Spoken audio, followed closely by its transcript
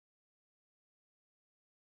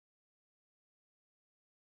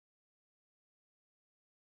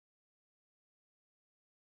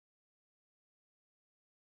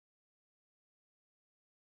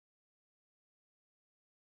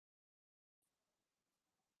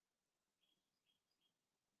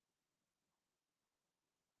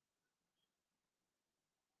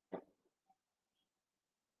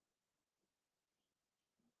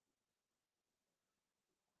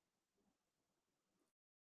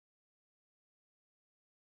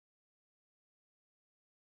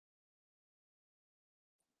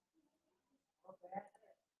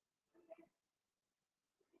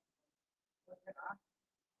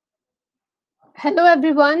Hello,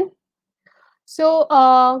 everyone.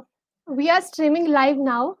 So, we are streaming live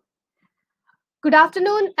now. Good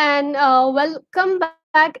afternoon and welcome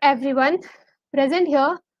back, everyone present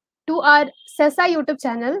here to our CESA YouTube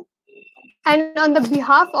channel. And on the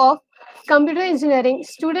behalf of Computer Engineering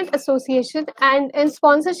Student Association and in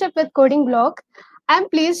sponsorship with Coding Blog, I'm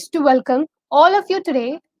pleased to welcome all of you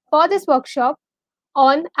today for this workshop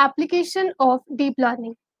on application of deep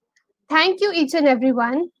learning. Thank you, each and every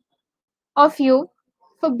one of you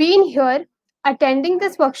for being here attending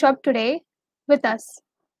this workshop today with us.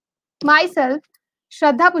 Myself,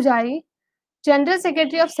 Shraddha Pujari, General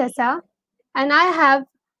Secretary of CESA, and I have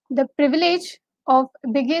the privilege of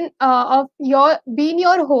being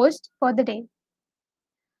your host for the day.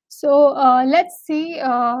 So let's see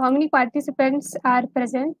how many participants are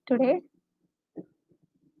present today.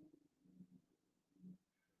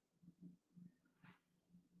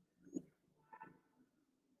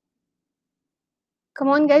 Come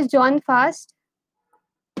on, guys, join fast.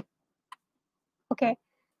 Okay.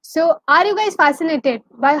 So, are you guys fascinated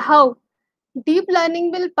by how deep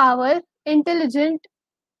learning will power intelligent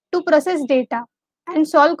to process data and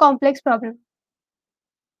solve complex problems?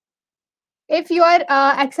 If you are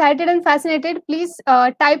excited and fascinated, please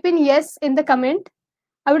type in yes in the comment.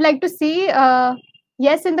 I would like to see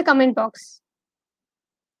yes in the comment box.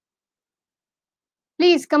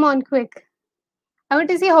 Please come on quick. I want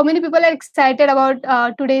to see how many people are excited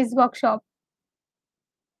about today's workshop.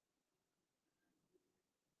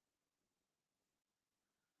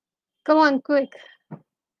 Come on quick.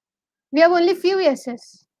 We have only few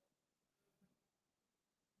yeses.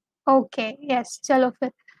 Okay, yes, chalo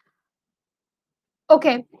fir.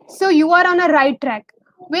 Okay, so you are on a right track.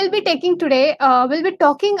 We'll be talking today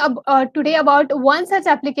about one such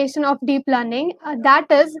application of deep learning, that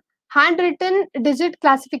is handwritten digit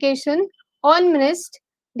classification on Mnist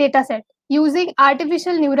dataset using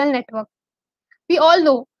artificial neural network. We all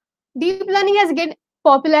know deep learning has gained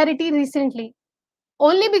popularity recently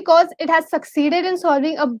only because it has succeeded in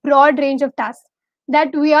solving a broad range of tasks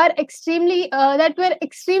that were extremely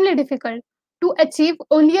difficult to achieve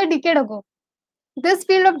only a decade ago. This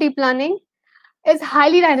field of deep learning is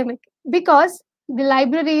highly dynamic because the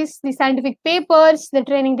libraries, the scientific papers, the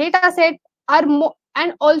training data set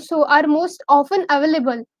and also are most often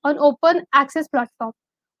available on open access platform.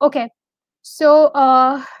 Okay, so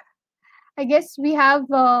I guess we have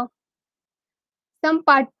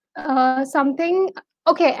something.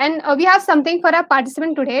 Okay, and we have something for our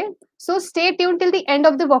participant today. So stay tuned till the end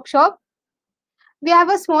of the workshop. We have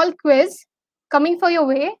a small quiz coming for your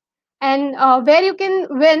way, and where you can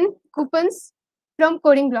win coupons from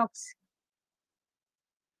coding blocks.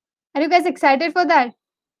 Are you guys excited for that?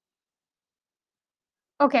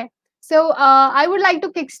 Okay, so I would like to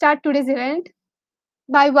kickstart today's event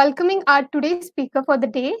by welcoming our today's speaker for the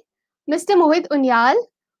day, Mr. Mohit Uniyal,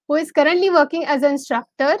 who is currently working as an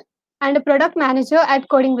instructor and a product manager at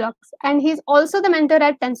Coding Blocks, and he's also the mentor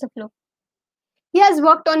at TensorFlow. He has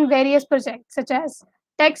worked on various projects such as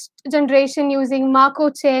text generation using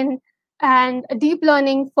Markov chain and deep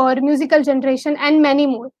learning for musical generation and many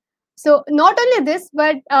more. So not only this,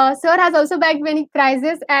 but Sir has also bagged many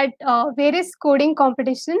prizes at various coding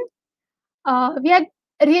competition. We are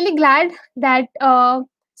really glad that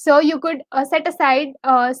Sir, you could set aside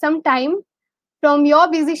some time from your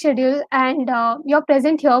busy schedule and you're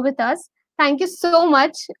present here with us. Thank you so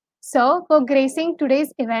much, Sir, for gracing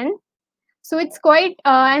today's event. So it's quite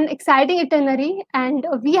an exciting itinerary, and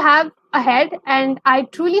we have ahead. And I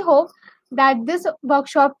truly hope that this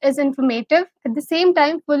workshop is informative at the same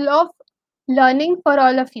time full of learning for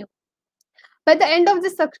all of you. By the end of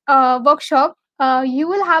this workshop, you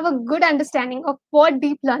will have a good understanding of what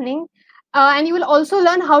deep learning, and you will also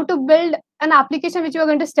learn how to build an application which you are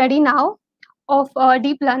going to study now of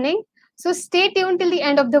deep learning. So stay tuned till the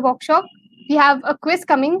end of the workshop. We have a quiz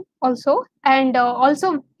coming also, and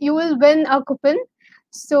also you will win a coupon.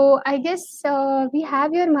 So I guess we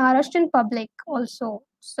have your Maharashtrian public also.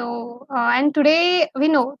 So and today we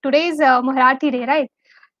know today is Marathi Day, right?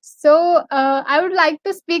 So I would like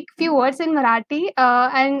to speak few words in Marathi,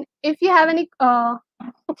 and if you have any,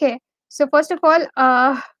 okay. So first of all,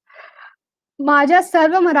 माझ्या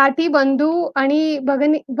सर्व मराठी बंधू आणि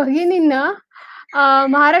भगिनींना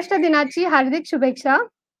महाराष्ट्र दिनाची हार्दिक शुभेच्छा.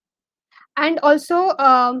 And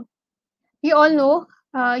also, we all know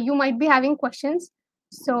you might be having questions.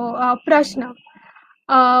 So प्रश्न,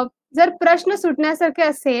 जर प्रश्न सुटण्यासारखे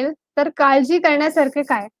असेल तर काळजी करण्यासारखे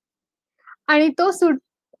काय, आणि तो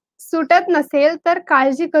सुटत नसेल तर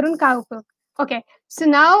काळजी करून काय उपयोग. Okay, so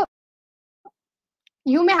now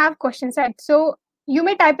you may have questions, right? So you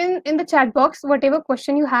may type in the chat box whatever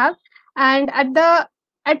question you have, and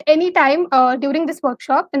at any time during this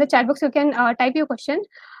workshop in the chat box you can type your question.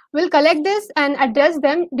 We'll collect this and address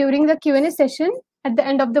them during the Q&A session at the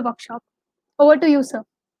end of the workshop. Over to you, sir.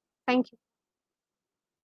 Thank you.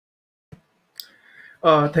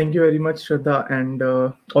 Thank you very much, Shraddha, and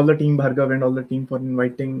all the team, Bhargav, and all the team for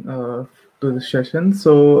inviting to this session.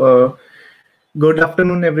 So, good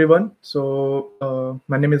afternoon, everyone. So,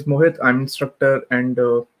 my name is Mohit. I'm instructor and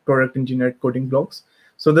product engineer at Coding Blocks.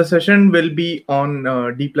 So, the session will be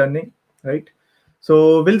on deep learning, right?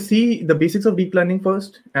 So, we'll see the basics of deep learning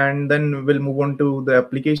first, and then we'll move on to the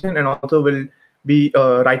application, and also we'll be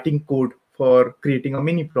writing code for creating a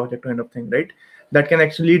mini project kind of thing, right? That can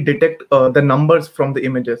actually detect the numbers from the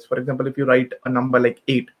images. For example, if you write a number like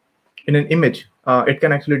 8 in an image, it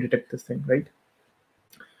can actually detect this thing, right?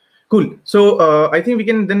 Cool. So I think we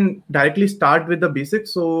can then directly start with the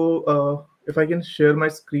basics. So if I can share my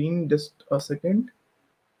screen, just a second.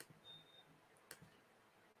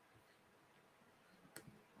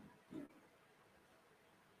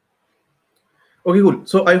 Okay, cool.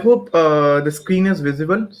 So I hope the screen is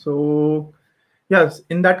visible. So yes,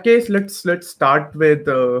 in that case, let's start with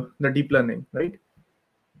the deep learning, right?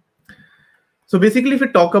 So basically, if we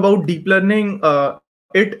talk about deep learning,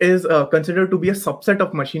 it is considered to be a subset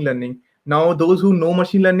of machine learning. Now, those who know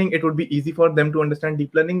machine learning, it would be easy for them to understand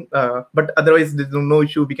deep learning. But otherwise, there's no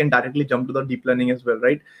issue. We can directly jump to the deep learning as well,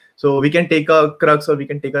 right? So we can take a crux or we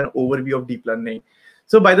can take an overview of deep learning.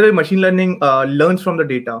 So by the way, machine learning learns from the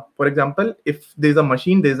data. For example, if there's a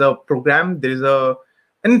machine, there's a program, there's a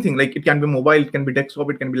anything like it can be mobile, it can be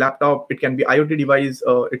desktop, it can be laptop, it can be IoT device,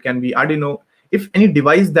 it can be Arduino. If any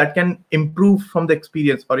device that can improve from the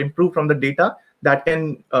experience or improve from the data, that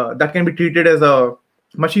can be treated as a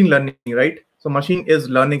machine learning, right? So machine is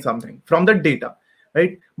learning something from the data,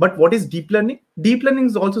 right? But what is deep learning? Deep learning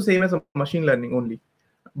is also same as a machine learning only.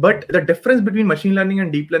 But the difference between machine learning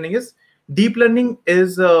and deep learning is deep learning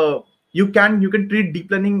is you can treat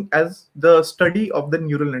deep learning as the study of the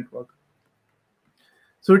neural network.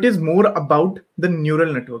 So it is more about the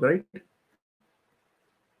neural network, right?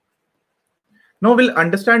 Now we'll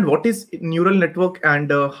understand what is neural network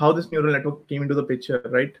and how this neural network came into the picture,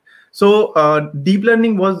 right? So deep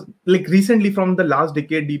learning was like recently from the last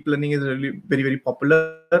decade, deep learning is really very, very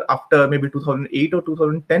popular after maybe 2008 or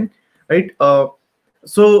 2010, right?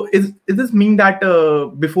 So is this mean that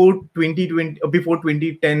before 2020, before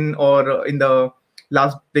 2010 or in the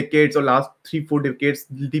last decades or last 3-4 decades,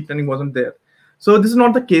 deep learning wasn't there? So this is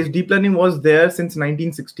not the case. Deep learning was there since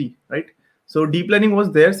 1960, right? So deep learning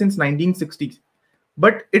was there since 1960s,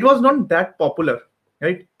 but it was not that popular,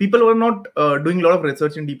 right? People were not doing a lot of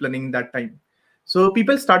research in deep learning that time. So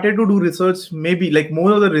people started to do research, maybe like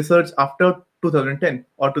more of the research after 2010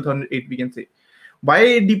 or 2008, we can say.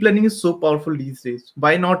 Why deep learning is so powerful these days?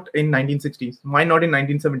 Why not in 1960s? Why not in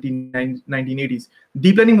 1970s, 1980s?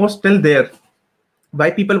 Deep learning was still there. Why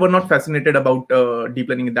people were not fascinated about deep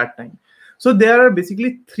learning at that time? So there are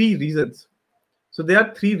basically three reasons. So there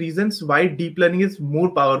are three reasons why deep learning is more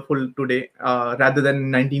powerful today rather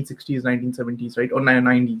than 1960s, 1970s, right, or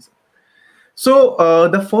 90s. So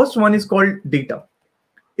the first one is called data.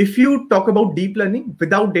 If you talk about deep learning,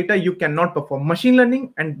 without data, you cannot perform machine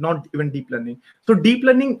learning and not even deep learning. So deep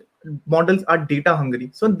learning models are data hungry.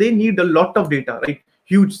 So they need a lot of data, right?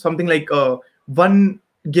 Huge, something like 1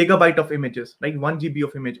 GB of images, like 1 GB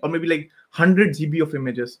of image, or maybe like 100 GB of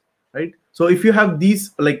images, right? So if you have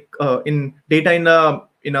these like in data in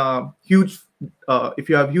a huge, if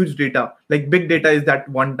you have huge data, like big data is that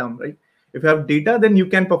one term, right? If you have data, then you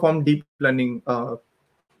can perform deep learning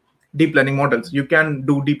models. You can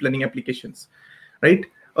do deep learning applications, right?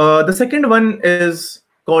 The second one is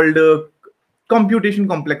called computation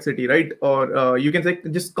complexity, right? Or you can say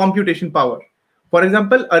just computation power. For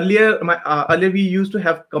example, earlier we used to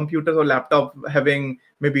have computers or laptop having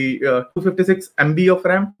maybe 256 MB of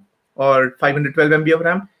RAM or 512 MB of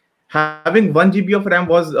RAM. Having 1 GB of RAM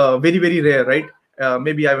was very, very rare, right?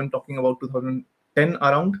 Maybe I'm talking about 2010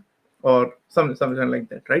 around or something like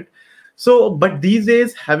that, right? So, but these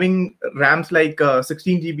days having RAMs like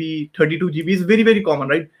 16 GB, 32 GB is very, very common,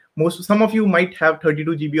 right? Some of you might have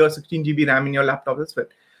 32 GB or 16 GB RAM in your laptop as well.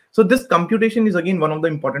 So this computation is again one of the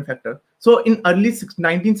important factors. So in early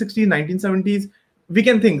 1960s, 1970s, we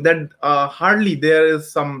can think that hardly there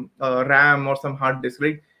is some RAM or some hard disk,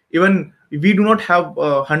 right? Even we do not have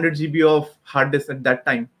 100 GB of hard disk at that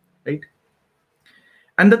time, right?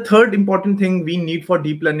 And the third important thing we need for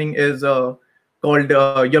deep learning is called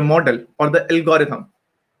your model or the algorithm.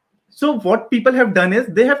 So what people have done is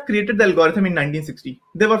they have created the algorithm in 1960.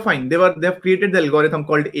 They were fine. They have created the algorithm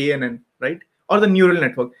called ANN, right, or the neural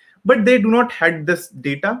network. But they do not had this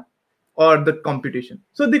data or the computation,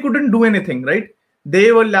 so they couldn't do anything, right?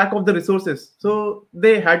 They were lack of the resources, so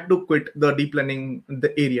they had to quit the deep learning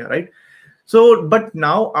the area, right? So, but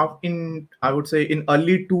now in I would say in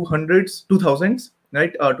early 2000s,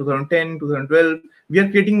 right, 2010, 2012, we are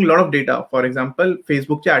creating a lot of data. For example,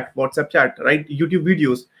 Facebook chat, WhatsApp chat, right, YouTube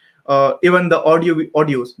videos, even the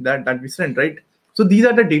audios that we send, right? So these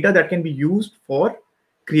are the data that can be used for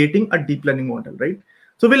creating a deep learning model, right?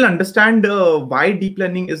 So we'll understand why deep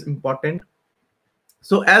learning is important.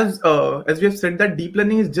 So as we have said, that deep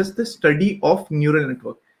learning is just the study of neural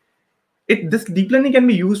network. This deep learning can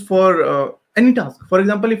be used for any task. For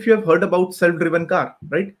example, if you have heard about self-driven car,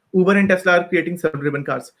 right? Uber and Tesla are creating self-driven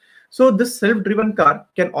cars. So this self-driven car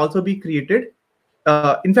can also be created.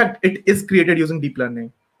 In fact, it is created using deep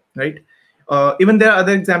learning, right? Even there are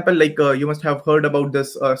other example, like you must have heard about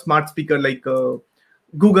this smart speaker like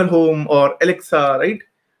Google Home or Alexa, right?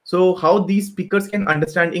 So how these speakers can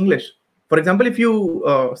understand English. For example, if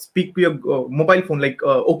you speak to your mobile phone like,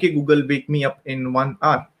 okay, Google, wake me up in 1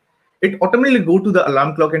 hour, it automatically go to the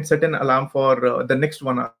alarm clock and set an alarm for the next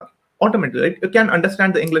 1 hour automatically, right? You can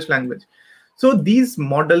understand the English language. So these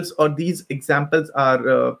models or these examples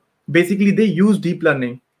are basically they use deep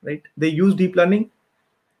learning, right? They use deep learning,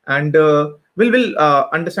 and we'll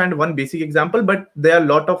understand one basic example, but there are a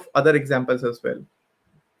lot of other examples as well.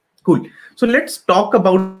 Cool. So let's talk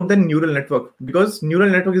about the neural network, because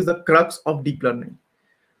neural network is the crux of deep learning.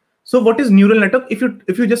 So what is neural network? If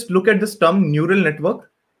you just look at this term neural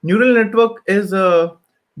network is there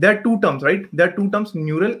are two terms, right? There are two terms,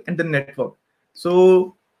 neural and the network.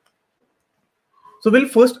 So we'll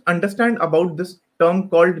first understand about this term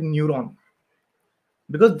called neuron,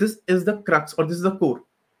 because this is the crux, or this is the core.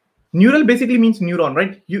 Neural basically means neuron,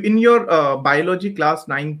 right? You in your biology class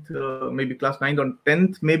 9th, maybe class 9th or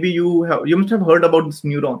 10th, maybe you must have heard about this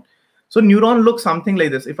neuron. So neuron looks something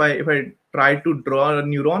like this. If I try to draw a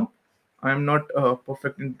neuron, I'm not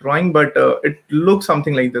perfect in drawing, but it looks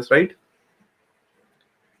something like this, right?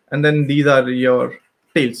 And then these are your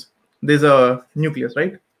tails. There's a nucleus,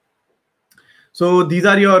 right? So these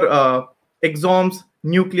are your exons,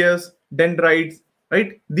 nucleus, dendrites,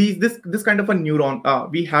 right? This kind of a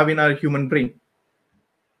neuron we have in our human brain,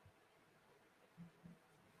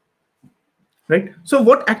 right? So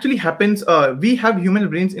what actually happens? We have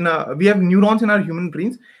we have neurons in our human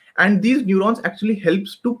brains, and these neurons actually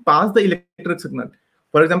helps to pass the electric signal.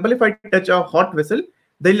 For example, if I touch a hot vessel,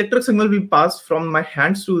 the electric signal will pass from my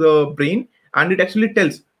hands to the brain, and it actually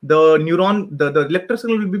tells the neuron, the electric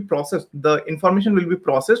signal will be processed, the information will be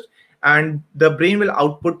processed, and the brain will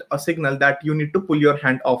output a signal that you need to pull your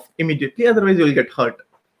hand off immediately, otherwise you will get hurt,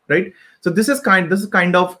 right? So this is kind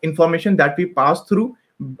of information that we pass through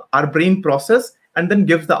our brain process and then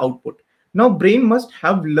gives the output. Now brain must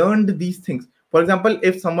have learned these things. For example,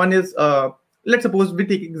 if someone is let's suppose we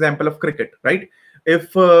take example of cricket, right?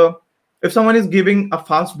 If someone is giving a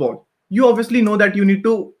fast ball, you obviously know that you need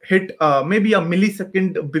to hit maybe a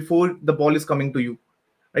millisecond before the ball is coming to you,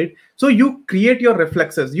 right? So you create your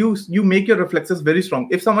reflexes, you make your reflexes very strong.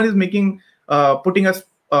 If someone is making putting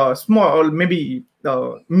a small, maybe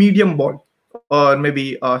medium ball, or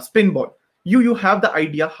maybe a spin ball, you have the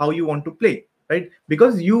idea how you want to play, right?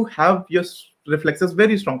 Because you have your reflexes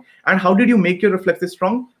very strong. And how did you make your reflexes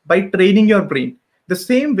strong? By training your brain. The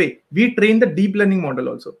same way we train the deep learning model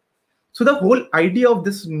also. So the whole idea of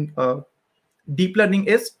this deep learning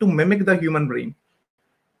is to mimic the human brain.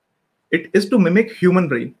 It is to mimic human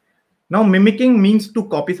brain. Now mimicking means to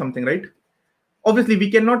copy something, right? Obviously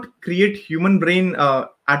we cannot create human brain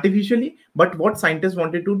artificially, but what scientists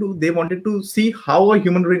wanted to do, they wanted to see how a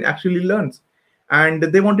human brain actually learns, and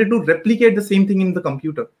they wanted to replicate the same thing in the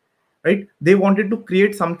computer, right? They wanted to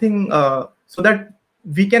create something so that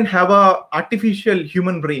we can have a artificial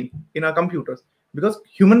human brain in our computers, because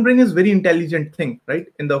human brain is very intelligent thing, right,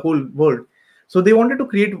 in the whole world. So they wanted to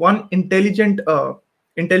create one intelligent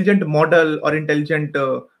model, or intelligent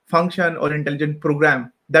function, or intelligent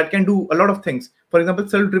program that can do a lot of things. For example,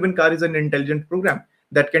 self-driven car is an intelligent program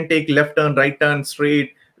that can take left turn, right turn,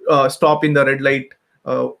 straight, stop in the red light,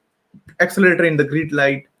 accelerator in the green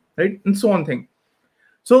light, right, and so on thing.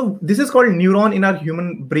 So this is called neuron in our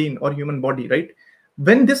human brain or human body, right?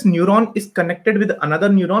 When this neuron is connected with another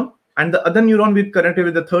neuron, and the other neuron will connect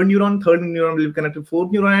with the third neuron will connect to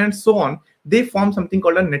fourth neuron, and so on, they form something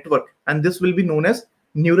called a network, and this will be known as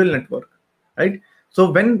neural network, right? So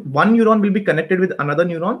when one neuron will be connected with another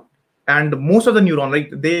neuron, and most of the neuron, right,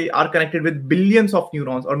 they are connected with billions of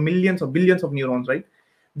neurons or millions or billions of neurons, right?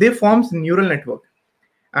 they forms neural network.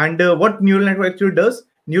 And what neural network actually does,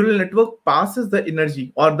 neural network passes the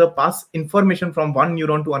energy or the pass information from one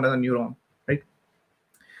neuron to another neuron, right?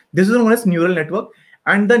 This is known as neural network.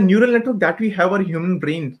 And the neural network that we have our human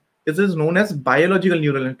brain, this is known as biological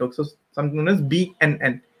neural network. So something known as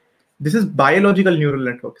BNN. This is biological neural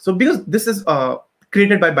network. So because this is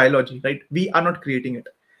created by biology, right? We are not creating it.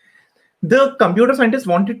 The computer scientists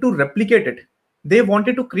wanted to replicate it. They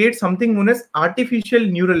wanted to create something known as artificial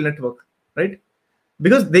neural network, right?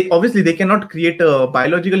 Because they obviously they cannot create a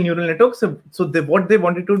biological neural network. So what they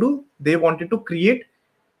wanted to do, they wanted to create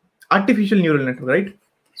artificial neural network, right?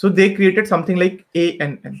 So they created something like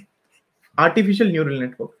ANN, artificial neural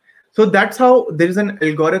network. So that's how there is an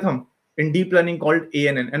algorithm in deep learning called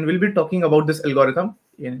ANN, and we'll be talking about this algorithm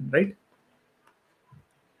ANN, right?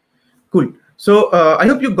 Cool. So I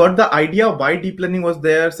hope you got the idea why deep learning was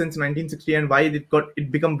there since 1960 and why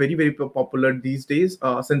it become very, very popular these days,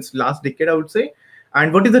 since last decade, I would say.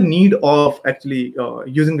 And what is the need of actually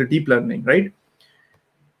using the deep learning, right?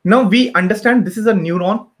 Now we understand this is a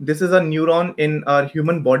neuron. This is a neuron in our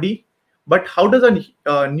human body. But how does a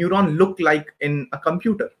neuron look like in a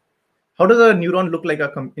computer? How does a neuron look like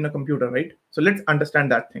in a computer, right? So let's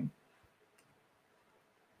understand that thing.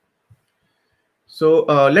 So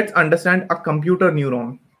let's understand a computer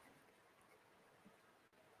neuron.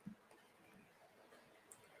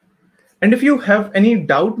 And if you have any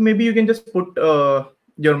doubt, maybe you can just put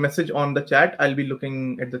your message on the chat. I'll be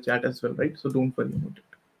looking at the chat as well, right? So don't worry about it.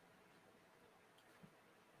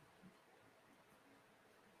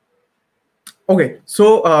 Okay,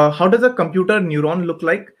 so how does a computer neuron look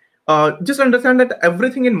like? Just understand that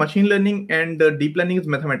everything in machine learning and deep learning is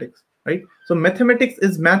mathematics, right? So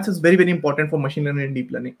maths is very, very important for machine learning and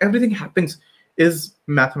deep learning. Everything happens is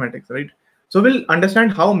mathematics, right? So we'll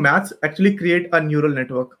understand how maths actually create a neural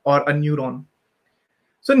network or a neuron.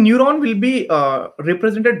 So neuron will be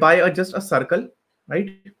represented by just a circle,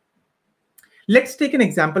 right? Let's take an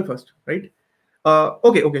example first, right?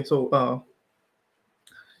 Okay.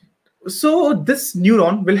 So this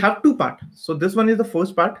neuron will have two parts. So this one is the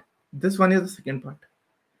first part. This one is the second part.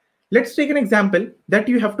 Let's take an example that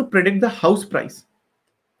you have to predict the house price.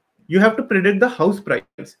 You have to predict the house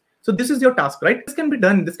price. So this is your task, right? This can be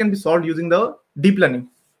done. This can be solved using the deep learning,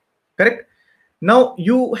 correct? Now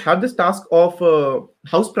you have this task of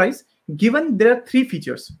house price. Given there are three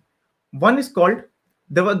features. One is called,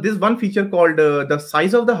 there was this one feature called the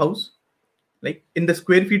size of the house, like in the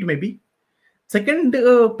square feet maybe. Second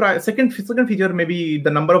feature maybe the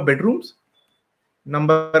number of bedrooms, and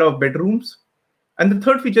the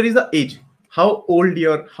third feature is the age, how old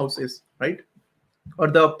your house is, right? Or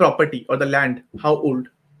the property or the land, how old,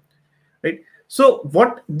 right? So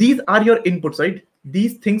what these are your inputs, right?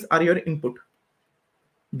 These things are your input.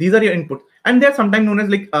 These are your inputs, and they're sometimes known as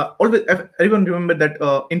like always. Everyone remember that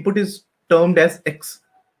input is termed as X.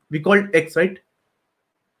 We call X, right?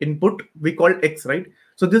 Input we call X, right?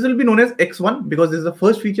 So this will be known as X1 because this is the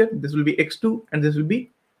first feature. This will be X2 and this will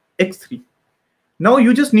be X3. Now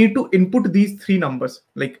you just need to input these three numbers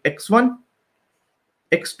like X1,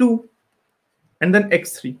 X2, and then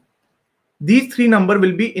X3. These three numbers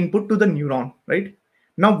will be input to the neuron, right?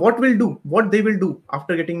 Now what they will do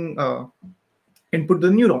after getting input to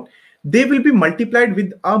the neuron, they will be multiplied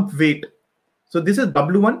with a weight. So this is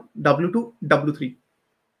W1, W2, W3.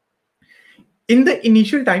 In the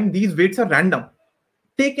initial time, these weights are random.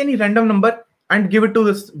 Take any random number and give it to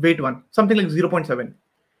this weight one, something like 0.7.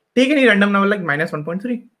 Take any random number like minus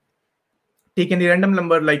 1.3. Take any random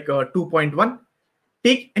number like 2.1.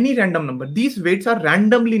 Take any random number. These weights are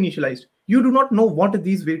randomly initialized. You do not know what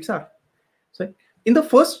these weights are. So in the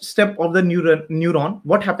first step of the neuron,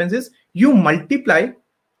 what happens is you multiply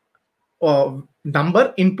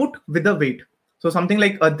number input with the weight. So something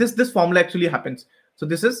like this formula actually happens. So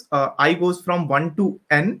this is I goes from 1 to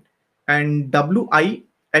n and wi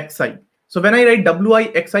xi. So when I write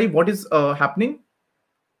wi xi, what is happening?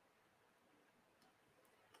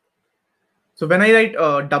 So when I write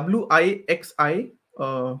wi xi,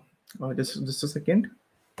 just a second.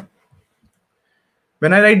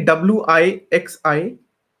 When I write wi xi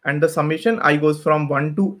and the summation I goes from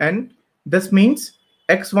 1 to n, this means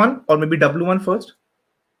x1 or maybe w1 first.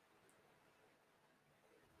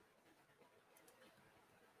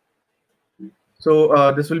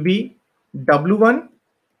 So this will be w1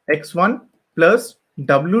 x1 plus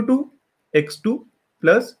w2 x2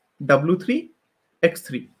 plus w3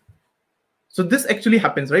 x3. So this actually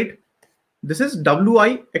happens, right? This is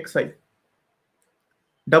wi xi.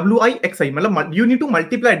 Wi xi, you need to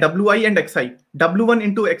multiply wi and xi, w1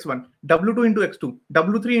 into x1, w2 into x2,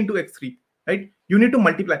 w3 into x3, right? You need to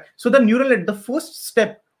multiply. So the neural net, the first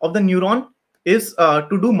step of the neuron is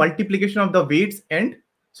to do multiplication of the weights, and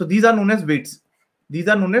so these are known as weights. These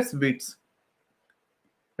are known as weights,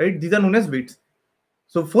 right? These are known as weights.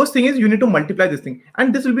 So first thing is you need to multiply this thing,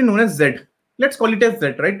 and this will be known as Z. Let's call it as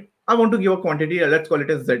Z, right? I want to give a quantity. Let's call it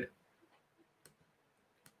as Z.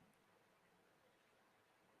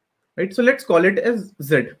 Right? So let's call it as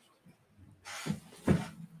Z.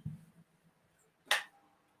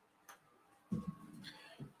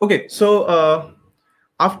 Okay, so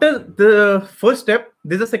after the first step,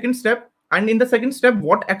 there's a second step, and in the second step,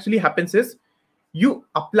 what actually happens is you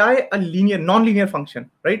apply a non-linear function,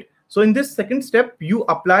 right? So in this second step, you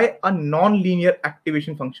apply a non-linear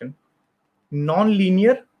activation function.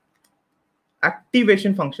 Non-linear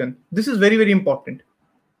activation function. This is very, very important.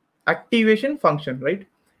 Activation function, right?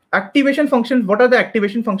 Activation functions. What are the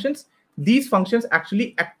activation functions? These functions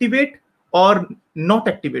actually activate or not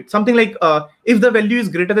activate. Something like if the value is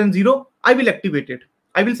greater than 0, I will activate it.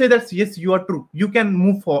 I will say that yes, you are true. You can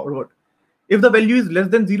move forward. If the value is less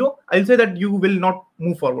than 0, I'll say that you will not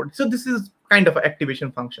move forward. So this is kind of an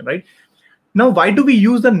activation function, right? Now, why do we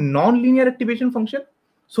use the non-linear activation function?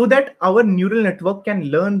 So that our neural network can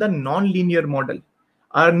learn the non-linear model.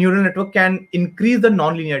 Our neural network can increase the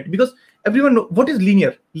non-linearity, because everyone knows what is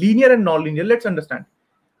linear. Linear and non-linear, let's understand.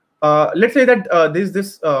 Let's say that there is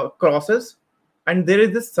this crosses and there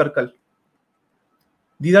is this circle.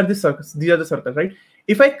 These are the circles. These are the circles, right?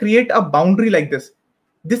 If I create a boundary like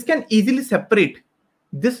this can easily separate.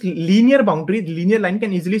 This linear boundary, linear line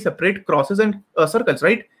can easily separate crosses and circles,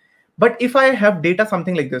 right? But if I have data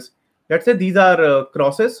something like this, let's say these are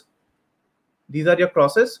crosses, these are your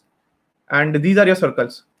crosses, and these are your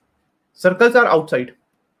circles. Circles are outside,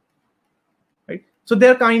 right? So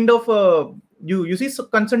they're kind of you see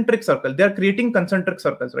concentric circle. They're creating concentric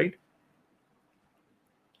circles, right?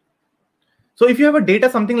 So if you have a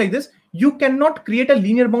data something like this, you cannot create a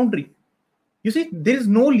linear boundary. You see, there is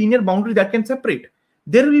no linear boundary that can separate.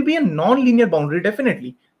 There will be a non-linear boundary,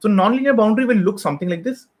 definitely. So non-linear boundary will look something like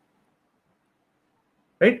this,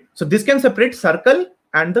 right? So this can separate circle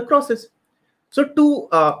and the crosses. So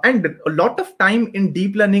and a lot of time in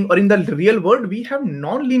deep learning or in the real world, we have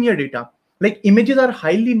non-linear data. Like images are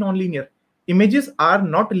highly non-linear. Images are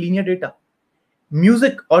not linear data.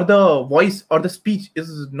 Music or the voice or the speech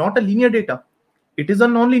is not a linear data. It is a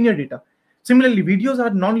non-linear data. Similarly, videos are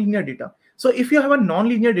non-linear data. So if you have a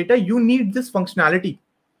non-linear data, you need this functionality.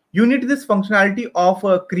 You need this functionality of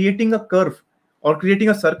creating a curve or creating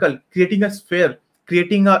a circle, creating a sphere,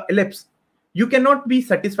 creating an ellipse. You cannot be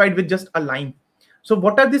satisfied with just a line. So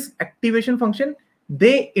what are this activation function?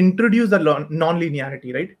 They introduce the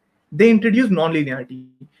non-linearity, right? They introduce non-linearity.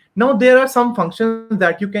 Now there are some functions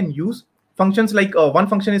that you can use. Functions like one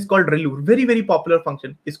function is called ReLU. Very, very popular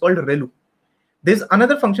function is called ReLU. There's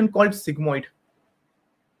another function called sigmoid.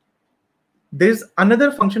 There's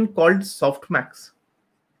another function called softmax.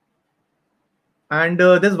 And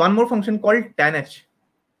there's one more function called tanh.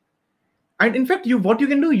 And in fact, what you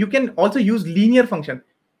can do, you can also use linear function.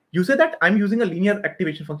 You say that I'm using a linear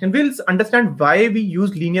activation function. We'll understand why we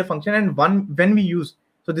use linear function and when we use.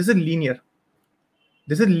 So this is linear.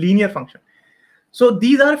 This is linear function. So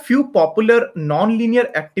these are few popular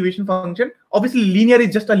non-linear activation function. Obviously, linear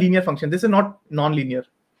is just a linear function. This is not non-linear,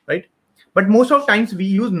 right? But most of times we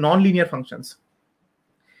use non-linear functions.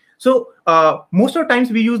 So most of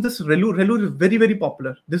times we use this ReLU. ReLU is very, very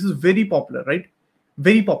popular. This is very popular, right?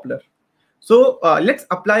 Very popular. So let's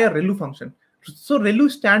apply a ReLU function. So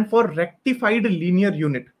ReLU stands for rectified linear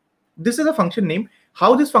unit. This is a function name.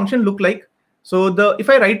 How this function look like? So if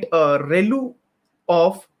I write ReLU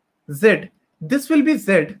of Z, this will be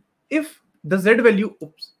Z if the Z value,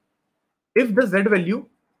 if the Z value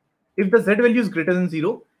is greater than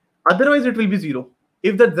 0, otherwise it will be 0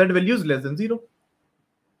 if the Z value is less than 0.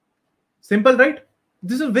 Simple, right?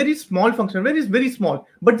 This is a very small function, very, very small,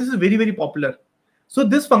 but this is very, very popular. So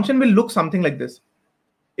this function will look something like this.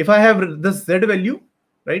 If I have this Z value,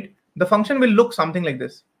 right, the function will look something like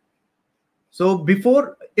this. So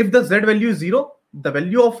if the Z value is 0, the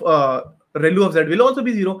value of ReLU of Z will also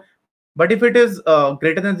be 0. But if it is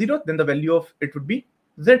greater than 0, then the value of it would be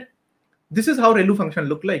Z. This is how ReLU function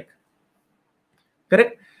look like.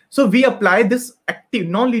 Correct? So we apply this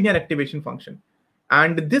non-linear activation function,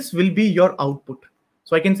 and this will be your output.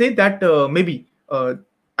 So I can say that maybe I'll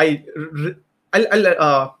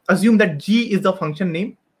assume that G is the function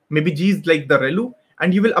name. Maybe G is like the ReLU,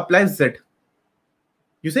 and you will apply Z.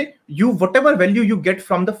 You say whatever value you get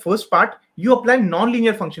from the first part, you apply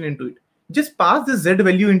non-linear function into it. Just pass the Z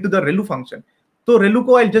value into the ReLU function. So ReLU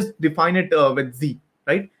ko I'll just define it with Z,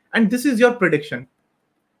 right? And this is your prediction.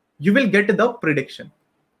 You will get the prediction,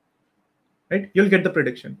 right? You'll get the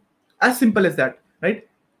prediction. As simple as that, right?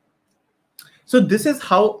 So this is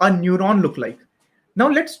how a neuron look like. Now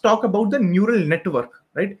let's talk about the neural network,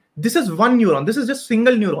 right? This is one neuron. This is just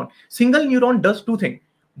single neuron. Single neuron does two things.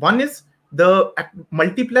 One is the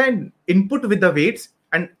multiply input with the weights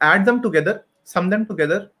and add them together, sum them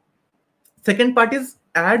together. Second part is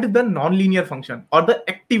add the nonlinear function or the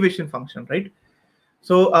activation function, right?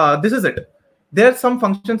 So this is it. There are some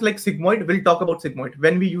functions like sigmoid. We'll talk about sigmoid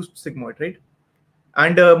when we use sigmoid, right?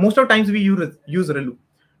 And most of the times we use ReLU.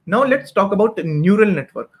 Now let's talk about neural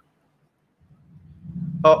network.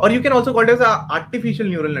 Or you can also call it as a artificial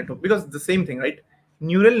neural network, because it's the same thing, right?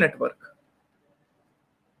 Neural network.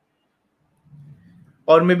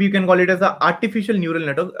 Or maybe you can call it as a artificial neural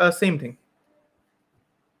network, same thing.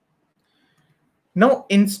 Now,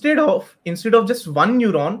 instead of just one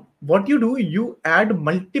neuron, what you do, you add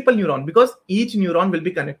multiple neuron, because each neuron will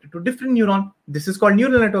be connected to different neuron. This is called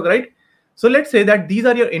neural network, right? So let's say that these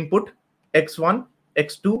are your input, x1,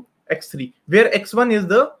 x2, x3, where x1 is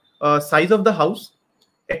the size of the house,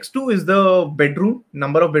 x2 is the bedroom,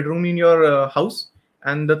 number of bedroom in your house,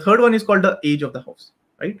 and the third one is called the age of the house,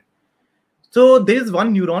 right? So there is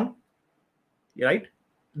one neuron, right?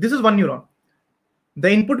 This is one neuron.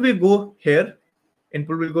 The input will go here,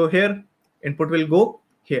 input will go here, input will go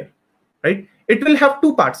here, right? It will have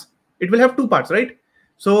two parts. It will have two parts, right?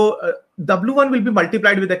 So W1 will be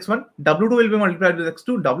multiplied with X1, W2 will be multiplied with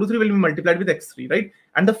X2, W3 will be multiplied with X3, right?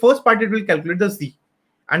 And the first part, it will calculate the Z.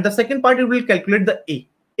 And the second part, it will calculate the A.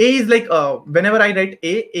 A is like, whenever I write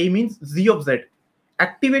A means Z of Z.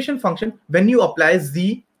 Activation function, when you apply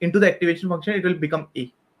Z into the activation function, it will become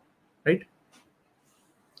A, right?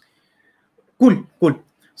 Cool.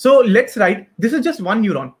 So let's write, this is just one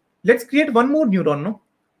neuron. Let's create one more neuron, no?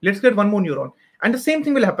 Let's create one more neuron. And the same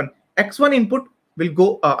thing will happen. X1 input will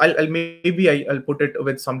go, I'll put it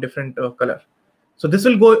with some different color. So this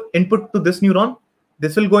will go input to this neuron.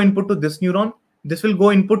 This will go input to this neuron. This will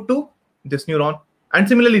go input to this neuron. And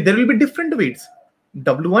similarly, there will be different weights.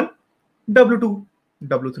 W1, W2,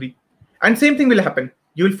 W3. And same thing will happen.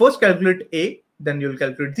 You will first calculate A, then you will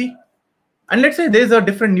calculate Z. And let's say there's a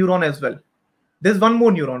different neuron as well. There's one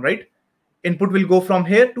more neuron, right? Input will go from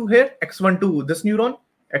here to here, x1 to this neuron,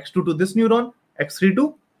 x2 to this neuron, x3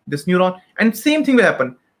 to this neuron. And same thing will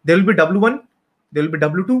happen. There will be W1, there will be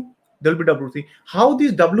W2, there will be W3. How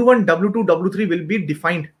these W1, W2, W3 will be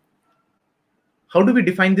defined? How do we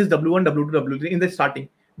define this W1, W2, W3 in the starting?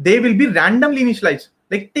 They will be randomly initialized.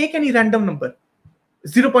 Like take any random number,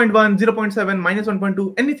 0.1, 0.7, minus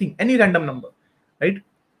 1.2, anything, any random number, right?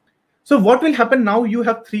 So what will happen now? You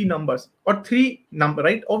have three numbers or three number,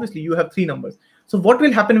 right? Obviously you have three numbers. So what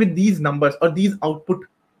will happen with these numbers or these output?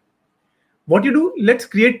 What you do, let's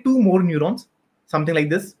create two more neurons, something like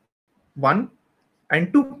this, 1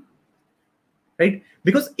 and 2, right?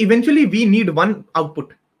 Because eventually we need one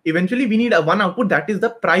output. Eventually we need a one output, that is the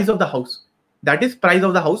price of the house. That is price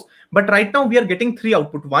of the house. But right now we are getting three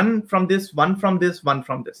output, one from this, one from this, one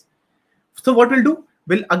from this. So what we'll do,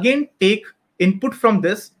 we'll again take input from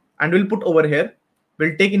this and we'll put over here.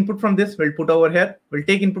 We'll take input from this, we'll put over here. We'll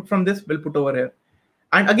take input from this, we'll put over here.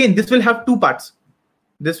 And again, this will have two parts.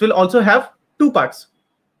 This will also have two parts.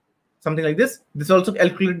 Something like this. This also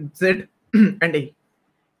calculates Z and A.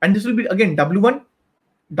 And this will be again W1,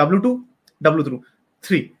 W2,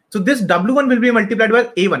 W3. So this W1 will be multiplied by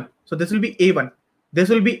A1. So this will be A1. This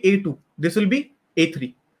will be A2. This will be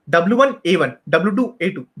A3. W1, A1, W2,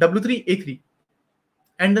 A2, W3, A3.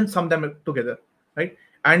 And then sum them together, right?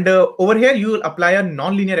 And over here, you will apply a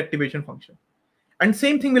nonlinear activation function. And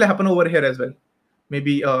same thing will happen over here as well.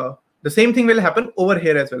 Maybe the same thing will happen over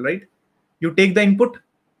here as well, right? You take the input,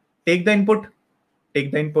 take the input,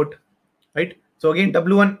 take the input, right? So again,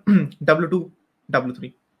 W1, W2,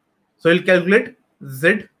 W3. So you'll calculate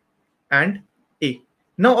Z and A.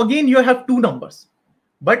 Now again, you have two numbers.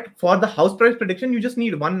 But for the house price prediction, you just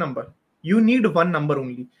need one number. You need one number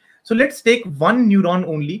only. So let's take one neuron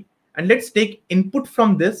only. And let's take input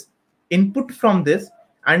from this, and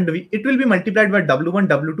it will be multiplied by W1,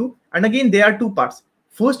 W2. And again, there are two parts.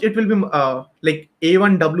 First, it will be like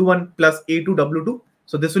A1, W1 plus A2, W2.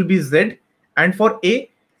 So this will be Z. And for A,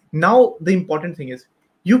 now the important thing is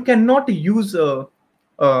you cannot use,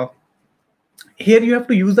 here you have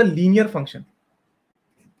to use a linear function.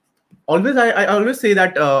 Always, I always say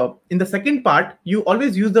that in the second part, you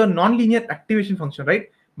always use the nonlinear activation function, right?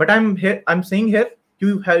 But I'm saying here,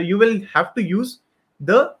 you will have to use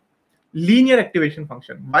the linear activation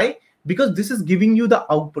function. Why? Because this is giving you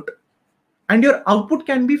the output, and your output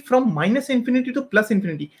can be from minus infinity to plus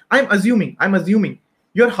infinity. I'm assuming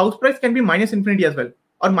your house price can be minus infinity as well,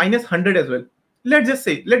 or minus 100 as well. let's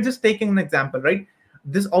just take an example, right?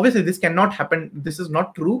 This obviously this cannot happen, this is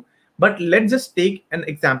not true, but let's just take an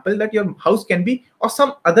example that your house can be, or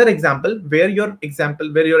some other example where your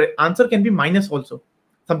answer can be minus also,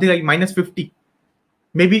 something like -50.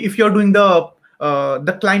 Maybe if you're doing the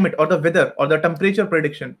climate or the weather or the temperature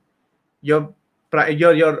prediction, your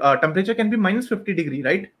temperature can be -50 degree,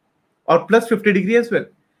 right? Or +50 degree as well.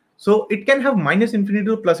 So it can have -infinity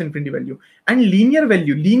to +infinity value. And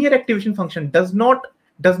linear activation function does not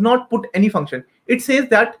put any function. It says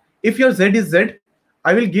that if your z is z,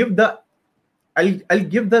 I'll give the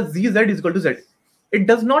z is equal to z. It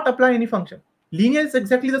does not apply any function. Linear is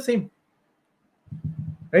exactly the same,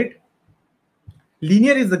 right?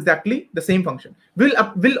 Linear is exactly the same function.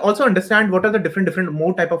 We'll also understand what are the different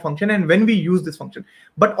mode type of function and when we use this function.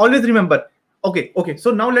 But always remember, okay.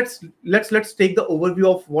 So now let's take the overview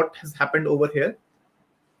of what has happened over here.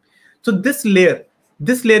 So this layer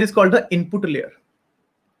is called the input layer,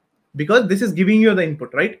 because this is giving you the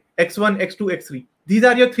input, right? X1, X2, X3. These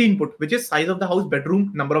are your three input, which is size of the house,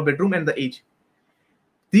 bedroom, number of bedroom, and the age.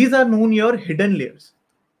 These are known your hidden layers.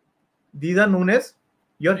 These are known as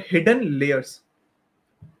your hidden layers.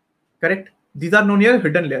 Correct? These are known your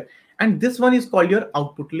hidden layer. And this one is called your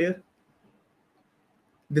output layer.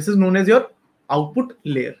 This is known as your output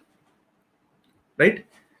layer, right?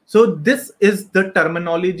 So this is the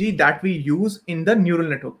terminology that we use in the neural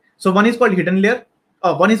network. So one is called hidden layer.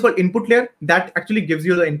 One is called input layer, that actually gives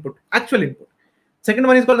you the input, actual input. Second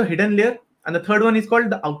one is called the hidden layer. And the third one is called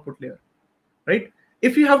the output layer, right?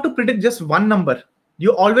 If you have to predict just one number,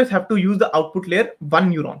 you always have to use the output layer,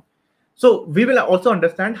 one neuron. So we will also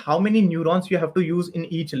understand how many neurons you have to use in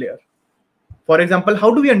each layer. For example,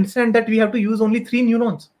 how do we understand that we have to use only 3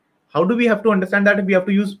 neurons? How do we have to understand that we have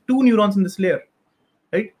to use 2 neurons in this layer,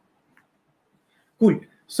 right? Cool.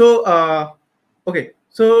 So, okay.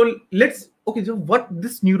 So so what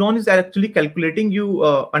this neuron is actually calculating, you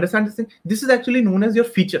understand this thing? This is actually known as your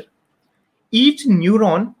feature. Each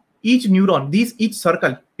neuron, each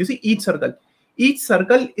circle, you see each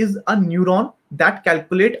circle is a neuron that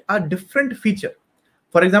calculate a different feature.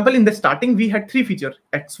 For example, in the starting, we had 3 features,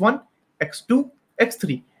 X1, X2,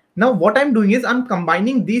 X3. Now what I'm doing is I'm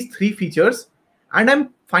combining these 3 features and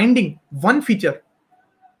I'm finding one feature.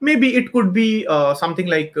 Maybe it could be something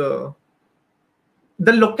like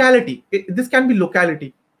the locality. This can be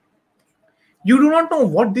locality. You do not know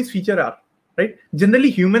what these features are, right? Generally,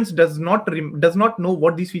 humans does not know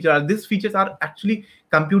what these features are. These features are actually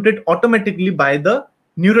computed automatically by the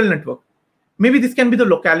neural network. Maybe this can be the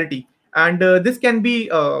locality, and this can be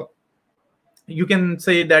you can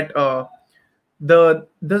say that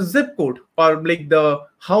the zip code, or like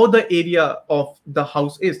how the area of the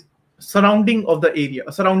house is, surrounding of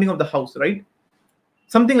the house, right?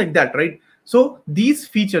 Something like that, right? So these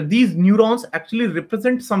neurons actually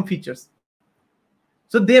represent some features.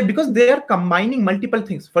 So because they are combining multiple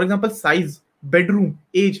things, for example, size, bedroom,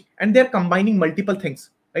 age, and they're combining multiple things,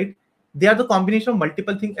 right? They are the combination of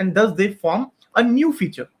multiple things, and thus they form a new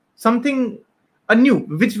feature,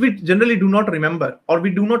 which we generally do not remember or we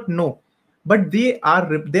do not know, but they are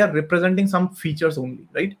representing some features only,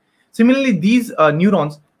 right? Similarly, these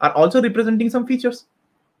neurons are also representing some features.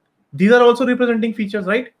 These are also representing features,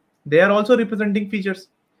 right? They are also representing features.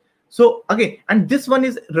 So again, and this one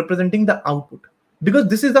is representing the output, because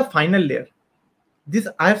this is the final layer.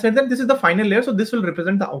 I have said that this is the final layer, so this will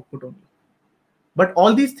represent the output only. But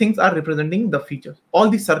all these things are representing the features. All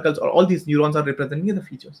these circles or all these neurons are representing the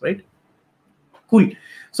features, right? Cool.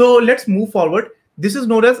 So let's move forward. This is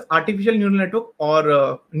known as artificial neural network,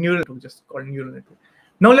 or neural network, just called neural network.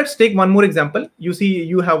 Now let's take one more example. You see,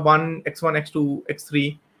 you have one X1, X2,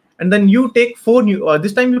 X3, and then you take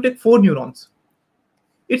this time you take 4 neurons.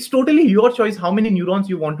 It's totally your choice how many neurons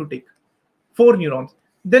you want to take. 4 neurons,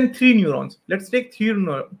 then 3 neurons. Let's take 3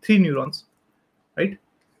 neurons, right?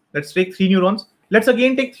 Let's take 3 neurons. Let's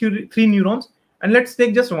again take 3 neurons, and let's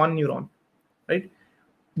take just 1 neuron, right?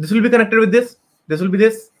 This will be connected with this. This will be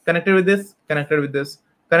this, connected with this, connected with this,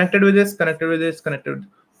 connected with this, connected with this, connected with.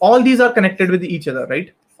 All these are connected with each other,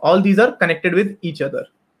 right? All these are connected with each other.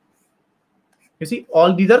 You see,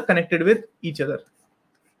 all these are connected with each other.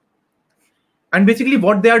 And basically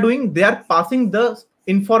what they are doing, they are passing the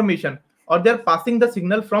information, or they're passing the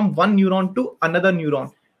signal from one neuron to another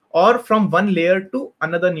neuron, or from one layer to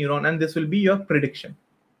another neuron, and this will be your prediction.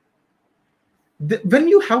 When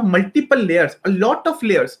you have multiple layers, a lot of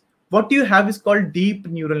layers, what you have is called deep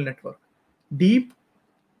neural network. Deep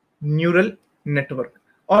neural network,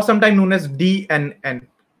 or sometimes known as DNN.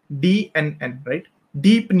 DNN, right?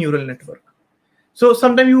 Deep neural network. So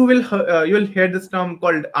sometimes you will hear this term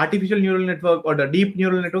called artificial neural network or the deep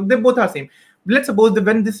neural network. They both are same. Let's suppose that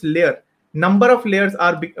when this layer, number of layers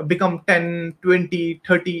are become 10, 20,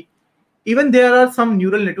 30. Even there are some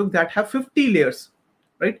neural networks that have 50 layers,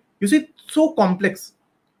 right? You see, so complex.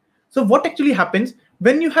 So what actually happens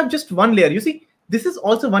when you have just one layer? You see, this is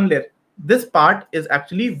also one layer. This part is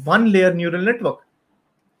actually one layer neural network.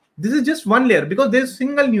 This is just one layer because there is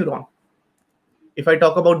single neuron. If I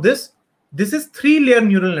talk about this, this is 3-layer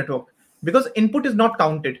neural network because input is not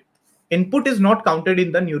counted. Input is not counted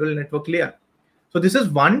in the neural network layer. So this is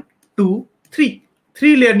 1, 2, 3.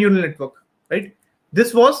 3-layer neural network, right?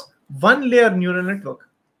 This was 1-layer neural network.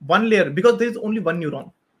 1 layer because there is only one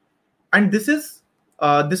neuron. And this is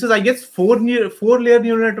I guess 4-layer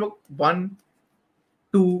neural network. 1,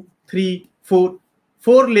 2, 3, 4.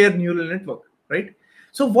 4-layer neural network, right?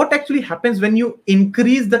 So what actually happens when you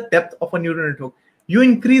increase the depth of a neural network? You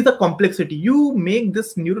increase the complexity. You make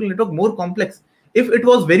this neural network more complex. If it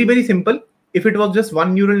was very, very simple, if it was just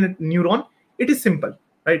one neuron, it is simple,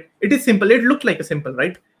 right? It is simple. It looked like a simple,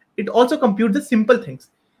 right? It also computes the simple things.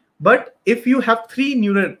 But if you have 3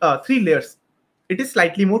 layers, it is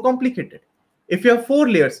slightly more complicated. If you have 4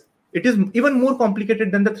 layers, it is even more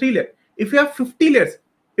complicated than the 3 layer. If you have 50 layers,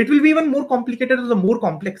 it will be even more complicated or more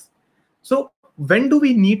complex. So when do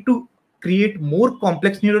we need to create more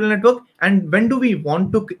complex neural network, and when do we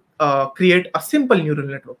want to create a simple neural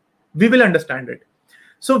network? We will understand it.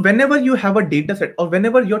 So whenever you have a data set, or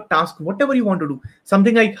whenever your task, whatever you want to do,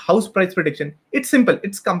 something like house price prediction, it's simple.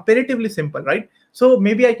 It's comparatively simple, right? So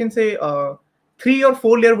maybe I can say 3 or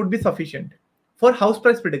 4 layer would be sufficient for house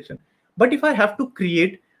price prediction. But if I have to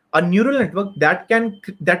create a neural network that can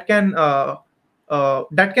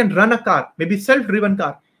run a car, maybe self-driven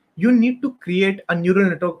car, you need to create a neural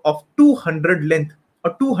network of 200 length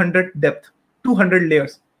or 200 depth, 200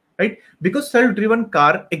 layers, right? Because self-driven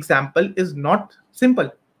car example is not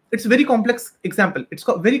simple. It's very complex example. It's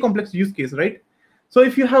got very complex use case, right? So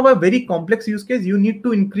if you have a very complex use case, you need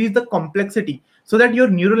to increase the complexity so that your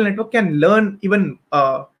neural network can learn even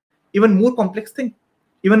more complex thing,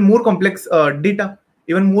 even more complex data,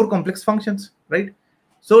 even more complex functions, right?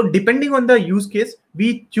 So depending on the use case,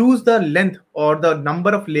 we choose the length or the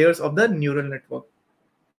number of layers of the neural network,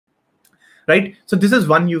 right? So this is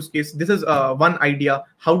one use case. This is one idea.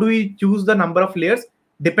 How do we choose the number of layers?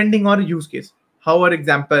 Depending on use case, how our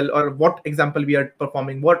example or what example we are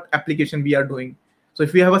performing, what application we are doing. So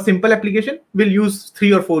if we have a simple application, we'll use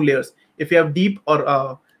 3 or 4 layers. If we have deep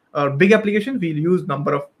or big application, we'll use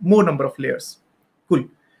more number of layers. Cool.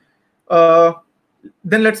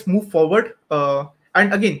 Then let's move forward.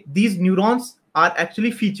 And again, these neurons are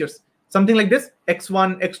actually features. Something like this: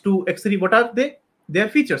 x1, x2, x3. What are they? They are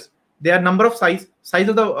features. They are number of size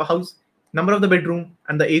of the house, number of the bedroom,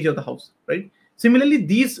 and the age of the house, right? Similarly,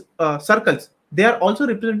 these circles, they are also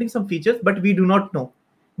representing some features, but we do not know.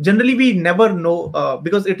 Generally, we never know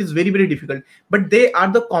because it is very, very difficult. But they are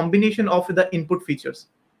the combination of the input features.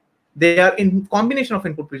 They are in combination of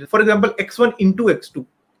input features. For example, x1 into x2,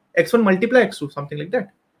 x1 multiply x2, something like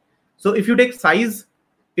that. So if you take size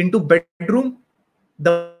into bedroom,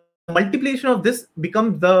 the multiplication of this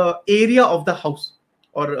becomes the area of the house,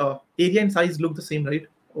 or area and size look the same, right?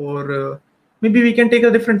 Or maybe we can take a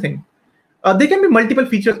different thing. They can be multiple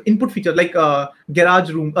features, input features, like garage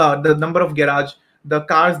room, the number of garage, the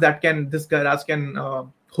cars that this garage can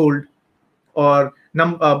hold, or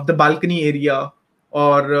the balcony area,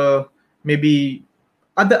 or maybe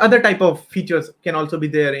other type of features can also be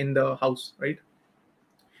there in the house, right?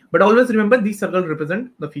 But always remember, these circles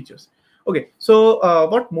represent the features. Okay, so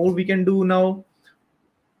what more we can do now?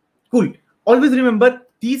 Cool. Always remember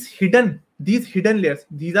these hidden layers.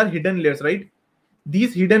 These are hidden layers, right?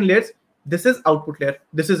 These hidden layers. This is output layer.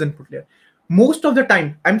 This is input layer. Most of the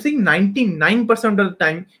time, I'm saying 99% of the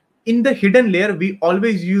time, in the hidden layer, we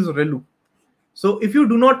always use ReLU. So if you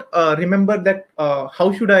do not remember that,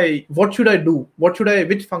 what should I do?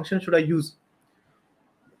 Which function should I use?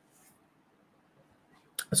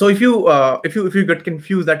 So if you get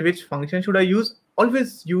confused that which function should I use,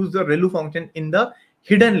 always use the ReLU function in the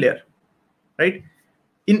hidden layer, right?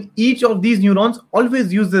 In each of these neurons,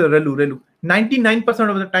 always use the ReLU. 99%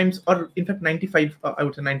 of the times, or in fact 95, I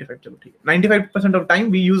would say 95% of the time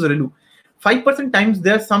we use ReLU. 5% times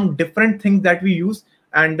there are some different things that we use,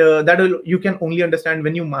 and you can only understand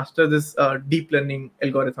when you master this deep learning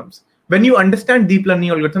algorithms. When you understand deep learning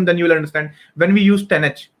algorithm, then you will understand when we use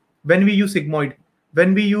 10H, when we use sigmoid,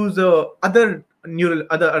 when we use other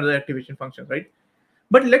activation functions, right?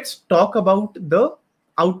 But let's talk about the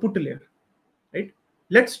output layer, right?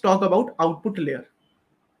 Let's talk about output layer.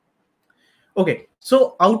 Okay,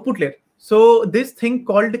 so output layer. So this thing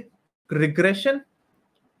called regression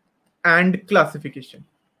and classification.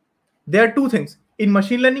 There are two things in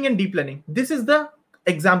machine learning and deep learning. This is the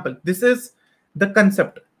example. This is the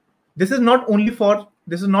concept. This is not only for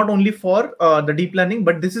the deep learning,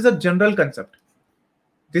 but this is a general concept.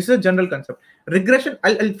 This is a general concept. Regression.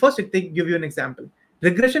 I'll first give you an example.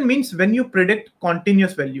 Regression means when you predict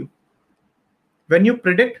continuous value. When you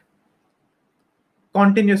predict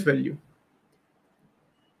continuous value,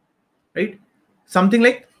 right? Something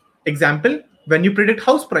like example when you predict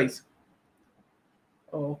house price.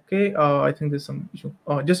 Okay, I think there's some issue.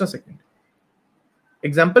 Just a second.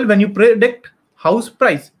 Example when you predict house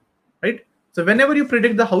price, right? So whenever you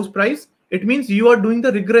predict the house price, it means you are doing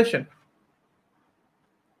the regression,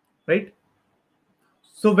 right?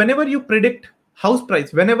 So whenever you predict house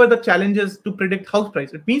price, whenever the challenge is to predict house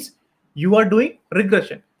price, it means you are doing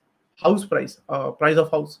regression. House price, price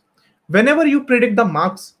of house. Whenever you predict the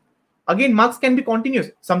marks, again marks can be continuous,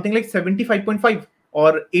 something like 75.5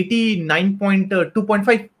 or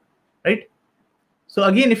 89.2.5, right? So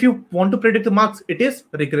again, if you want to predict the marks, it is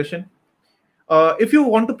regression. If you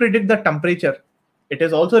want to predict the temperature, it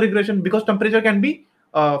is also regression, because temperature can be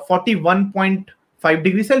 41.5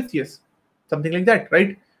 degrees Celsius, something like that,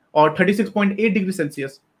 right? Or 36.8 degrees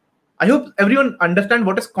Celsius. I hope everyone understand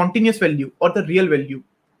what is continuous value or the real value,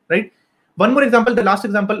 right? One more example, the last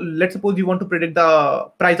example, let's suppose you want to predict the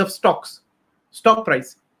price of stock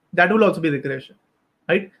price. That will also be regression,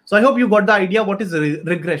 right? So I hope you got the idea what is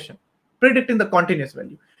regression, predicting the continuous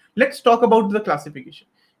value. Let's talk about the classification.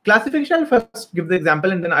 Classification, I'll first give the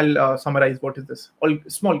example and then I'll summarize what is this, all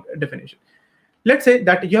small definition. Let's say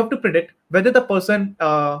that you have to predict whether the person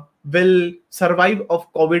will survive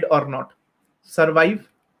of COVID or not. Survive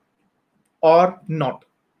or not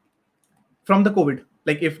from the COVID.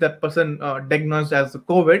 Like if that person diagnosed as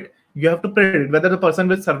COVID, you have to predict whether the person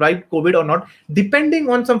will survive COVID or not, depending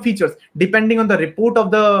on some features, depending on the report of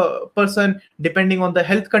the person, depending on the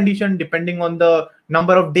health condition, depending on the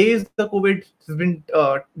number of days the COVID has been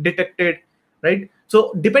detected, right?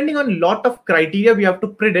 So depending on a lot of criteria, we have to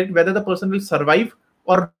predict whether the person will survive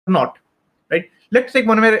or not, right? Let's take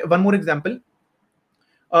one more example.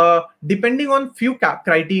 Depending on few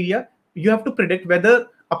criteria, you have to predict whether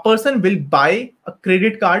a person will buy the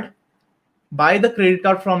credit card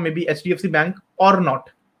from maybe HDFC Bank or not,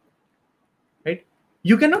 right?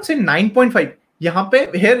 You cannot say 9.5.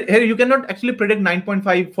 Here you cannot actually predict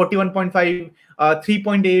 9.5, 41.5,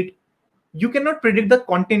 3.8. You cannot predict the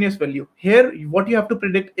continuous value. Here, what you have to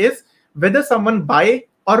predict is whether someone buy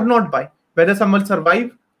or not buy, whether someone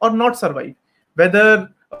survive or not survive, whether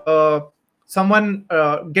someone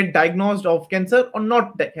get diagnosed of cancer or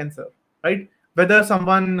not cancer, right? Whether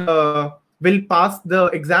someone will pass the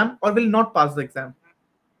exam or will not pass the exam,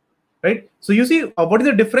 right? So you see what is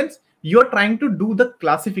the difference? You are trying to do the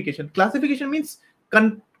classification. Classification means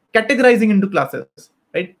categorizing into classes,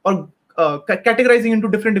 right? Or categorizing into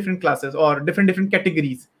different classes or different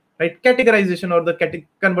categories, right? Categorization or the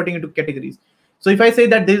converting into categories. So if I say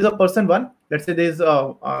that there is a person one, let's say there's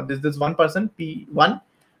this one person P1,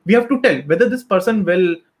 we have to tell whether this person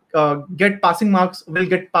will get passing marks, will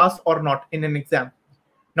get passed or not in an exam.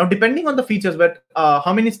 Now, depending on the features, but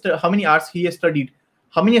how many hours he has studied,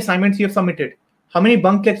 how many assignments he has submitted, how many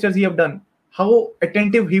bunk lectures he have done, how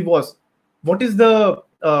attentive he was, what is the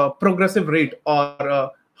progressive rate,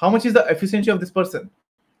 or how much is the efficiency of this person.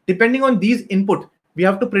 Depending on these input, we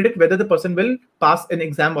have to predict whether the person will pass an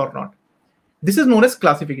exam or not. This is known as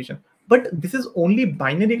classification, but this is only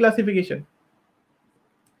binary classification.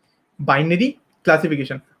 Binary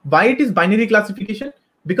classification. Why it is binary classification?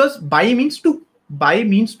 Because bi means two. Buy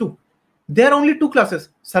means two. There are only two classes: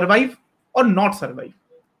 survive or not survive,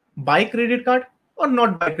 buy credit card or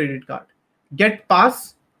not buy credit card, get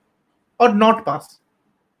pass or not pass,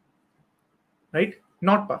 right?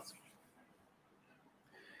 Not pass.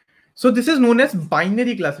 So this is known as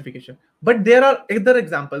binary classification. But there are other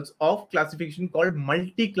examples of classification called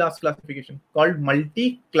multi-class classification, called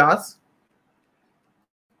multi-class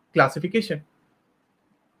classification.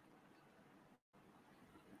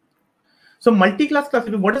 So multi-class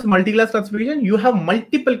classification, what is multi-class classification? You have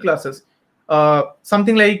multiple classes.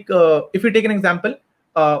 Something like, if you take an example,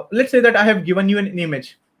 let's say that I have given you an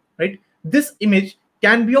image, right? This image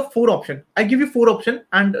can be of 4 options. I give you 4 options,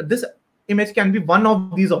 and this image can be one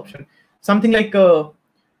of these options. Something like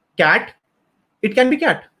cat, it can be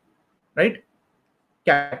cat, right?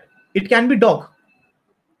 Cat. It can be dog.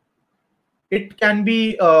 It can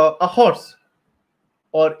be a horse,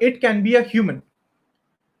 or it can be a human.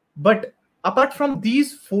 But apart from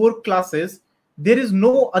these 4 classes, there is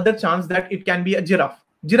no other chance that it can be a giraffe.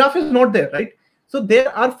 Giraffe is not there, right? So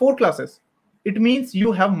there are 4 classes. It means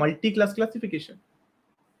you have multi-class classification.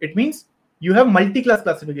 It means You have multi-class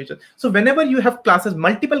classification. So whenever you have classes,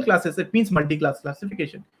 multiple classes, it means multi-class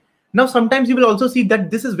classification. Now, sometimes you will also see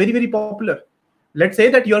that this is very, very popular. Let's say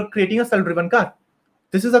that you're creating a self-driven car.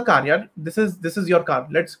 This is a car, yeah. This is your car.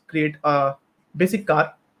 Let's create a basic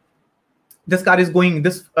car. This car is going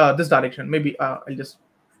this direction. Maybe I'll just.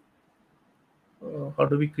 How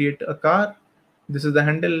do we create a car? This is the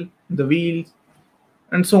handle, the wheels,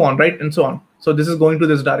 and so on, right? And so on. So this is going to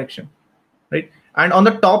this direction, right? And on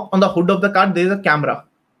the top, on the hood of the car, there is a camera.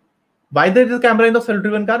 Why there is a camera in the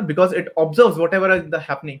self-driven car? Because it observes whatever is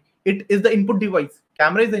happening. It is the input device.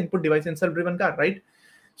 Camera is the input device in self-driven car, right?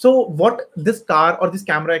 So what this car or this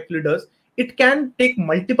camera actually does, it can take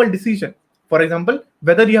multiple decisions. For example,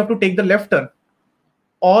 whether you have to take the left turn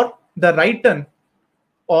or the right turn,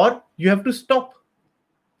 or you have to stop,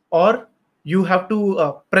 or you have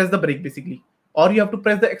to press the brake basically, or you have to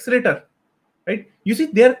press the accelerator, right? You see,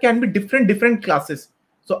 there can be different classes.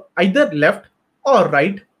 So either left or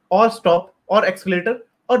right or stop or accelerator,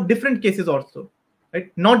 or different cases also,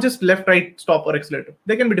 right? Not just left, right, stop or accelerator.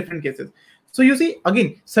 There can be different cases. So you see,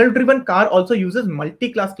 again, self-driven car also uses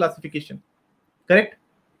multi-class classification, correct?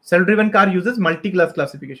 Self-driven car uses multi-class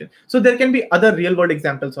classification. So there can be other real-world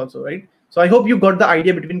examples also, right? So I hope you got the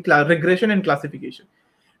idea between regression and classification.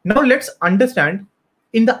 Now let's understand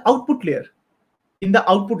in the output layer. In the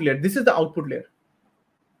output layer, this is the output layer.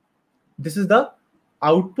 This is the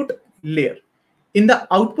output layer. In the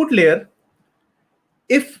output layer,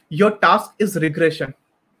 if your task is regression,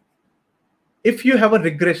 if you have a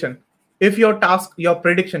regression, if your task, your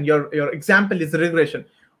prediction, your example is regression,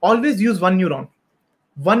 always use one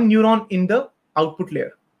neuron in the output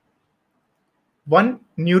layer. One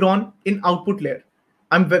neuron in output layer.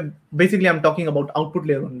 I'm talking about output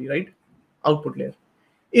layer only, right? Output layer.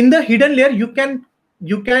 In the hidden layer, you can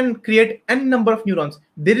create n number of neurons.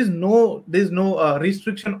 There is no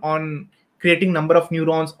restriction on creating number of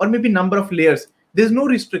neurons or maybe number of layers. There's no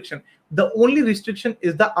restriction. The only restriction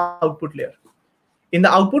is the output layer. In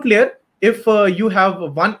the output layer, if you have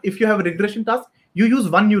a regression task, you use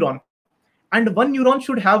one neuron, and one neuron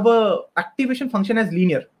should have a activation function as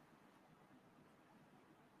linear.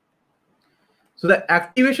 So the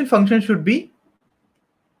activation function should be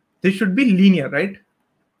linear, right?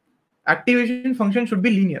 Activation function should be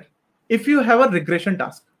linear if you have a regression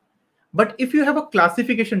task. But if you have a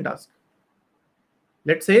classification task,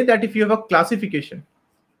 let's say that if you have a classification.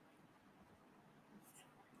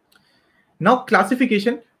 Now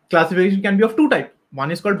classification can be of two types. One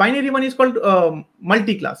is called binary, one is called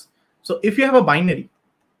multi-class. So if you have a binary,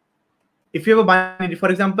 for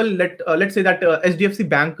example, let's say that SDFC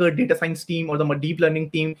Bank data science team or the deep learning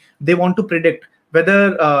team, they want to predict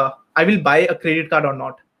whether I will buy a credit card or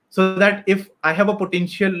not. So that if I'm a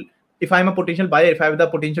potential buyer, if I have the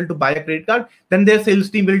potential to buy a credit card, then their sales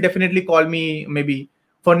team will definitely call me maybe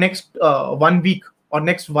for next 1 week or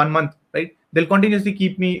next 1 month, right? They'll continuously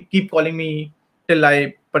keep calling me till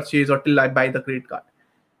I purchase or till I buy the credit card.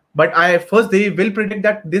 But first they will predict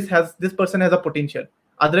that this person has a potential.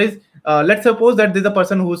 Otherwise, let's suppose that there's a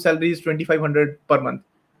person whose salary is 2,500 per month.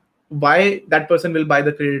 Why that person will buy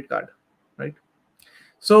the credit card, right?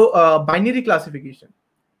 So binary classification,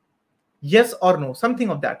 yes or no, something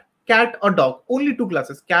of that. Cat or dog, only two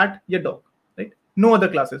classes, cat or dog, right? No other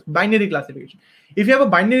classes. Binary classification. If you have a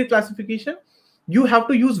binary classification, you have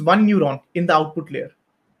to use one neuron in the output layer.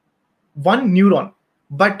 One neuron,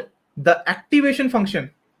 but the activation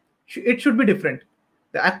function, it should be different.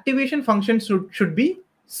 The activation function should be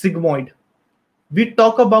sigmoid. We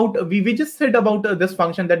just said about this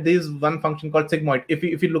function, that there is one function called sigmoid. If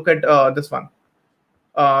you look at this one,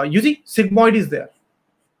 you see sigmoid is there.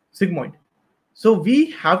 Sigmoid. So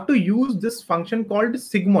we have to use this function called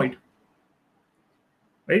sigmoid,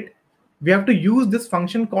 right? We have to use this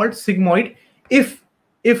function called sigmoid if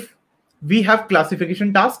we have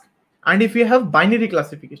classification task, and if we have binary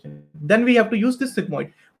classification, then we have to use this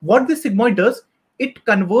sigmoid. What this sigmoid does, it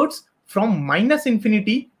converts from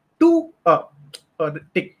 -infinity to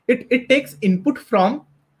it takes input from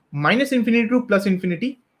 -infinity to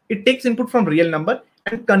 +infinity. It takes input from real number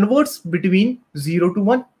and converts between 0 to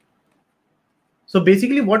 1. So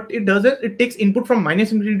basically what it does is it takes input from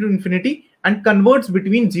 -infinity to infinity and converts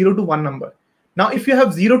between 0 to 1 number. Now if you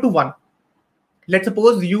have 0 to 1, let's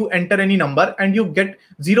suppose you enter any number and you get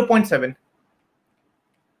 0.7,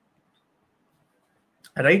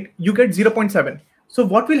 right? You get 0.7. So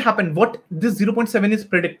what will happen? What this 0.7 is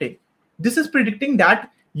predicting? This is predicting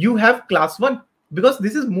that you have class 1, because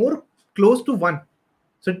this is more close to 1.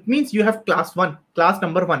 So it means you have class 1, class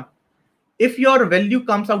number 1. If your value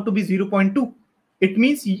comes out to be 0.2, it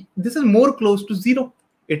means this is more close to 0.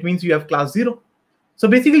 It means you have class 0. So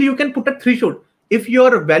basically you can put a threshold. If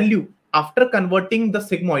your value after converting the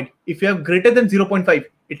sigmoid, if you have greater than 0.5,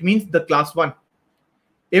 it means the class 1.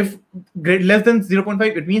 If less than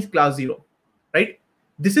 0.5, it means class 0, right?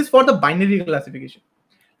 This is for the binary classification.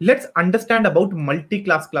 Let's understand about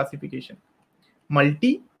multi-class classification.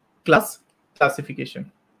 Multi-class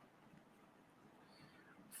classification.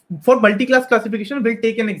 For multi-class classification, we'll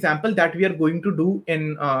take an example that we are going to do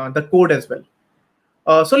in the code as well.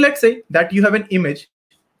 So let's say that you have an image.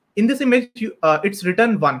 In this image, it's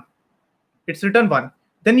written 1. It's written 1.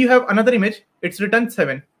 Then you have another image. It's written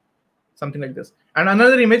 7, something like this. And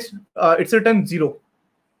another image, it's written 0,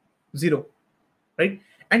 0, right?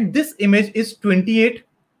 And this image is 28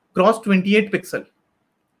 cross 28 pixel.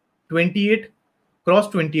 28 cross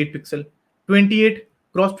 28 pixel. 28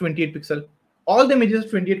 cross 28 pixel. All the images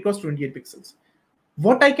 28 cross 28 pixels.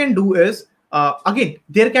 What I can do is, again,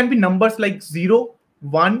 there can be numbers like 0,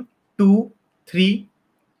 1, 2, 3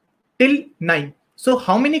 till 9. So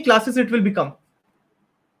how many classes it will become?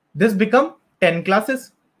 This become 10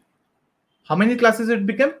 classes. How many classes it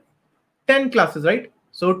become? 10 classes, right?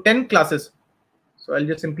 So 10 classes. So I'll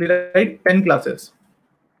just simply write 10 classes.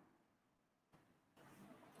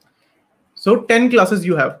 So 10 classes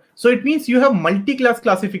you have. So it means you have multi-class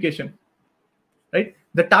classification, right?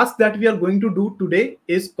 The task that we are going to do today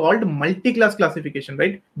is called multi-class classification,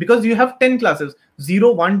 right? Because you have 10 classes,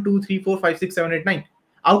 0, 1, 2, 3, 4, 5, 6, 7, 8, 9.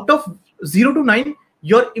 Out of 0 to 9,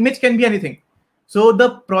 your image can be anything. So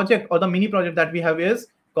the project or the mini project that we have is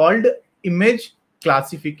called image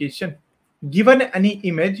classification. Given any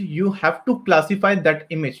image, you have to classify that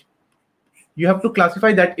image. You have to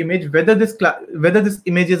classify that image, whether this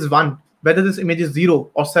image is 1, whether this image is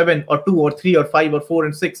 0 or 7 or 2 or 3 or 5 or 4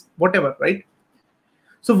 and 6, whatever, right?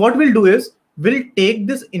 So what we'll do is we'll take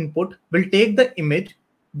this input, we'll take the image,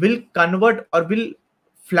 we'll convert or we'll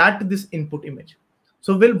flat this input image.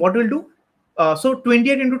 So what we'll do? So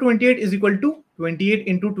 28 into 28 is equal to 28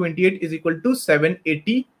 into 28 is equal to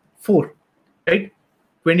 784, right?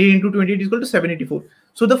 28 into 28 is equal to 784.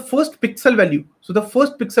 So the first pixel value,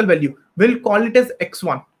 we'll call it as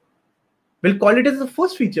x1. We'll call it as the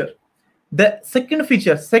first feature. The second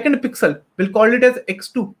feature, second pixel, we'll call it as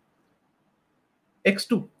x2.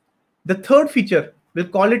 X2. The third feature, we'll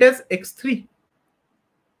call it as x3.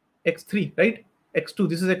 X3, right? X2,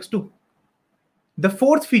 this is x2. The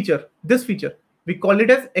fourth feature, this feature, we call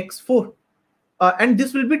it as x4. And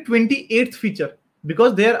this will be 28th feature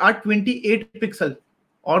because there are 28 pixels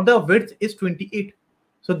or the width is 28.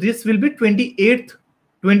 So this will be 28th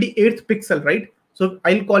pixel, right? So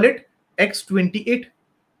I'll call it x28.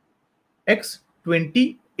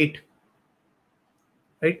 X28.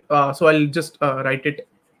 Right? So I'll just write it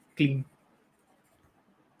clean.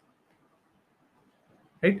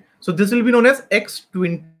 Right? So this will be known as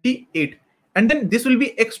x28. And then this will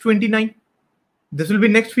be x29. This will be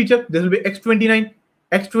next feature. This will be x29,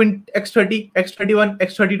 x20, x30, x31,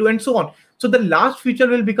 x32, and so on. So the last feature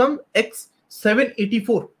will become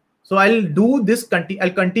x784. So I'll do this.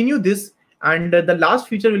 I'll continue this, and the last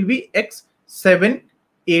feature will be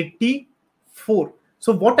x784.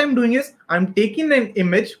 So what I'm doing is I'm taking an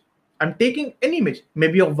image. I'm taking any image,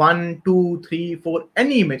 maybe of 1, 2, 3, 4,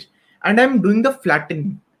 any image, and I'm doing the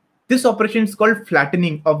flattening. This operation is called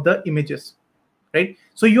flattening of the images, right?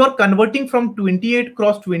 So you are converting from 28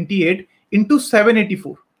 cross 28 into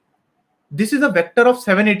 784. This is a vector of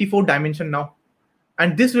 784 dimension now,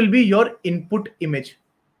 and this will be your input image.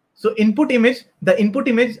 So input image, the input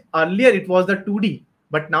image earlier it was the 2D,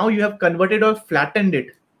 but now you have converted or flattened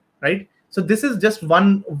it, right? So this is just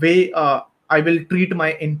one way I will treat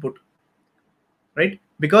my input, right?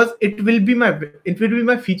 Because it will be my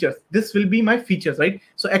features. This will be my features, right?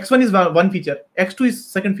 So x1 is one feature, x2 is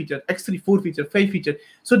second feature, x3 4 feature, 5 feature.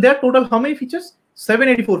 So there are total how many features?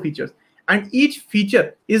 784 features, and each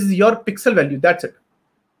feature is your pixel value. That's it.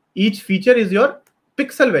 Each feature is your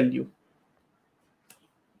pixel value.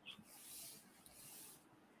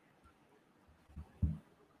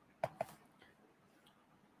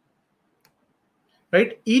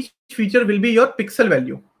 Right? Each feature will be your pixel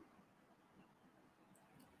value.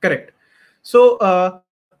 Correct. So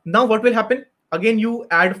now what will happen? Again, you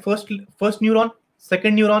add first neuron,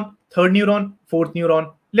 second neuron, third neuron, fourth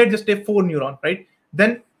neuron. Let's just say 4 neuron, right?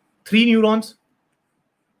 Then 3 neurons,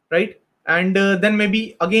 right? And then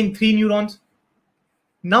maybe again 3 neurons.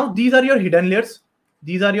 Now these are your hidden layers.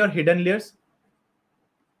 These are your hidden layers.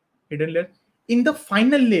 Hidden layer. In the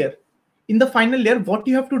final layer, what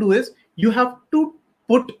you have to do is you have to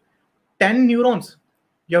put 10 neurons.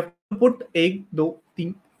 You have to put 1, 2,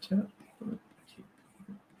 3, 4.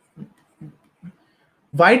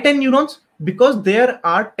 Why 10 neurons? Because there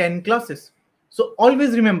are 10 classes. So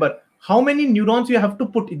always remember how many neurons you have to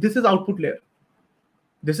put. This is output layer.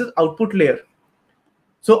 This is output layer.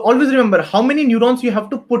 So always remember how many neurons you have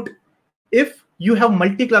to put if you have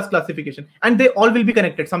multi-class classification, and they all will be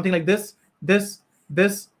connected, something like this, this,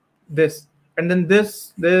 and then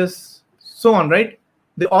this, so on, right?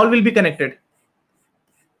 They all will be connected.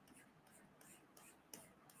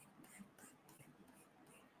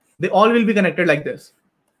 They all will be connected like this.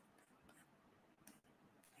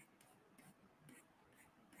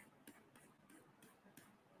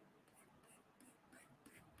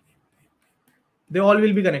 They all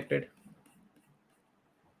will be connected,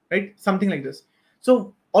 right? Something like this.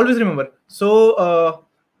 So always remember. So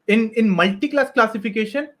in multi-class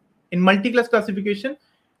classification,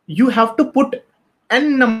 you have to put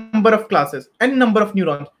n number of classes, n number of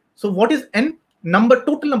neurons. So what is n?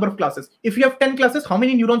 Total number of classes. If you have 10 classes, how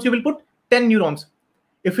many neurons you will put? 10 neurons.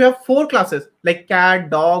 If you have 4 classes like cat,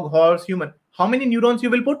 dog, horse, human, how many neurons you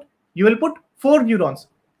will put? You will put 4 neurons,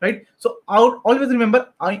 right? So always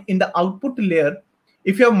remember, in the output layer,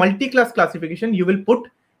 if you have multi-class classification, you will put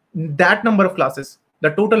that number of classes, the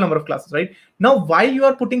total number of classes, right? Now, why you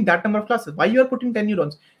are putting that number of classes? Why you are putting 10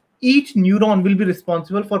 neurons? Each neuron will be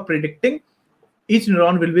responsible for predicting.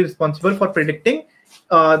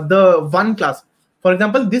 The one class. For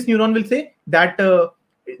example, this neuron will say that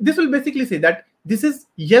this will basically say that this is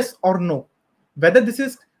yes or no, whether this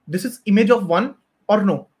is image of 1 or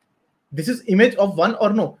no. This is image of 1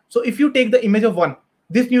 or no. So if you take the image of 1,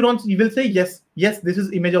 this neuron will say yes, this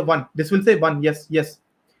is image of 1. This will say 1, yes.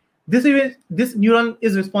 This neuron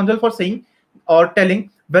is responsible for saying or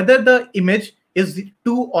telling whether the image is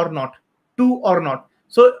 2 or not.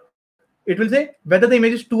 So it will say whether the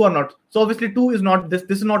image is 2 or not. So obviously 2 is not this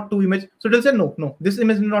is not 2 image. So it will say no, this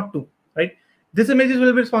image is not 2, right? This image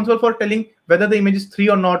will be responsible for telling whether the image is 3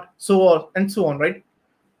 or not, so on, right?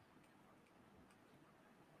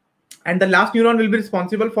 And the last neuron will be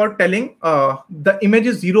responsible for telling the image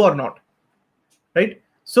is 0 or not, right?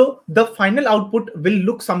 So the final output will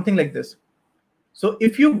look something like this. So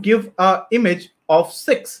if you give an image of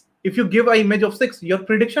 6, your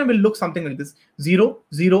prediction will look something like this: 0,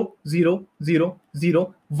 0, 0, 0,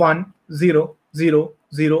 0, 1, 0, 0,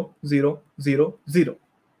 0, 0, 0, 0.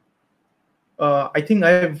 I think I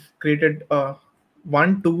have created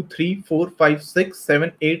 1, 2, 3, 4, 5, 6,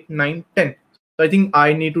 7, 8, 9, 10. So I think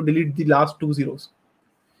I need to delete the last 2 zeros.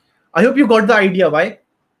 I hope you got the idea. Why?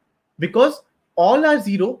 Because all are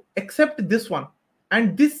 0 except this one.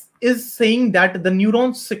 And this is saying that the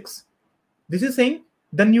neuron 6. This is saying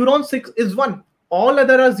the neuron 6 is 1. All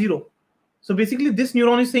other are 0. So basically this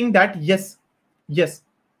neuron is saying that yes,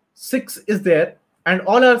 6 is there, and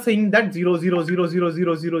all are saying that 0, 0, 0, 0,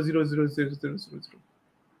 0, 0, 0, 0, 0, 0, 0, 0.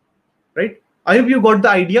 Right? I hope you got the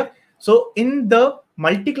idea. So in the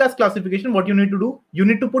multi-class classification, what you need to do, you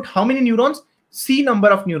need to put how many neurons? C number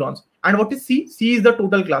of neurons. And what is C? C is the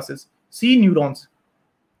total classes. C neurons.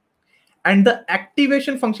 And the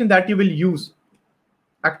activation function that you will use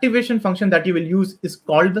is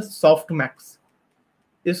called the softmax.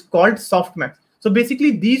 So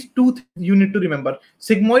basically these two things you need to remember.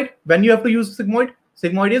 Sigmoid, when you have to use sigmoid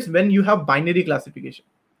is when you have binary classification.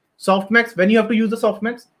 Softmax, when you have to use the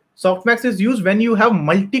softmax is used when you have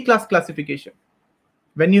multi-class classification.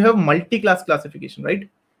 Right?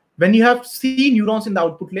 When you have C neurons in the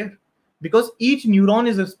output layer, because each neuron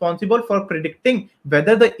is responsible for predicting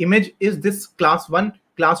whether the image is this class 1,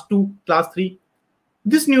 class 2, class 3.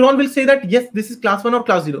 This neuron will say that yes, this is class 1 or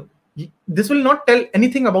class 0. This will not tell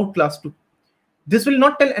anything about class 2. This will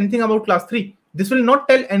not tell anything about class 3. This will not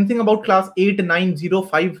tell anything about class 8, 9, 0,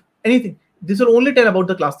 5, anything. This will only tell about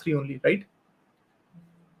the class 3 only, right?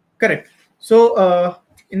 Correct. So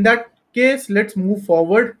in that case, let's move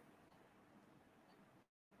forward.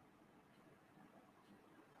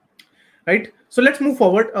 Right. So let's move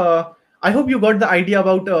forward. I hope you got the idea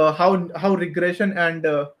about how regression and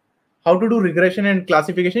how to do regression and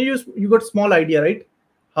classification. You got small idea, right?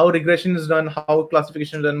 How regression is done, how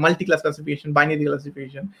classification is done, multi-class classification, binary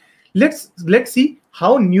classification. Let's see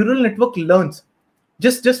how neural network learns.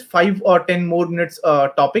 Just 5 or 10 more minutes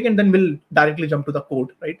topic, and then we'll directly jump to the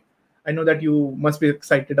code, right? I know that you must be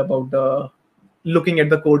excited about looking at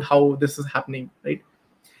the code, how this is happening, right?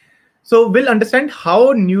 So we'll understand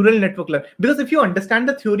how neural network learn. Because if you understand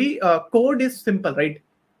the theory, code is simple, right?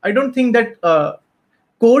 I don't think that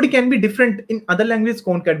code can be different in other languages.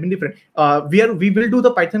 Code can be different. We will do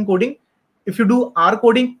the Python coding. If you do R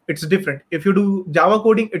coding, it's different. If you do Java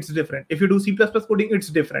coding, it's different. If you do C++ coding, it's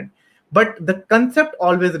different. But the concept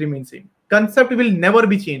always remains same. Concept will never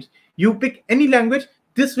be changed. You pick any language,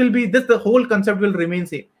 the whole concept will remain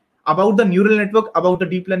same. about the neural network, about the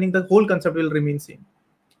deep learning, the whole concept will remain same,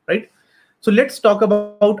 right? So let's talk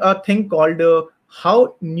about a thing called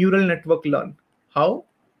how neural network learn. How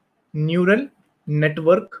neural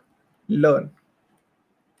network learn,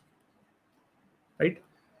 right?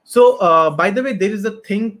 So by the way, there is a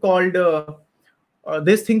thing called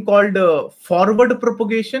forward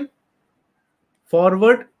propagation.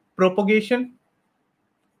 Forward propagation.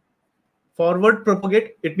 Forward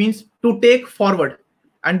propagate, it means to take forward,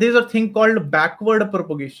 and there is a thing called backward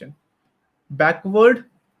propagation. Backward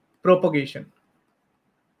propagation,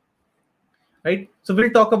 right? So we'll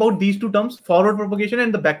talk about these two terms, forward propagation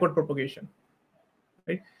and the backward propagation,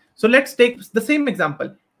 right? So let's take the same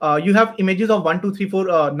example. You have images of 1 2 3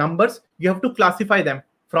 4 numbers. You have to classify them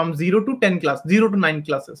from 0 to 10 class, 0 to 9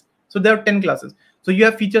 classes. So there are 10 classes. So you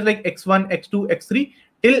have features like x1, x2, x3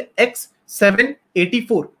 till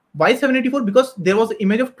x784. Why 784? Because there was an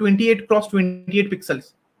image of 28 cross 28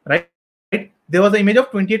 pixels, right? There was an image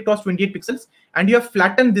of 28 cross 28 pixels, and you have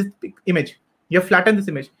flattened this image. You have flattened this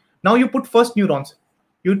image. Now you put first neurons.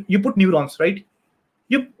 You put neurons, right?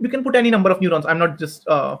 You can put any number of neurons. I'm not just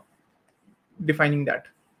defining that.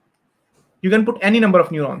 You can put any number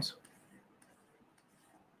of neurons,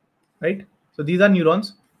 right? So these are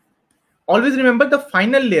neurons. Always remember the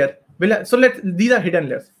final layer will have, so these are hidden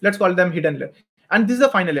layers. Let's call them hidden layer. And this is the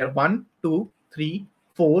final layer. 1 2 3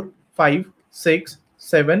 4 5 6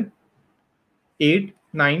 7 8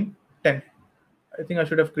 9 10. I think I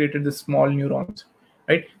should have created this small neurons,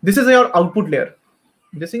 right? This is your output layer.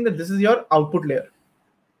 This is your output layer.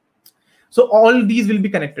 So all these will be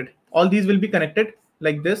connected. All these will be connected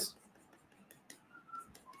like this,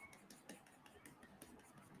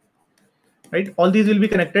 right? All these will be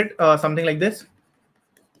connected something like this.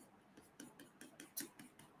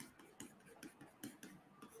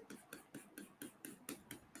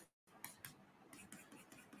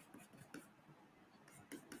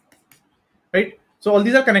 Right? So all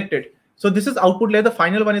these are connected. So this is output layer. The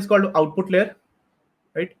final one is called output layer,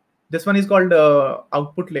 right? This one is called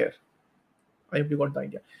output layer. I hope you got the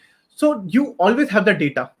idea. So you always have the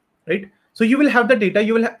data, right? So you will have the data.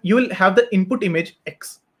 You will have the input image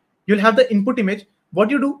X. You'll have the input image. What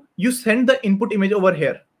you do? You send the input image over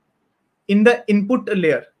here in the input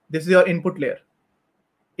layer. This is your input layer.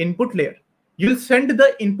 Input layer. You'll send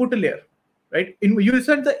the input layer, right? You will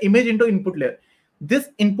send the image into input layer. This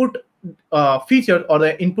input feature or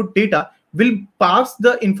the input data will pass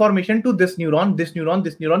the information to this neuron, this neuron,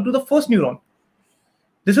 this neuron to the first neuron.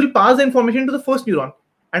 This will pass the information to the first neuron.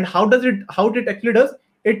 And how it actually does?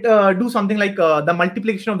 It do something like the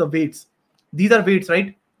multiplication of the weights. These are weights,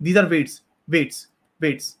 right? These are weights.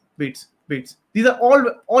 These are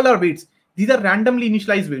all our weights. These are randomly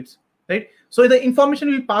initialized weights, right? So the information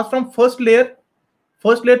will pass from first layer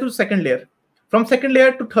to second layer, from second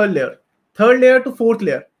layer to third layer to fourth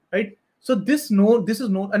layer, right? So this is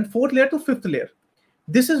known, and fourth layer to fifth layer.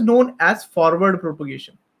 This is known as forward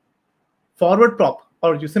propagation, forward prop,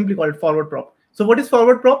 or you simply call it forward prop. So what is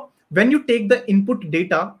forward prop? When you take the input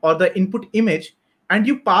data or the input image and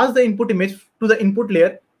you pass the input image to the input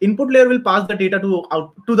layer will pass the data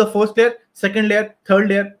to the first layer, second layer, third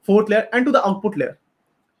layer, fourth layer, and to the output layer.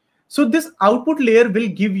 So this output layer will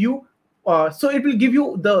give you, so it will give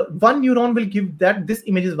you, the one neuron will give that this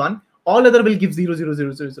image is 1, all other will give 0 0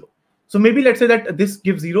 0 0 0. So maybe let's say that this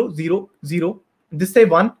gives 0 0 0, this say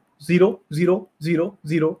 1 0 0 0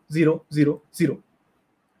 0 0 0 0.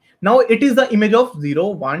 Now it is the image of 0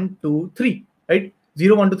 1 2 3, right?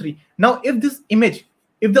 0 1 2 3. Now if this image,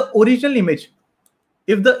 if the original image,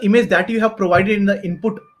 if the image that you have provided in the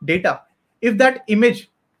input data, if that image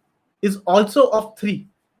is also of 3,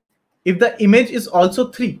 if the image is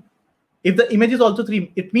also 3, if the image is also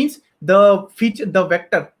 3, it means the feature, the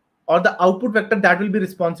vector or the output vector that will be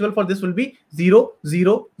responsible for this will be 0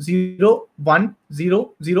 0 0 1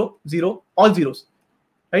 0 0 0, all zeros,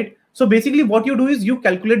 right? So basically what you do is you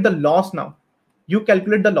calculate the loss. Now you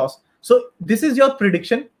calculate the loss. So this is your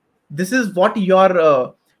prediction. This is what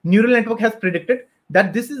your neural network has predicted,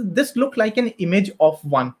 that this look like an image of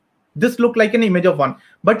 1. This look like an image of 1.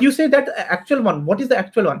 But you say that actual one, what is the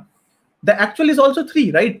actual one? The actual is also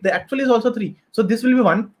 3, right? The actual is also 3. So this will be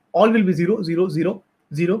 1. All will be 0 0 0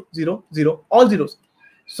 0 0 0, all zeros.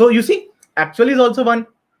 So you see, actual is also 1.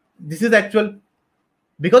 This is actual.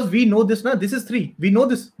 Because we know this now, this is 3. We know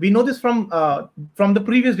this from the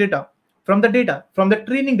previous data, from the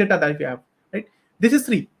training data that we have, right? This is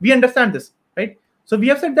 3. We understand this, right? So we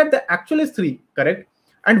have said that the actual is 3, correct?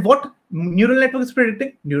 And what neural network is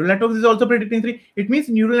predicting? Neural network is also predicting 3. It means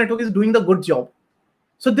neural network is doing the good job.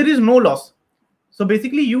 So there is no loss. So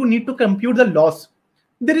basically you need to compute the loss.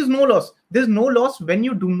 There is no loss. There's no loss when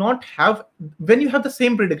you do not have, when you have the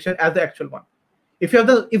same prediction as the actual one. If you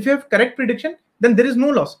have correct prediction, then there is no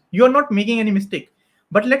loss. You are not making any mistake.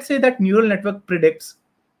 But let's say that neural network predicts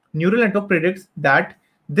that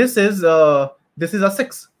this is a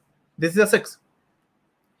 6. This is a 6.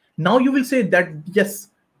 Now you will say that yes,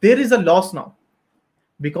 there is a loss now,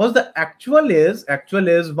 because the actual is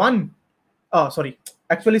 1. Sorry,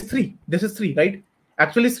 actual is 3. This is 3, right?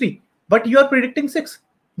 Actual is 3, but you are predicting 6.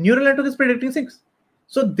 Neural network is predicting 6.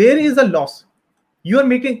 So there is a loss. You are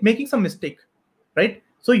making some mistake, right?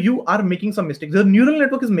 So you are making some mistake. The neural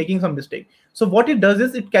network is making some mistake. So what it does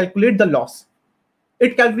is it calculates the loss.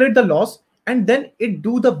 And then it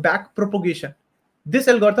do the back propagation. This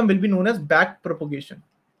algorithm will be known as back propagation.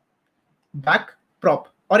 Back prop,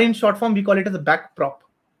 or in short form, we call it as a back prop,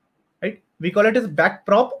 right? We call it as back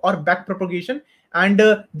prop or back propagation. And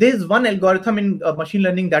there is one algorithm in machine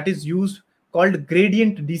learning that is used called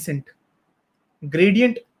gradient descent.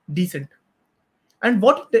 And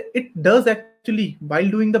what it does actually while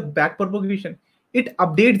doing the back propagation, it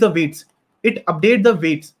updates the weights.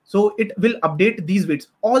 So it will update these weights,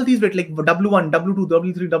 all these weights, like W1, W2,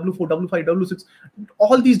 W3, W4, W5, W6,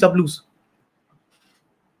 all these Ws,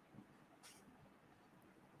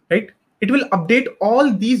 right? It will update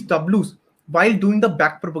all these Ws while doing the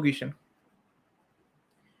back propagation.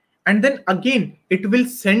 And then again, it will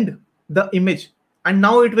send the image, and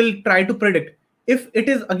now it will try to predict. If it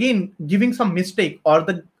is again giving some mistake or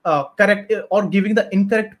the correct or giving the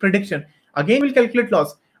incorrect prediction, again will calculate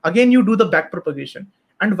loss. Again, you do the back propagation.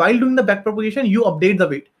 And while doing the back propagation, you update the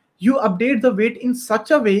weight. You update the weight in such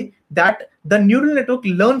a way that the neural network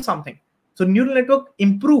learns something. So neural network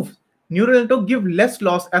improves. Neural network give less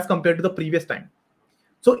loss as compared to the previous time.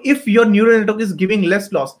 So if your neural network is giving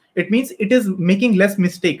less loss, it means it is making less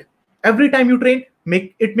mistake. Every time you train,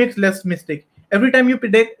 it makes less mistake. Every time you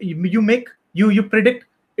predict, you predict,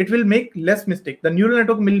 it will make less mistake. The neural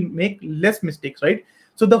network will make less mistakes, right?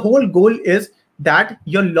 So the whole goal is that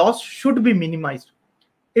your loss should be minimized.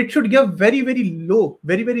 It should give very, very low,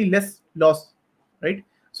 very, very less loss, right?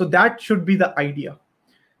 So that should be the idea.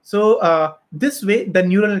 So this way the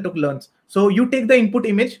neural network learns. So you take the input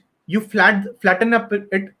image, you flatten up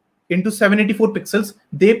it into 784 pixels.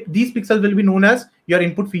 These pixels will be known as your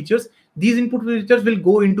input features. These input features will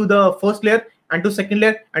go into the first layer, and to second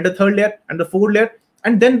layer, and the third layer, and the fourth layer,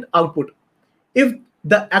 and then output. If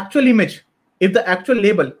the actual image, if the actual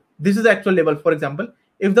label, this is the actual label, for example,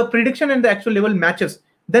 if the prediction and the actual label matches,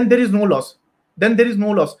 then there is no loss.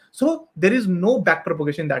 So there is no back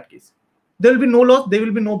propagation in that case. There will be no loss, there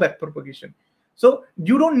will be no back propagation. So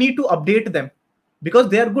you don't need to update them because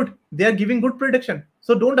they are good. They are giving good prediction.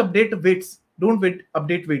 So don't update weights.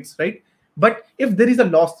 Update weights, right? But if there is a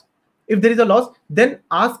loss, then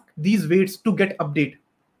ask these weights to get update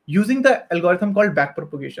using the algorithm called back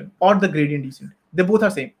propagation or the gradient descent. They both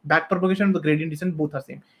are same. Back propagation and the gradient descent both are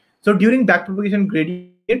same. So during back propagation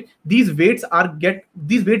gradient, these weights gets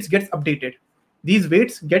updated. These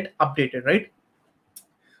weights get updated, right?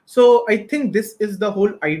 So I think this is the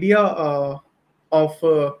whole idea of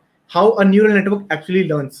how a neural network actually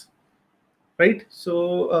learns, right?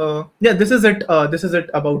 So yeah, this is it. This is it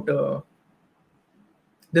about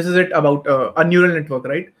a neural network,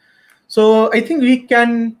 right? So I think we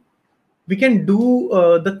can do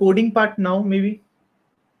the coding part now. Maybe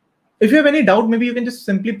if you have any doubt, maybe you can just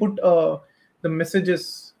simply put the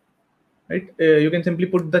messages, right? You can simply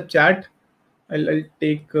put the chat. I'll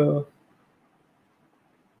take.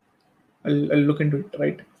 I'll look into it,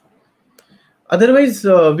 right? Otherwise,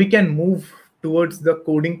 we can move towards the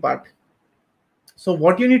coding part. So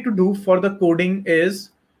what you need to do for the coding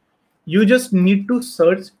is you just need to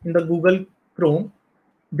search in the Google Chrome.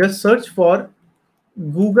 Just search for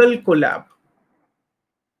Google Colab.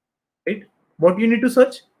 Right? What you need to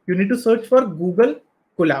search? You need to search for Google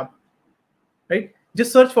Colab. Right?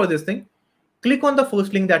 Just search for this thing. Click on the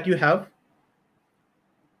first link that you have.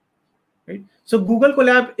 Right? So Google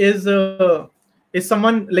Colab is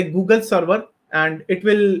someone like Google server, and it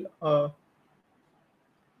will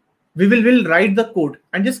we will write the code,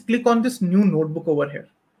 and just click on this new notebook over here.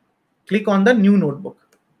 Click on the new notebook.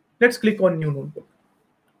 Let's click on new notebook.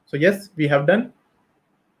 So yes, we have done.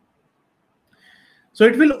 So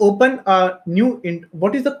it will open a new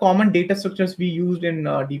what is the common data structures we used in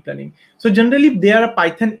deep learning. So generally there are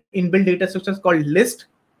Python inbuilt data structures called list,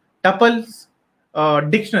 tuples,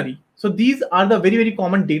 dictionary. So these are the very, very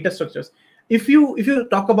common data structures. If you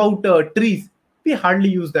talk about trees, we hardly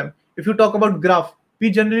use them. If you talk about graph, we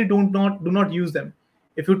generally do not use them.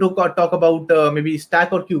 If you talk about maybe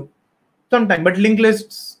stack or queue, sometime, but linked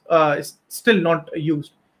lists is still not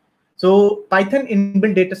used. So Python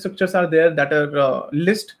inbuilt data structures are there that are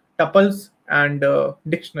list, tuples, and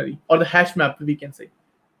dictionary, or the hash map, we can say.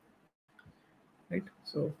 Right.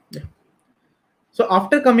 So yeah. So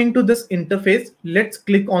after coming to this interface, let's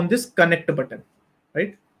click on this connect button.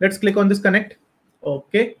 Right. Let's click on this connect.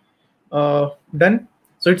 Okay. Done.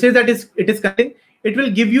 So it says that it is connecting. It will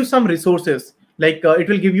give you some resources, like it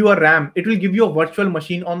will give you a RAM. It will give you a virtual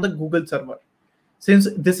machine on the Google server. Since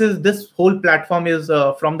this whole platform is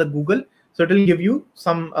from the Google, so it will give you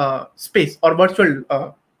some space or virtual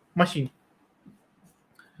machine.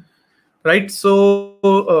 Right.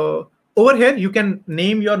 So over here you can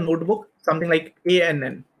name your notebook something like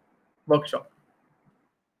ANN workshop.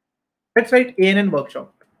 Let's write ANN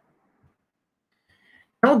workshop.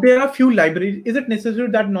 Now there are few libraries. Is it necessary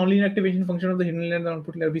that nonlinear activation function of the hidden layer and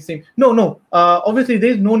output layer be same? No. Obviously,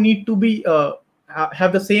 there is no need to be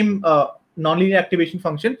have the same nonlinear activation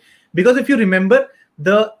function, because if you remember,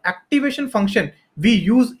 the activation function we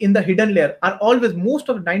use in the hidden layer are always, most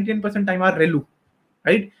of 99% time, are ReLU,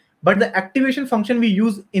 right? But the activation function we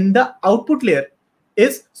use in the output layer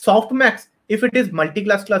is softmax if it is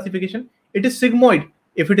multi-class classification, it is sigmoid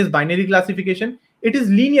if it is binary classification, it is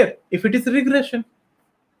linear if it is regression.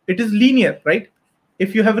 It is linear, right,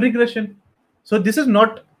 if you have regression. So this is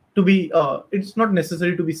not to be it's not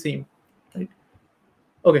necessary to be same, right?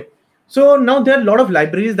 Okay, so now there are a lot of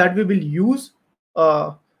libraries that we will use.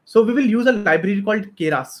 So we will use a library called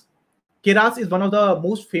Keras. Keras is one of the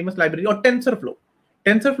most famous library, or TensorFlow.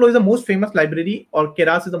 TensorFlow is the most famous library, or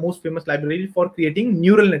Keras is the most famous library for creating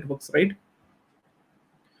neural networks, right?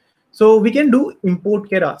 So we can do import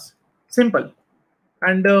Keras, simple.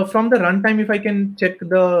 And from the runtime, if I can check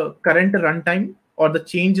the current runtime or the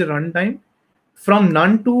change runtime from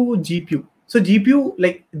none to GPU. So GPU,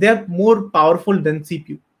 like, they are more powerful than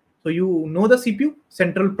CPU. So you know the CPU,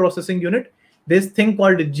 central processing unit. There's thing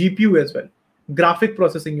called GPU as well, graphic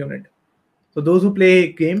processing unit. So those who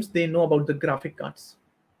play games, they know about the graphic cards.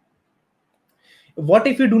 What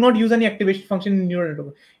if you do not use any activation function in neural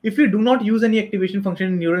network? If you do not use any activation function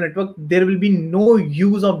in neural network, there will be no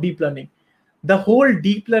use of deep learning. The whole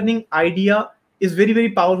deep learning idea is very,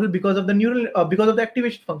 very powerful because of the because of the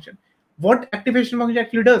activation function. What activation function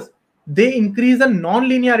actually does? They increase the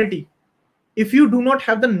non-linearity. If you do not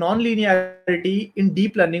have the non-linearity in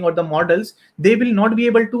deep learning or the models, they will not be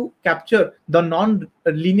able to capture the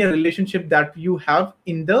non-linear relationship that you have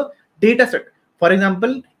in the data set. For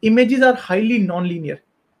example, images are highly non-linear.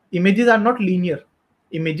 Images are not linear.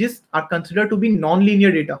 Images are considered to be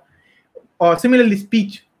non-linear data. Or similarly,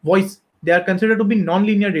 speech, voice, they are considered to be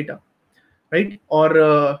non-linear data, right?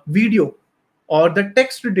 Or video, or the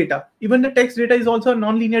text data. Even the text data is also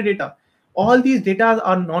non-linear data. All these data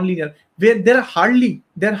are non-linear. Where there are hardly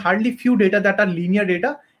few data that are linear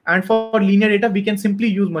data, and for linear data we can simply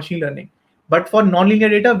use machine learning. But for non-linear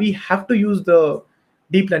data, we have to use the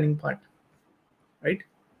deep learning part, right?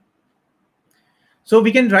 So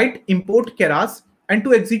we can write import Keras, and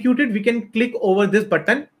to execute it, we can click over this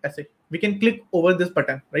button. We can click over this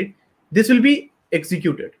button, right? This will be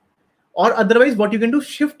executed. Or otherwise, what you can do,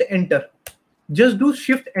 shift enter. Just do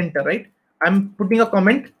shift enter, right? I'm putting a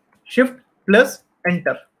comment, shift plus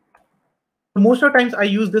enter. Most of the times I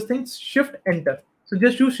use this thing, shift enter. So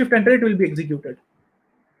just use shift enter, it will be executed.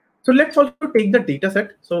 So let's also take the data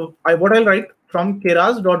set. So what I'll write, from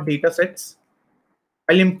keras.datasets,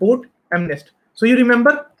 I'll import Mnist. So you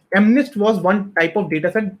remember, Mnist was one type of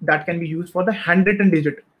data set that can be used for the handwritten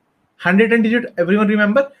digit. Handwritten digit, everyone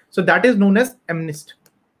remember? So that is known as Mnist.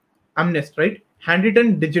 Mnist, right?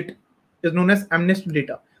 Handwritten digit is known as Mnist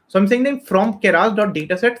data. So I'm saying that from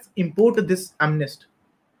keras.datasets, import this Mnist,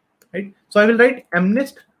 right? So I will write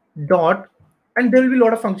Mnist dot, and there will be a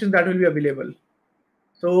lot of functions that will be available.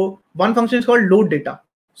 So one function is called load data.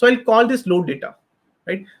 So I'll call this load data,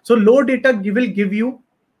 right? So load data will give you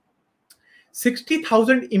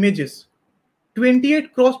 60,000 images,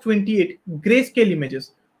 28 cross 28 grayscale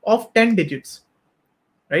images of 10 digits,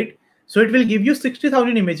 right? So it will give you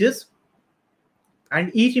 60,000 images,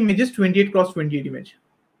 and each image is 28 cross 28 image.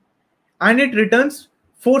 And it returns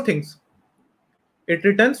four things. It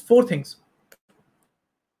returns four things.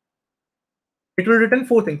 It will return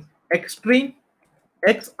four things: X train,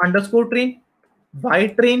 X underscore train, Y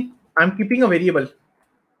train. I'm keeping a variable.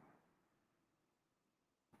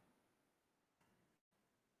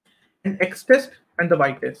 And X test and the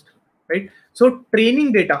Y test, right? So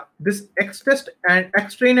training data, this X test and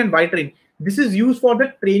X train and Y train, this is used for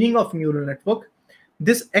the training of neural network.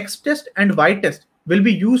 This X test and Y test will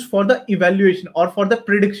be used for the evaluation or for the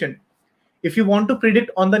prediction. If you want to predict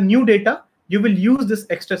on the new data, you will use this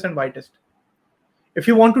X test and Y test. If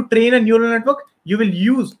you want to train a neural network, you will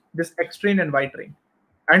use this X-train and Y-train.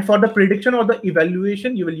 And for the prediction or the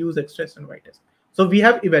evaluation, you will use X-test and Y-test. So we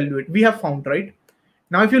have we have found, right?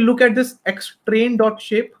 Now, if you look at this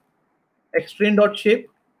X-train.shape, shape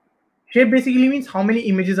basically means how many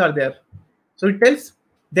images are there. So it tells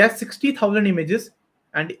there are 60,000 images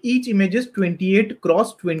and each image is 28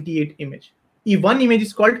 cross 28 image. One image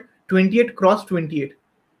is called 28 cross 28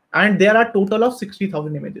 and there are total of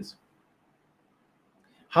 60,000 images.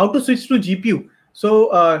 How to switch to GPU?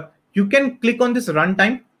 So you can click on this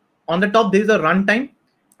runtime. On the top, there is a runtime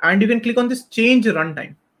and you can click on this change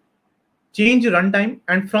runtime.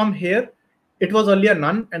 And from here, it was earlier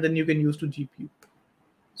none and then you can use to GPU.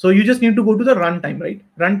 So you just need to go to the runtime, right?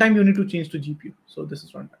 Runtime you need to change to GPU. So this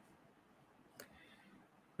is runtime,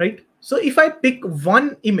 right? So if I pick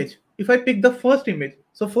one image, if I pick the first image,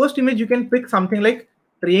 so first image you can pick something like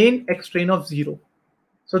train X train of 0.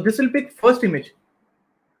 So this will pick first image.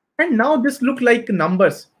 And now this look like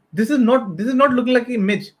numbers. This is not looking like an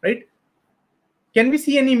image, right? Can we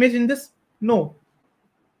see any image in this? No,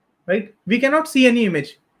 right? We cannot see any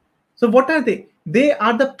image. So what are they? They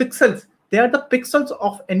are the pixels. They are the pixels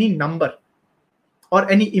of any number or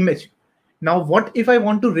any image. Now, what if I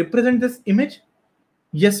want to represent this image?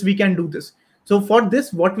 Yes, we can do this. So for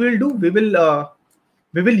this, what we will do,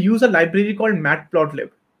 we will use a library called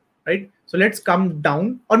matplotlib, right? So let's come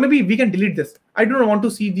down, or maybe we can delete this. I don't want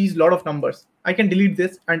to see these lot of numbers. I can delete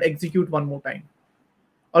this and execute one more time.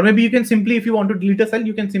 Or maybe you can simply, if you want to delete a cell,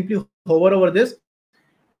 you can simply hover over this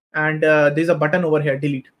and there's a button over here,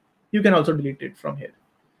 delete. You can also delete it from here.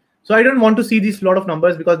 So I don't want to see these lot of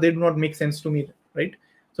numbers because they do not make sense to me, right?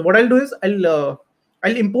 So what I'll do is I'll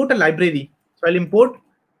import a library. So I'll import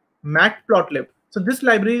matplotlib. So this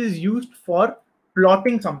library is used for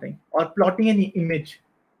plotting something or plotting any image,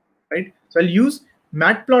 right? So I'll use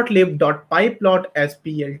matplotlib.pyplot as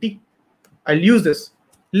plt. I'll use this.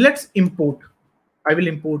 Let's import. I will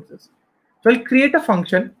import this. So I'll create a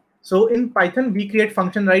function. So in Python, we create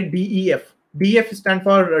function, right? def. Def stands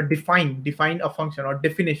for define a function or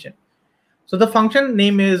definition. So the function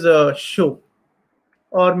name is show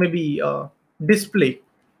or maybe display,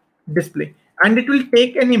 and it will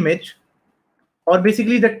take an image or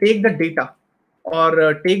basically take the data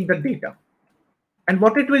or take the data. And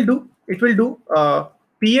what it will do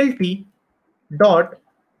plt dot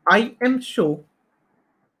imshow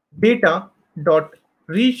data dot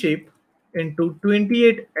reshape into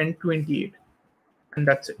 28 and 28, and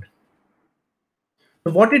that's it.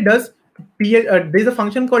 So what it does, there's a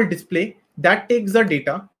function called display that takes the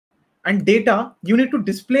data, and data you need to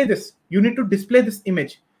display this. You need to display this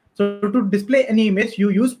image. So to display any image, you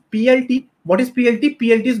use plt. What is plt?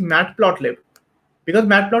 Plt is matplotlib, because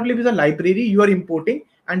matplotlib is a library you are importing,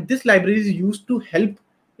 and this library is used to help.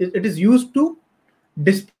 It is used to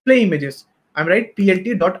display images. I'm right.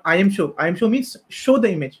 plt.imshow. Imshow means show the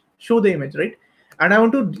image, right? And I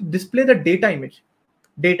want to display the data image.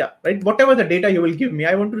 Data, right? Whatever the data you will give me,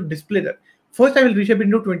 I want to display that. First, I will reshape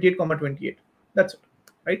into 28, 28. That's it,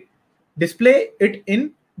 right? Display it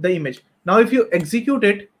in the image. Now, if you execute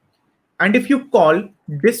it, and if you call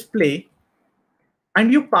display,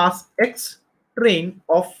 and you pass X train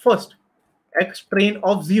of first, X train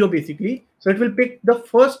of 0 basically, so it will pick the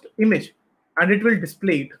first image and it will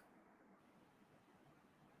display it.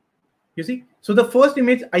 You see, so the first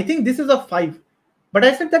image, I think this is a 5, but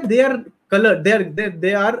I said that they are colored.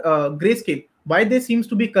 They are grayscale. Why they seems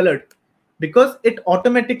to be colored? Because it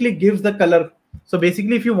automatically gives the color. So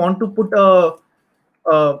basically, if you want to put a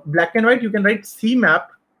black and white, you can write CMap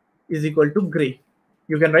is equal to gray.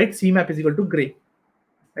 You can write CMap is equal to gray.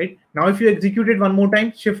 Right now, if you execute it one more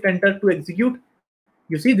time, Shift Enter to execute,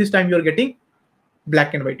 you see this time you are getting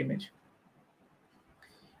black and white image.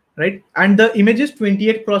 Right, and the image is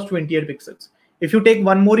 28 cross 28 pixels. If you take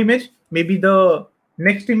one more image, maybe the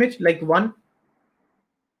next image like 1,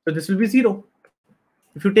 so this will be 0.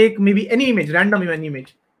 If you take maybe any image, random any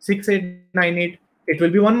image, 6, 8, 9, 8, it will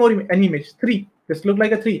be one more any image, 3. This look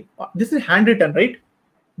like a 3. This is handwritten, right?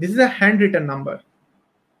 This is a handwritten number.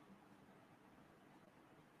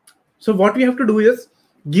 So what we have to do is,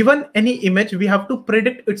 given any image, we have to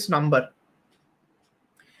predict its number.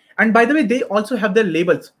 And by the way, they also have their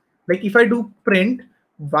labels. Like if I do print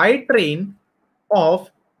y train of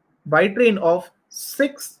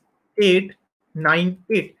 6, 8, 9,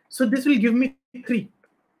 8. So this will give me 3.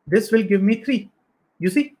 This will give me 3. You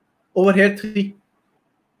see over here 3.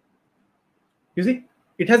 You see,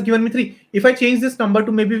 it has given me 3. If I change this number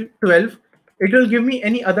to maybe 12, it will give me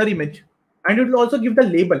any other image, and it will also give the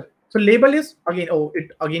label. So label is again, oh,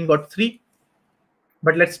 it again got 3.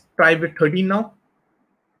 But let's try with 13 now.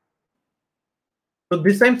 So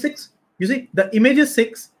this time 6. You see, the image is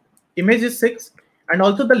 6, and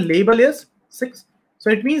also the label is 6. So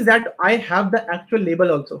it means that I have the actual label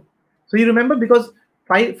also. So you remember, because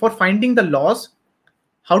for finding the loss,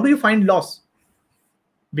 how do you find loss?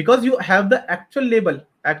 Because you have the actual label.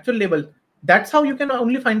 That's how you can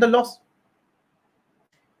only find the loss.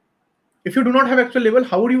 If you do not have actual label,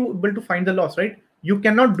 how would you be able to find the loss, right? You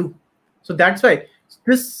cannot do. So that's why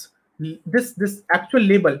this actual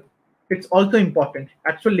label, it's also important.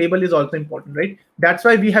 Actual label is also important, right? That's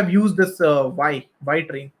why we have used this y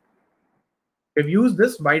train. We've used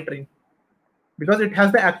this y train because it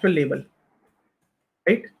has the actual label,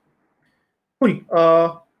 right? Cool.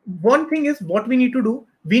 One thing is, what we need to do,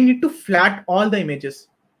 we need to flat all the images.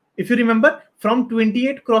 If you remember, from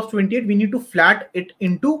 28 cross 28, we need to flat it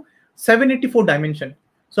into 784 dimension.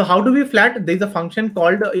 So how do we flat? There's a function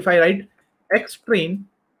called, if I write xtrain,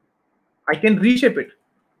 I can reshape it.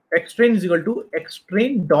 Xtrain is equal to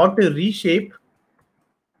xtrain dot reshape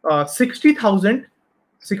 60,000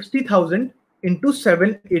 into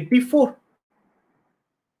 784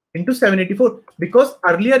 because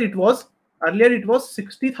earlier it was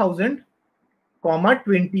 60,000 comma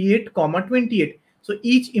 28 comma 28. So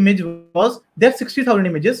each image was there, 60,000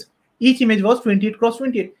 images, each image was 28 cross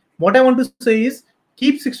 28. What I want to say is,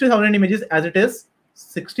 keep 60,000 images as it is,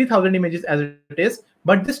 60,000 images as it is,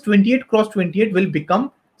 but this 28 cross 28 will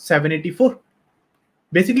become 784.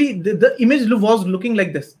 Basically the image was looking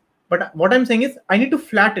like this, but what I'm saying is I need to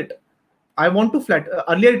flat it. I want to flat.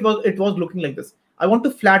 Earlier it was looking like this. I want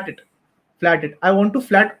to flat it. I want to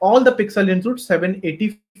flat all the pixel into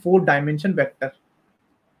 784 dimension vector,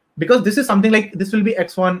 because this is something like this will be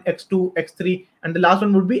x1, x2, x3, and the last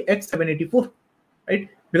one would be x784, right?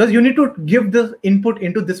 Because you need to give the input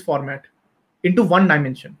into this format, into one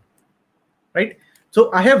dimension, right? So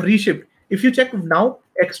I have reshaped. If you check now,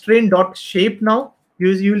 xtrain dot shape, now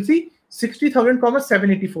you will see 60,000 comma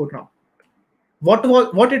 784 now. What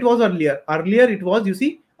it was earlier? Earlier it was, you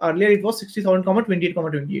see, earlier it was 60,000 comma 28 comma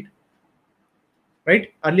 28,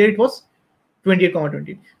 right? Earlier it was 28 comma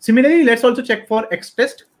 28. Similarly, let's also check for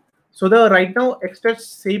xtest. So the right now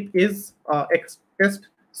xtest shape is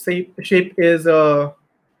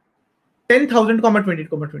 10,000 comma 28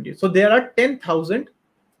 comma 28. So there are 10,000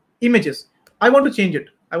 images. I want to change it.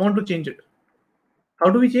 How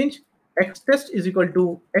do we change? Xtest is equal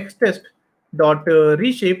to xtest dot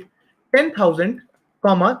reshape 10,000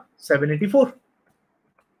 comma 784.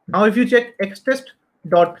 Now if you check xtest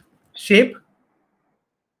dot shape,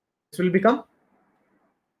 this will become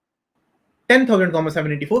 10,000 comma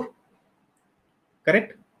 784.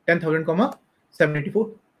 Correct? 10,000 comma 784.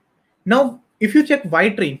 Now if you check y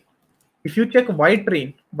train,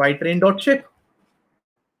 y train dot shape,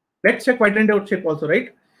 let's check y train dot shape also,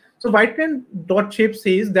 right? So y train dot shape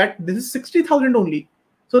says that this is 60,000 only.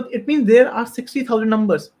 So it means there are 60,000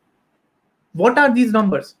 numbers. What are these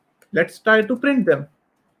numbers? Let's try to print them.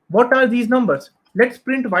 What are these numbers? Let's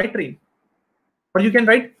print y train. Or you can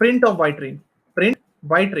write print of y train, print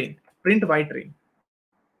y train,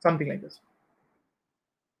 something like this.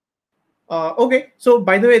 Okay, so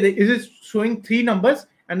by the way, it is showing 3 numbers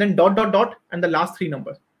and then dot dot dot and the last 3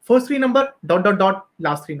 numbers. First 3 number, dot dot dot,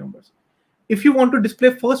 last 3 numbers. If you want to display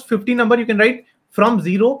first 50 number, you can write from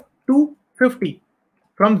 0 to 50.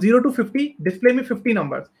 From 0 to 50, display me 50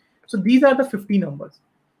 numbers. So these are the 50 numbers.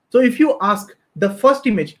 So if you ask the first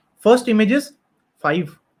image is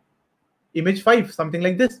 5, image 5, something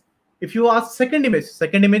like this. If you ask second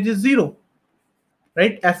image is 0,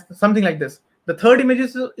 right? As something like this. The third image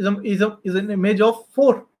is an image of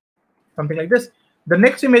 4, something like this. The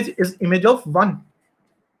next image is image of 1.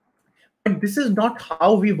 But this is not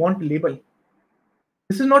how we want label.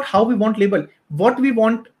 What we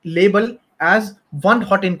want label as one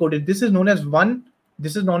hot encoded. This is known as one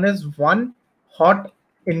hot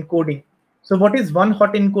encoding. So what is one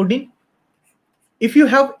hot encoding? If you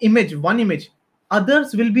have one image,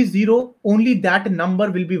 others will be 0, only that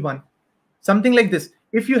number will be 1. Something like this.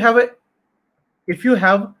 If you have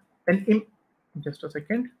just a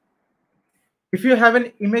second. If you have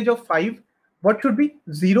an image of 5, what should be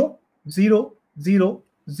 0, 0, 0,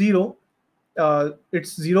 0.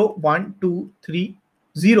 It's 0, 1, 2, 3,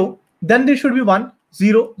 0. Then there should be 1,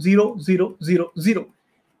 0, 0, 0, 0, 0.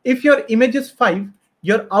 If your image is 5,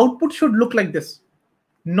 your output should look like this.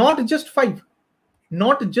 Not just 5.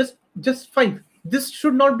 Not just 5. This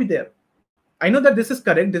should not be there. I know that this is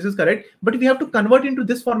correct, but we have to convert into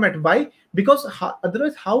this format. Why? Because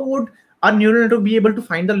otherwise, how would our neural network be able to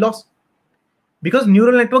find the loss? Because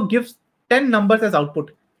neural network gives 10 numbers as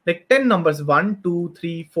output, like 10 numbers, 1, 2,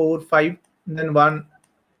 3, 4, 5, and then 1.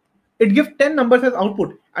 It gives 10 numbers as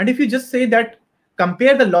output. And if you just say that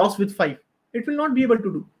compare the loss with 5. It will not be able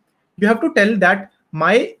to do. You have to tell that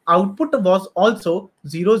my output was also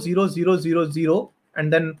 0, 0, 0, 0, 0,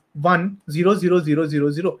 and then 1, 0, 0, 0,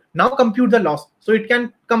 0, 0. Now compute the loss. So it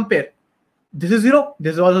can compare. This is 0.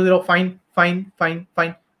 This is also 0. Fine, fine, fine,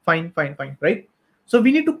 fine, fine, fine, fine, right? So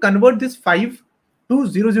we need to convert this 5 to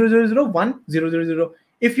 0, 0, 0, 0, 1, 0, 0, 0.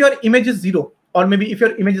 If your image is 0, or maybe if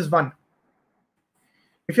your image is 1,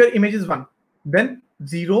 then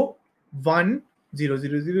 0, 1, 0,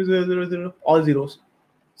 0, 0, 0, 0, 0, all zeros,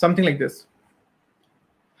 something like this.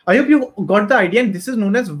 I hope you got the idea, and this is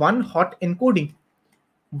known as one hot encoding.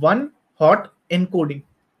 One hot encoding,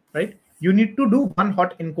 right? You need to do one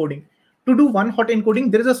hot encoding. To do one hot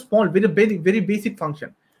encoding, there is a small, very basic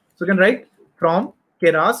function. So you can write from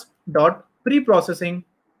keras dot preprocessing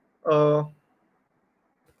or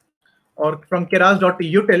from keras dot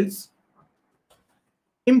utils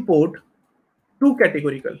import to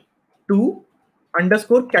categorical, to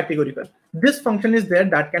underscore categorical. This function is there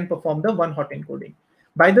that can perform the one hot encoding.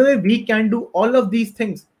 By the way, we can do all of these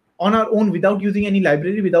things on our own without using any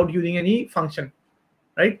library, without using any function,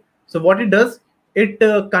 right? So what it does, it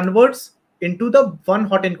converts into the one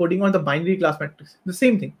hot encoding on the binary class matrix, the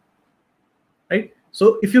same thing, right?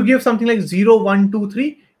 So if you give something like 0, 1, 2,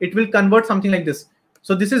 3, it will convert something like this.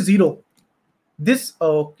 So this is 0. This,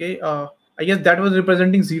 okay, I guess that was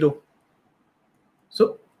representing 0.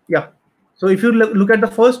 So yeah, so if you look at the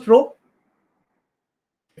first row,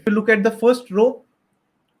 if you look at this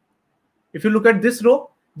row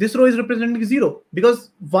is representing 0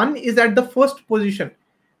 because 1 is at the first position.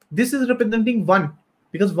 This is representing 1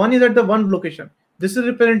 because 1 is at the 1 location. This is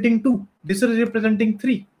representing 2. This is representing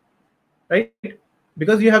 3, right?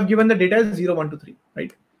 Because you have given the data as 0, 1, 2, 3,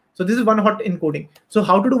 right? So this is one hot encoding. So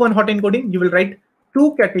how to do one hot encoding? You will write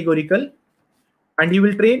to categorical, and you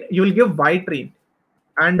will give y train,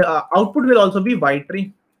 and output will also be y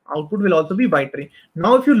train.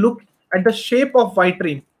 Now if you look at the shape of y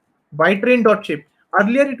train dot shape,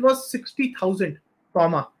 earlier it was 60,000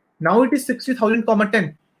 comma, now it is 60,000 comma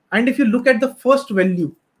 10. And if you look at the first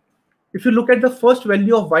value,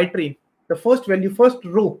 of y train, the first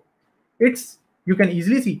row, it's, you can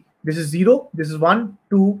easily see this is 0, this is 1,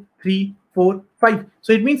 2, 3, 4, 5.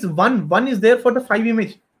 So it means 1 is there for the 5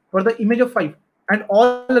 image, for the image of 5, and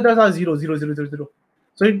all others are 0, 0, 0, 0, 0.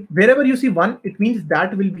 So wherever you see 1, it means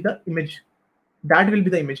that will be the image.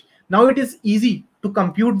 Now it is easy to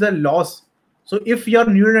compute the loss. So if your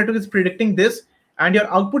neural network is predicting this and your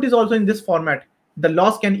output is also in this format, the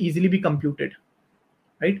loss can easily be computed,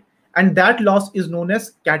 right? And that loss is known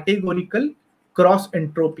as categorical cross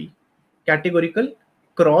entropy.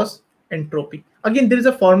 Again, there is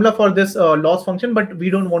a formula for this loss function, but we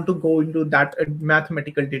don't want to go into that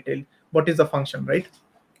mathematical detail. What is the function, right?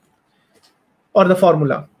 Or the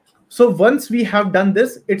formula. So once we have done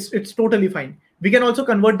this, it's totally fine. We can also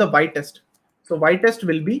convert the y test. So y test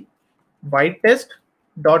will be y test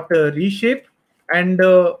dot reshape, and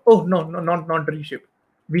oh no, not reshape.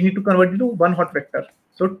 We need to convert it to one hot vector.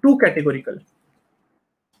 So to categorical,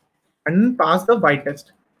 and pass the y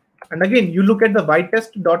test. And again, you look at the y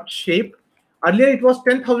test dot shape. Earlier it was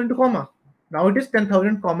 10,000 comma. Now it is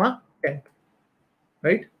 10,000 comma 10,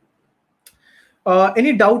 right?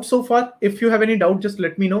 Any doubt so far? If you have any doubt, just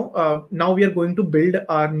let me know. Now we are going to build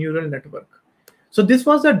our neural network. So this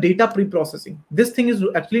was the data pre-processing. This thing is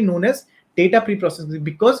actually known as data pre-processing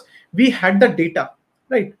because we had the data,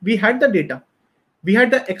 right? We had the data. We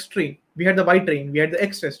had the X train, we had the Y train, we had the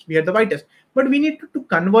X test, we had the Y test. But we need to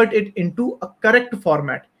convert it into a correct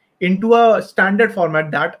format, into a standard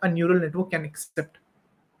format that a neural network can accept,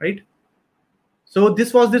 right? So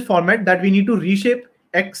this was this format that we need to reshape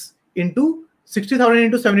X into 60,000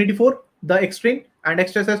 into 784, the X train, and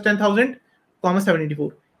X test as 10,000,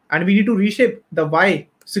 784. And we need to reshape the Y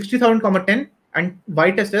 60,000, 10, and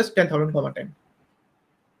Y test as 10,000, 10.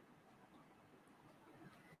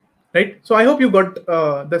 Right? So I hope you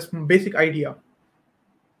got this basic idea.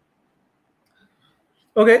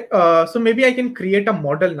 Okay, so maybe I can create a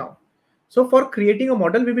model now. So for creating a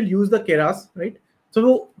model, we will use the keras, right?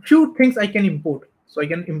 So few things I can import. So I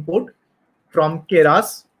can import from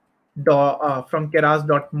keras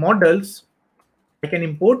dot models. I can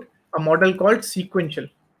import a model called sequential.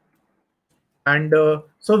 And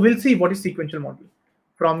so we'll see what is sequential model.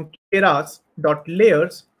 From keras dot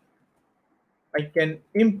layers, I can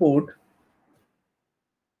import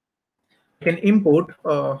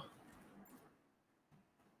a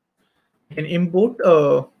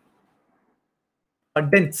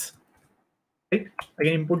dense, right? I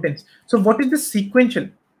can import dense. So what is this sequential?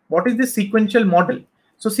 What is this sequential model?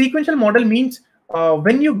 So sequential model means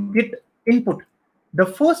when you get input, the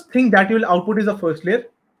first thing that you will output is the first layer,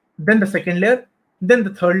 then the second layer, then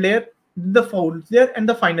the third layer, the fourth layer, and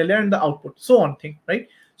the final layer, and the output, so on thing, right?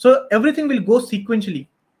 So everything will go sequentially,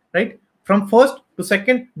 right? From first to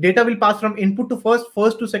second, data will pass from input to first,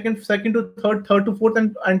 first to second, second to third, third to fourth,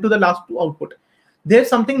 and to the last to output. There's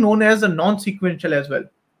something known as a non-sequential as well,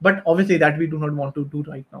 but obviously that we do not want to do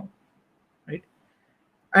right now, right?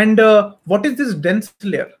 And what is this dense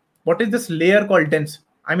layer? What is this layer called dense?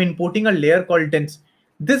 I'm importing a layer called dense.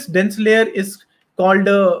 This dense layer is called,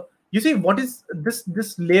 you see, what is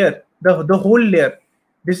this layer? The whole layer.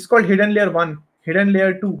 This is called hidden layer 1, hidden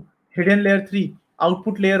layer 2, hidden layer 3,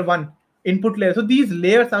 output layer 1, input layer. So these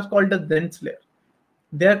layers are called the dense layer.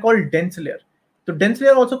 They are called dense layer. So dense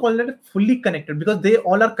layer also called it fully connected because they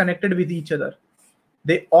all are connected with each other.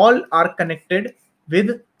 They all are connected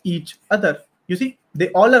with each other. You see, they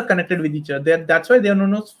all are connected with each other. That's why they are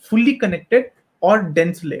known as fully connected or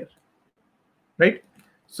dense layer, right?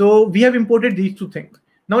 So we have imported these two things.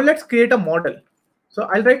 Now let's create a model. So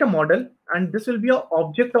I'll write a model, and this will be an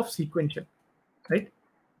object of sequential, right?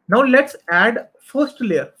 Now let's add first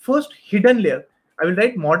layer, first hidden layer. I will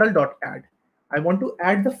write model.add. I want to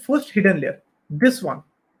add the first hidden layer, this one.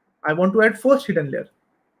 I want to add first hidden layer.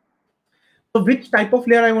 So which type of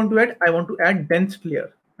layer I want to add? I want to add dense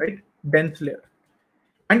layer, right? Dense layer.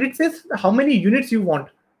 And it says how many units you want,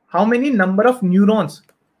 how many number of neurons.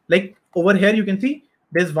 Like over here, you can see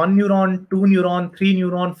there's 1 neuron, 2 neuron, 3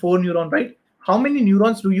 neuron, 4 neuron, right? How many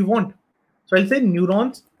neurons do you want? So I'll say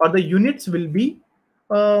neurons or the units will be,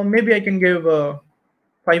 maybe I can give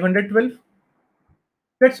 512.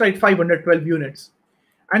 Let's write 512 units.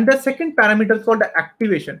 And the second parameter is called the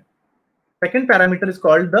activation. Second parameter is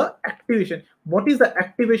called the activation. What is the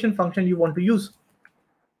activation function you want to use?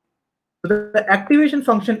 So the activation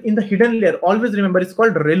function in the hidden layer, always remember, it's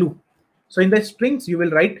called relu. So in the strings, you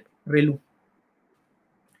will write relu,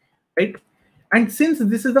 right? And since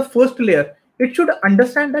this is the first layer, it should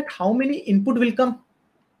understand that how many input will come,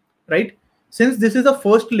 right? Since this is the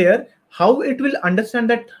first layer, how it will understand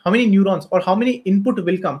that how many neurons or how many input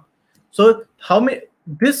will come. So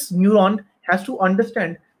this neuron has to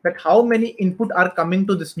understand that how many input are coming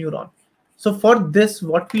to this neuron. So for this,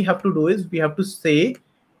 what we have to do is we have to say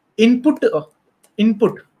input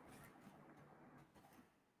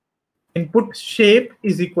shape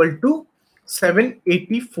is equal to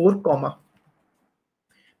 784 comma,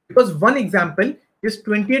 because one example is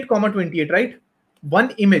 28 comma 28, right?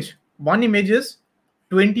 One image is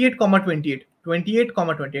 28 comma 28, 28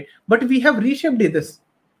 comma 28, but we have reshaped this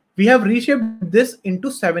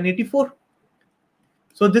into 784.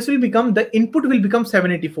 So this will become, the input will become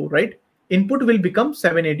 784, right? Input will become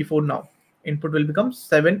 784 now. Input will become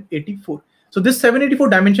 784. So this 784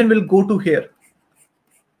 dimension will go to here.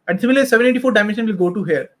 And similarly, 784 dimension will go to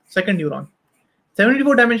here, second neuron.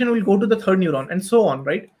 784 dimension will go to the third neuron, and so on,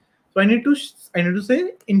 right? So I need to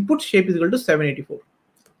say input shape is equal to 784.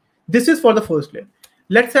 This is for the first layer.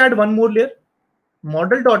 Let's add one more layer.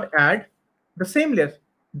 Model.add the same layer,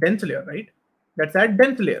 dense layer, right? Let's add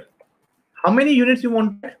dense layer. How many units you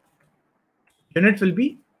want? Units will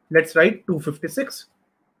be, let's write 256,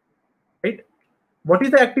 right? What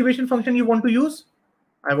is the activation function you want to use?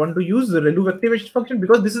 I want to use the relu activation function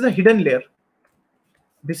because this is a hidden layer.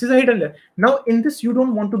 This is a hidden layer. Now in this, you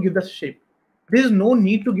don't want to give the shape. There is no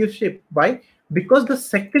need to give shape. Why? Because the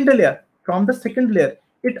second layer, from the second layer,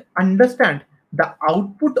 it understands the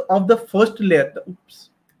output of the first layer.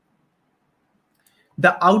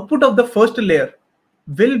 The output of the first layer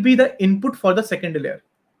will be the input for the second layer.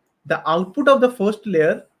 The output of the first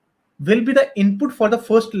layer will be the input for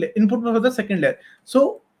the second layer.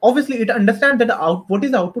 So obviously it understands that what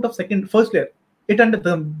is the output of first layer.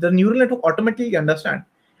 The neural network automatically understand,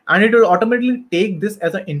 and it will automatically take this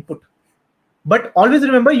as an input. But always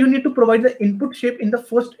remember, you need to provide the input shape in the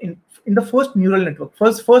first neural network,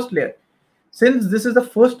 first layer. Since this is the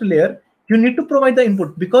first layer, you need to provide the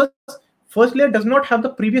input because first layer does not have the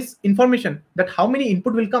previous information that how many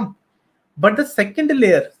input will come. But the second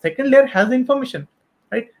layer has the information,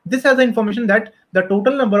 right? This has the information that the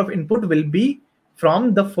total number of input will be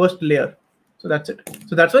from the first layer. So that's it.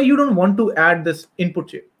 So that's why you don't want to add this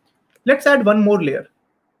input shape. Let's add one more layer.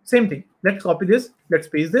 Same thing. Let's copy this. Let's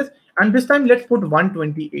paste this. And this time let's put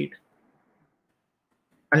 128.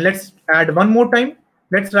 And let's add one more time.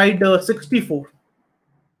 Let's write 64.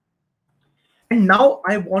 And now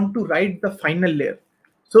I want to write the final layer.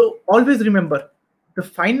 So always remember the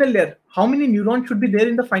final layer. How many neurons should be there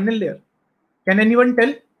in the final layer? Can anyone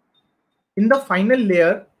tell? In the final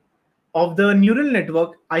layer of the neural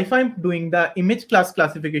network, if I'm doing the image class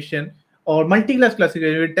classification or multi-class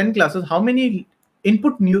classification with 10 classes, how many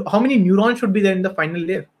how many neurons should be there in the final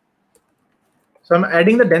layer. So I'm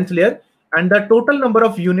adding the dense layer, and the total number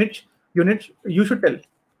of units you should tell.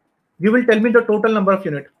 You will tell me the total number of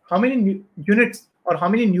units. How many units or how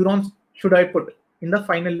many neurons should I put in the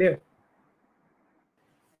final layer?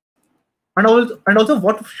 And also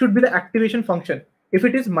what should be the activation function if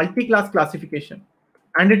it is multi-class classification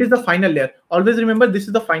and it is the final layer. Always remember, this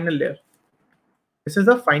is the final layer. This is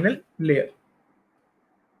the final layer,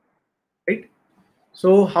 right?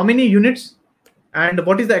 So how many units and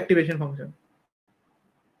what is the activation function?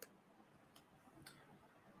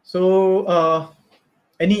 So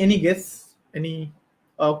any guess? Any?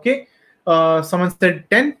 Okay. Someone said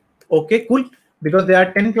 10. Okay, cool. Because there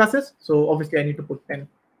are 10 classes, so obviously I need to put 10.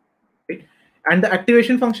 Right? And the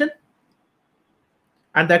activation function?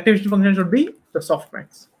 And the activation function should be the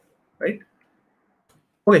softmax, right?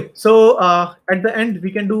 Okay, so at the end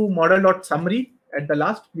we can do model.summary. At the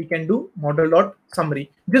last we can do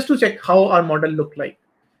model.summary just to check how our model look like.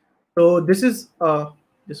 So this is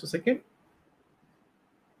just a second.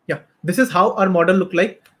 Yeah, this is how our model look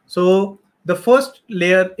like. So the first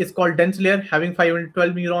layer is called dense layer, having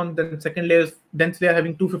 512 neurons. Then second layer is dense layer,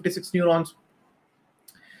 having 256 neurons.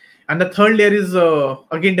 And the third layer is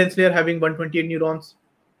again dense layer, having 128 neurons,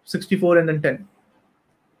 64 and then 10.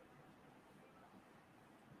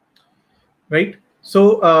 Right?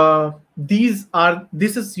 So this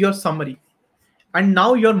is your summary. And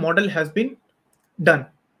now your model has been done.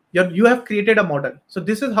 You have created a model. So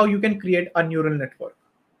this is how you can create a neural network.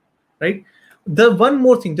 Right? The one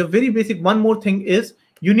more thing, the very basic one more thing is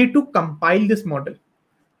you need to compile this model.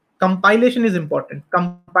 Compilation is important.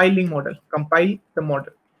 Compiling model. Compile the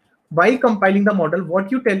model. While compiling the model,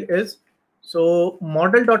 what you tell is, so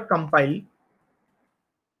model.compile,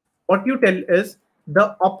 what you tell is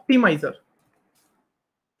the optimizer.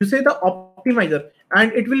 You say the optimizer,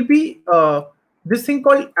 and it will be this thing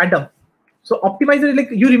called Adam. So optimizer is like,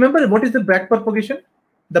 you remember what is the back propagation?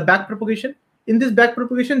 The back propagation. In this back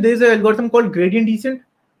propagation, there is an algorithm called gradient descent.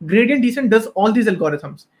 Gradient descent does all these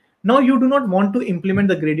algorithms. Now you do not want to implement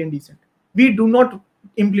the gradient descent. We do not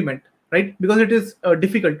implement, right? Because it is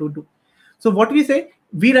difficult to do. So what we say,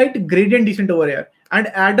 we write gradient descent over here, and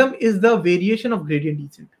Adam is the variation of gradient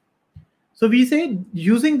descent. So we say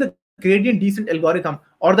using the gradient descent algorithm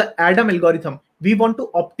or the Adam algorithm, we want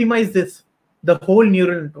to optimize this, the whole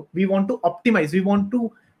neural network. We want to optimize. We want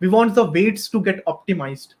the weights to get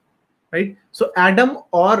optimized. Right? So Adam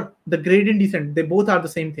or the gradient descent, they both are the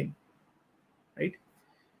same thing, right?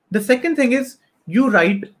 The second thing is you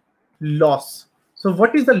write loss. So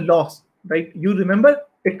what is the loss, right? You remember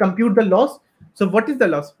it compute the loss. So what is the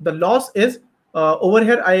loss? The loss is over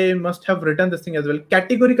here, I must have written this thing as well,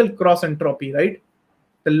 categorical cross entropy, right?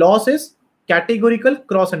 The loss is categorical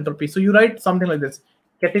cross entropy. So you write something like this,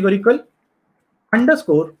 categorical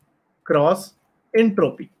underscore cross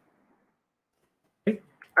entropy.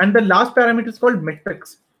 And the last parameter is called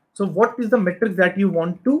metrics. So what is the metrics that you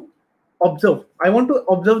want to observe? I want to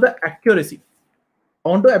observe the accuracy. I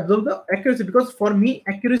want to observe the accuracy because for me,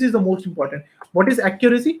 accuracy is the most important. What is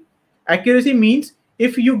accuracy? Accuracy means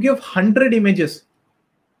if you give 100 images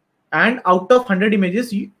and out of 100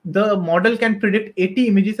 images, the model can predict 80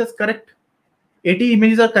 images as correct. 80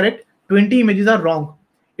 images are correct, 20 images are wrong.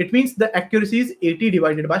 It means the accuracy is 80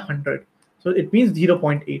 divided by 100. So it means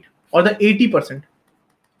 0.8 or the 80%.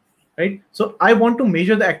 Right? So I want to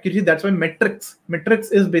measure the accuracy. That's why metrics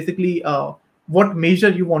is basically what measure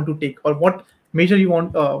you want to take, or what measure you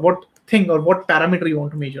want, what thing or what parameter you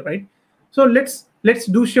want to measure, right? So let's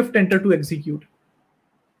do shift enter to execute,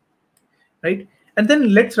 right? And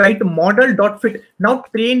then let's write model.fit. Now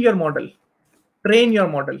train your model.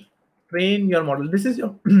 This is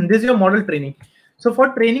your this is your model training. So for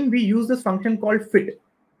training, we use this function called fit.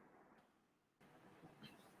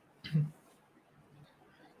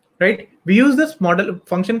 Right? We use this model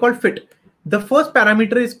function called fit. The first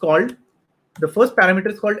parameter is called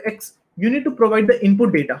x. You need to provide the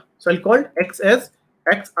input data. So I'll call x as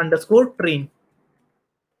x underscore train.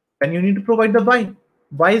 Then you need to provide the y.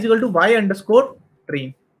 Y is equal to y underscore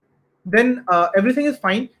train. Then everything is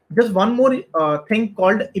fine. Just one more thing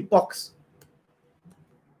called epochs.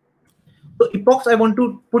 So epochs I want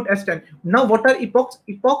to put as 10. Now what are epochs?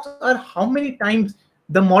 Epochs are how many times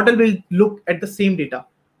the model will look at the same data.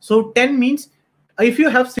 So 10 means if you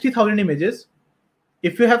have 60,000 images,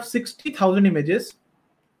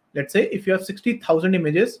 let's say if you have 60,000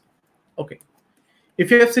 images, okay. If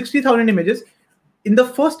you have 60,000 images, in the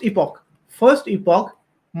first epoch,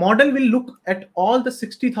 model will look at all the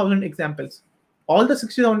 60,000 examples, all the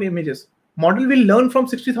 60,000 images. Model will learn from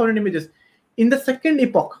 60,000 images. In the second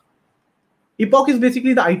epoch is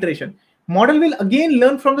basically the iteration. model will again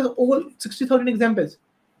learn from the whole 60,000 examples.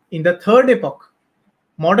 In the third epoch,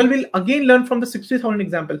 model will again learn from the 60,000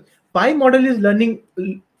 examples. Why model is learning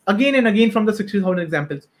again and again from the 60,000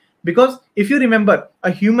 examples? Because if you remember,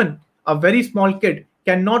 a human, a very small kid,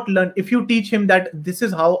 cannot learn if you teach him that this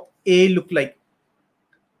is how A look like.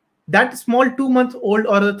 That small 2 months old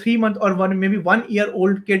or a 3 month or maybe 1 year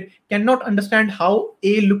old kid cannot understand how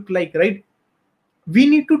A look like, right? We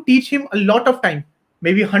need to teach him a lot of time,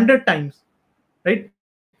 maybe 100 times, right?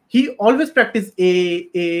 He always practice A.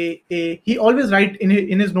 He always write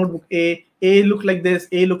in his notebook A look like this,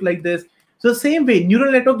 A look like this. So the same way,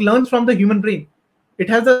 neural network learns from the human brain.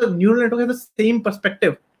 Neural network has the same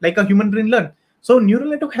perspective like a human brain learn. So neural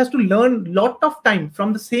network has to learn lot of time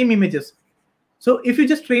from the same images. So if you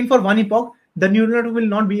just train for one epoch, the neural network will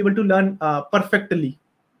not be able to learn perfectly.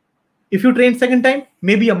 If you train second time,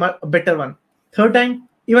 maybe a better one. Third time,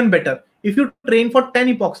 even better. If you train for 10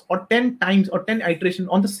 epochs or 10 times or 10 iterations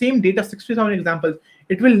on the same data, 60,000 examples,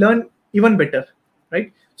 it will learn even better,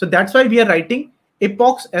 right? So that's why we are writing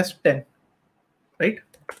epochs as 10, right?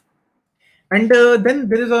 And then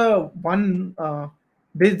there is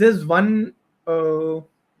there's one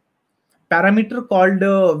parameter called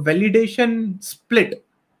validation split.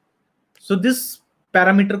 So this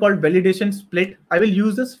parameter called validation split, I will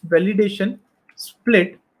use this validation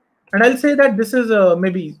split, and I'll say that this is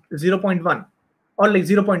maybe 0.1 or like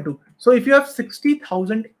 0.2. So if you have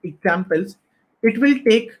 60,000 examples, it will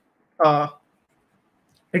take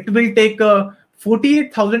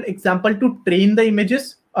 48,000 example to train the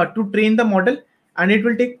images, to train the model, and it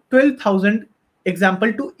will take 12,000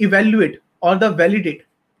 example to evaluate or the validate.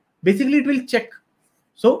 Basically, it will check.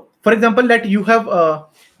 So, for example, that you have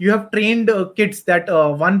trained kids that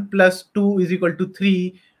 1 plus 2 is equal to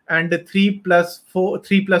 3, and 3 plus 2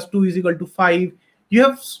 is equal to 5. You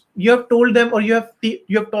have told them, or you have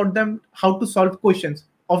taught them how to solve questions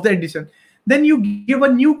of the addition. Then you give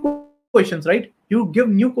a new questions, right? You give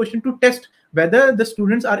new question to test whether the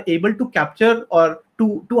students are able to capture or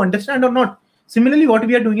to understand or not. Similarly, what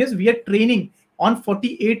we are doing is we are training on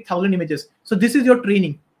 48,000 images. So this is your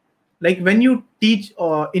training. Like when you teach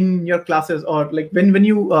in your classes, or like when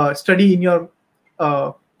you study in your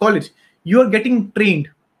college, you are getting trained,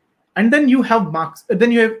 and then you have marks,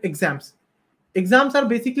 then you have exams. Exams are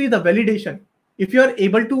basically the validation if you are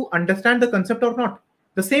able to understand the concept or not.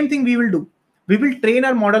 The same thing we will do. We will train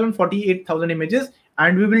our model on 48,000 images,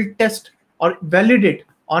 and we will test or validate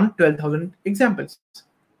on 12,000 examples,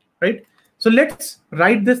 right? So let's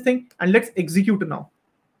write this thing and let's execute now.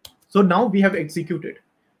 So now we have executed.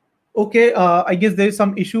 Okay, I guess there is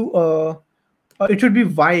some issue. It should be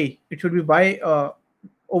y. It should be y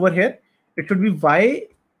over here. It should be y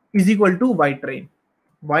is equal to y train.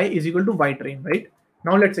 Y is equal to y train, right?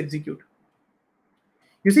 Now let's execute.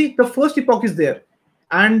 You see, the first epoch is there,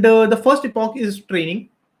 and the first epoch is training.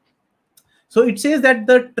 So it says that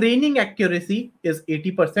the training accuracy is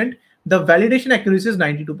 80%. The validation accuracy is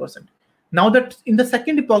 92%. Now that in the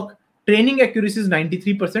second epoch, training accuracy is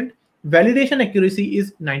 93%. Validation accuracy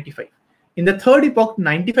is 95. In the third epoch,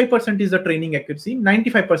 95% is the training accuracy,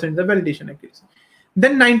 95% is the validation accuracy.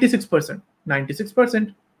 Then 96%,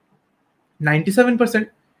 96%, 97%,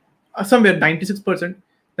 somewhere 96%,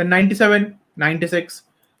 then 97, 96.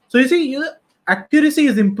 So you see, your accuracy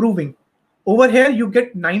is improving. Over here, you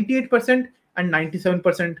get 98% and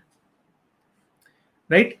 97%,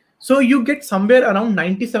 right? So you get somewhere around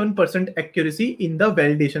 97% accuracy in the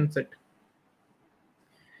validation set.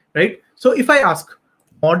 Right? So if I ask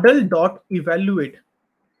model.evaluate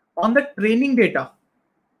on the training data,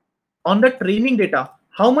 how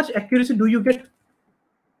much accuracy do you get?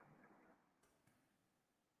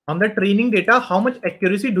 On the training data, how much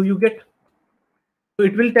accuracy do you get? So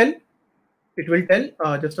it will tell,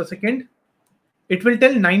 just a second. It will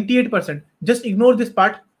tell 98%. Just ignore this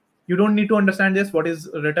part. You don't need to understand this, what is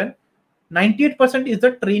written. 98% is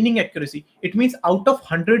the training accuracy. It means out of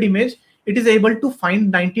 100 image, it is able to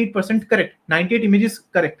find 98% correct. 98 images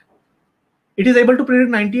correct. It is able to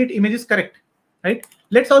predict 98 images correct, right?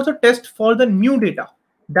 Let's also test for the new data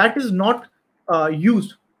that is not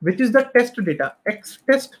used, which is the test data, X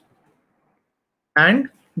test and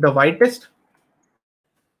the Y test.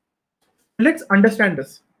 So let's understand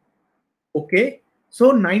this. Okay,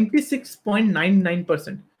 so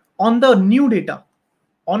 96.99% on the new data.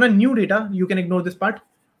 On a new data, you can ignore this part.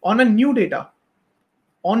 On a new data,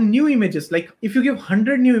 on new images, like if you give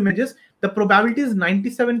 100 new images, the probability is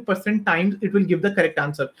 97% times it will give the correct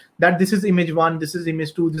answer. That this is image 1, this is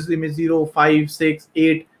image 2, this is image 0, 5, 6,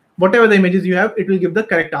 8, whatever the images you have, it will give the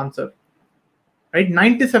correct answer, right?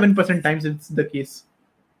 97% times it's the case,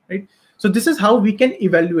 right? So this is how we can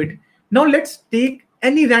evaluate. Now let's take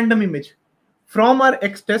any random image from our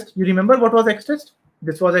X test. You remember what was X test?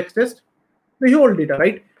 This was X test, the whole data,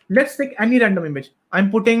 right? Let's take any random image.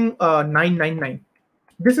 I'm putting 999.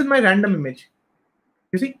 This is my random image.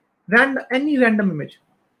 You see, any random image.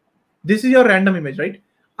 This is your random image, right?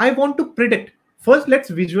 I want to predict. First, let's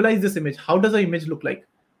visualize this image. How does the image look like?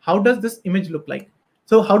 How does this image look like?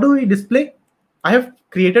 So how do we display? I have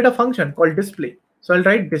created a function called display. So I'll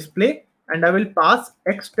write display and I will pass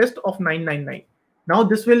X test of 999. Now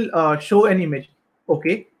this will show an image.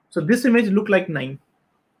 Okay, so this image look like 9.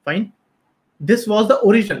 Fine. This was the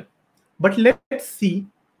original. But let's see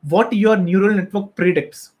what your neural network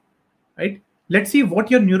predicts, right? Let's see what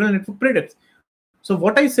your neural network predicts. So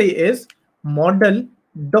what I say is model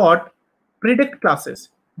dot predict classes,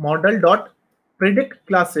 model dot predict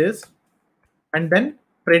classes, and then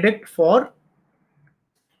predict for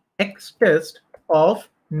X test of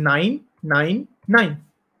 999.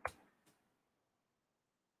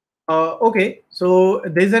 Okay, so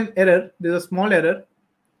there's an error. There's a small error.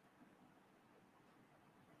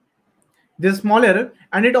 There's a small error,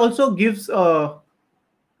 and it also gives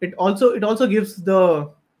it also gives the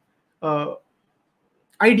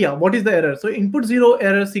idea what is the error. So input 0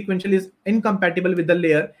 error sequential is incompatible with the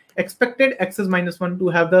layer expected x's -1 to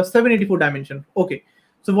have the 784 dimension. Okay,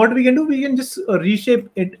 so what we can do, we can just reshape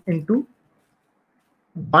it into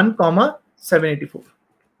 1, 784.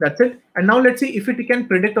 That's it. And now let's see if it can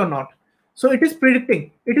predict or not. So it is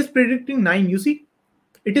predicting 9. You see,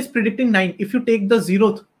 it is predicting 9. If you take the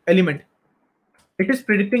 0th element, it is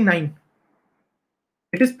predicting 9.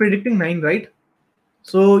 It is predicting 9, right?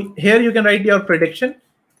 So here you can write your prediction,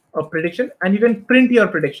 and you can print your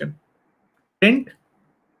prediction. Print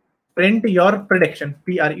your prediction,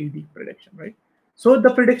 PRED, prediction, right? So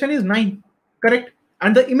the prediction is 9, correct?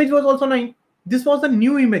 And the image was also 9. This was the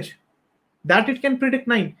new image that it can predict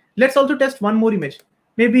 9. Let's also test one more image,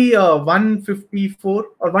 maybe 154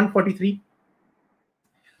 or 143.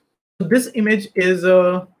 So this image is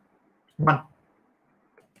 1.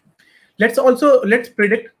 Let's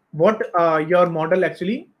predict what your model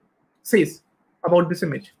actually says about this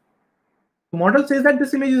image. The model says that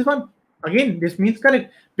this image is 1. Again, this means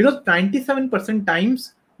correct, because 97%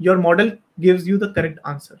 times your model gives you the correct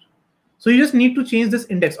answer. So you just need to change this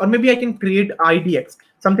index, or maybe I can create IDX,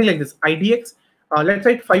 something like this. IDX, let's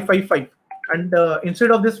write 555, and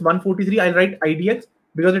instead of this 143, I'll write IDX,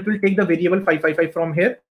 because it will take the variable 555 from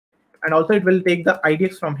here, and also it will take the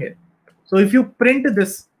IDX from here. So if you print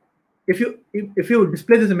this, if you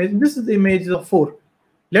display this image, this is the image of 4.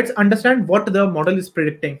 Let's understand what the model is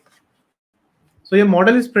predicting. So your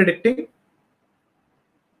model is predicting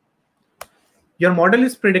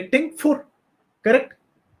 4, correct?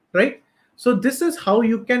 Right? So this is how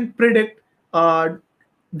you can predict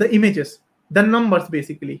the images, the numbers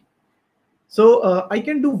basically. So I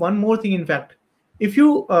can do one more thing. In fact, if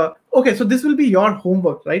you okay, so this will be your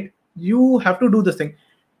homework, right? You have to do this thing.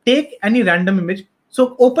 Take any random image.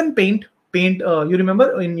 So open Paint. You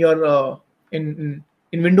remember in your in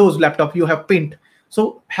Windows laptop you have Paint.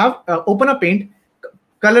 So have open a Paint,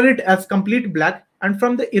 color it as complete black, and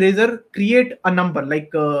from the eraser create a number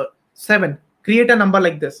like 7. Create a number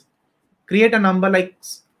like this. Create a number like,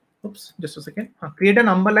 oops, just a second. Create a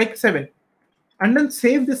number like 7, and then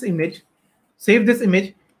save this image. Save this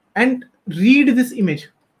image and read this image.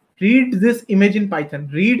 Read this image in Python.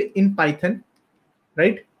 Read in Python,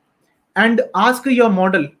 right? And ask your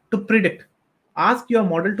model to predict. Ask your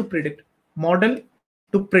model to predict. Model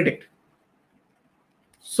to predict.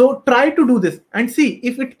 So try to do this and see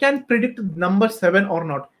if it can predict number 7 or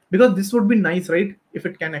not, because this would be nice, right? If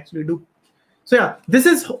it can actually do. So yeah, this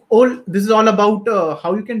is all about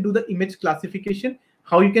how you can do the image classification,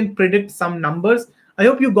 how you can predict some numbers. I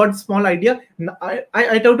hope you got a small idea.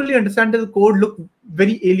 I totally understand that the code look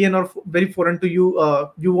very alien or very foreign to you.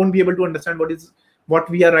 You won't be able to understand what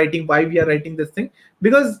we are writing, why we are writing this thing,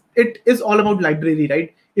 because it is all about library,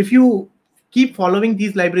 right? If you keep following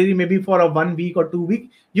these library maybe for a 1 week or 2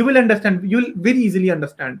 week, you will understand. You will very easily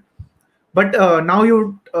understand. But now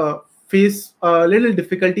you face a little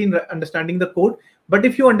difficulty in understanding the code. But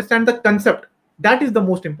if you understand the concept, that is the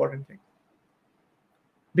most important thing.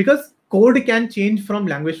 Because code can change from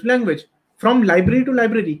language to language, from library to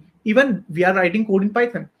library. Even we are writing code in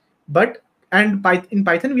Python, in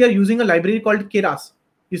Python we are using a library called Keras.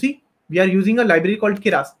 You see, we are using a library called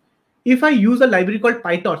Keras. If I use a library called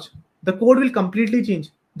PyTorch, the code will completely change.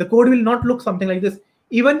 The code will not look something like this.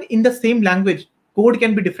 Even in the same language, code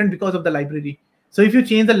can be different because of the library. So if you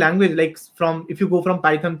change the language, like if you go from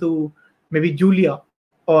Python to maybe Julia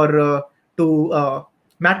or to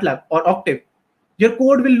MATLAB or Octave, your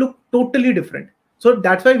code will look totally different. So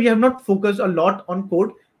that's why we have not focused a lot on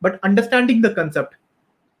code, but understanding the concept.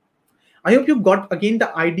 I hope you got again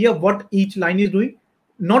the idea what each line is doing,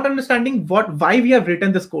 not understanding why we have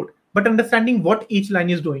written this code, but understanding what each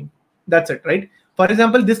line is doing. That's it, right? For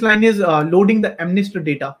example, this line is loading the Mnist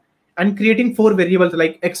data and creating 4 variables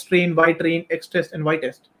like xtrain, ytrain, xtest, and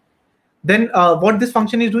ytest. Then what this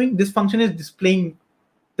function is doing? This function is displaying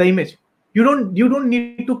the image. You don't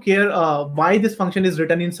need to care why this function is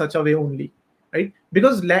written in such a way only, right?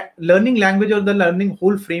 Because learning language or the learning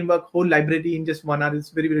whole framework, whole library in just 1 hour is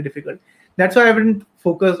very, very difficult. That's why I haven't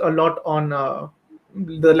focused a lot on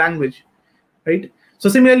the language, right? So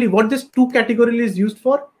similarly, what this two category is used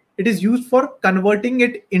for, it is used for converting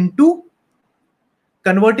it into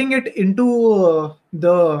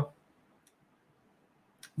the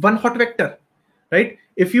one hot vector, right?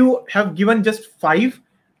 If you have given just 5,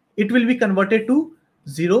 it will be converted to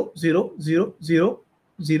 0 0 0 0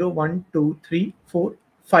 0 1 2 3 4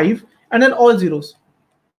 5 and then all zeros,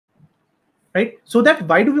 right? So that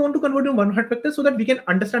why do we want to convert to one hot vector? So that we can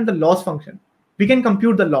understand the loss function, we can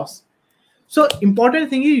compute the loss. So important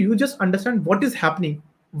thing is you just understand what is happening,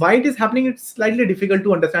 why it is happening. It's slightly difficult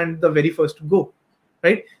to understand the very first go,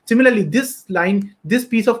 right? Similarly, this line, this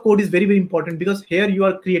piece of code is very, very important because here you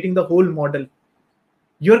are creating the whole model.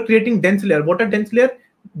 You're creating dense layer. What are dense layer?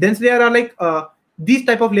 Dense layer are like these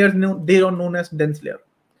type of layers. They are known as dense layer.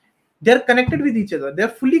 They're connected with each other. They're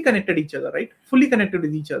fully connected each other, right? Fully connected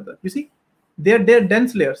with each other. You see, they're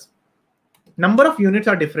dense layers. Number of units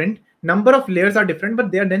are different. Number of layers are different,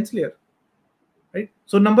 but they are dense layer, right?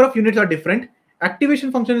 So number of units are different.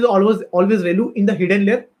 Activation function is always ReLU in the hidden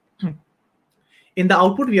layer. In the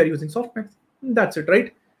output, we are using softmax. That's it,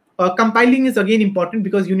 right? Compiling is again important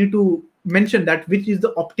because you need to mention that which is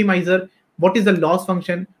the optimizer, what is the loss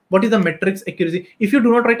function, what is the metrics accuracy. If you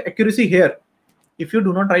do not write accuracy here,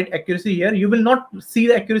 you will not see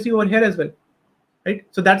the accuracy over here as well, right?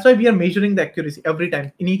 So that's why we are measuring the accuracy every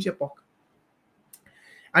time in each epoch.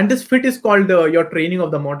 And this fit is called your training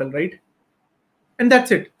of the model, right? And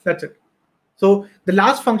that's it. So the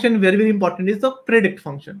last function, very, very important, is the predict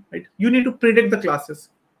function, right? You need to predict the classes.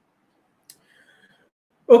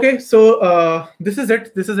 Okay, so this is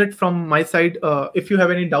it from my side. If you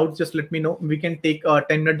have any doubts, just let me know. We can take a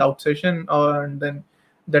 10-minute doubt session and then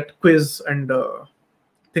that quiz and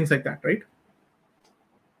things like that, right?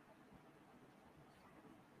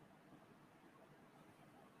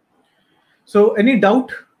 So any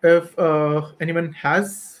doubt? If anyone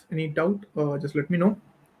has any doubt, just let me know.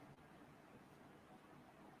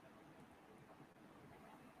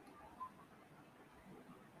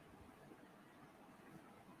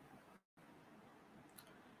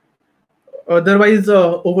 Otherwise,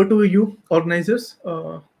 over to you, organizers.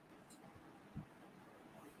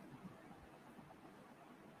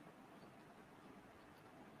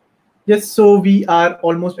 Yes, so we are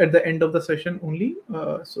almost at the end of the session only.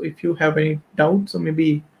 So if you have any doubts, so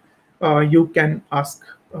maybe you can ask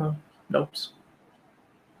doubts.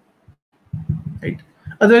 Right.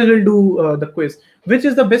 Otherwise, we'll do the quiz. Which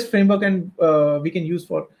is the best framework and we can use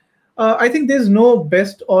for? I think there's no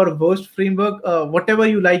best or worst framework. Whatever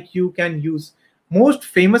you like, you can use. Most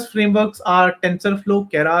famous frameworks are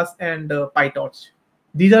TensorFlow, Keras, and PyTorch.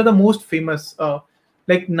 These are the most famous.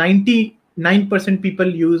 Like 99%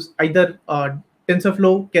 people use either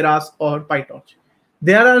TensorFlow, Keras, or PyTorch.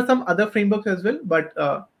 There are some other frameworks as well, but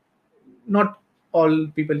not all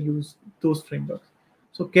people use those frameworks.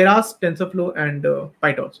 So Keras, TensorFlow, and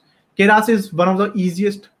PyTorch. Keras is one of the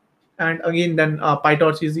easiest, and again, then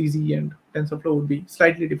PyTorch is easy, and TensorFlow would be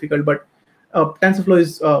slightly difficult, but TensorFlow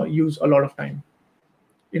is used a lot of time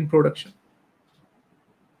in production.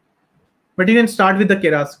 But you can start with the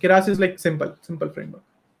Keras. Keras is like simple framework,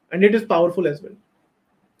 and it is powerful as well,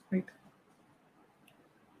 right?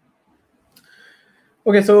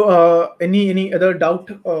 Okay, so any other doubt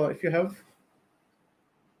if you have?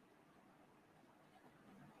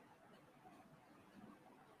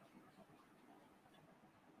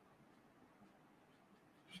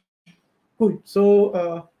 Cool.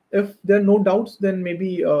 So if there are no doubts, then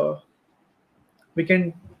maybe we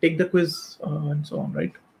can take the quiz and so on,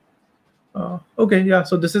 right? Okay, yeah.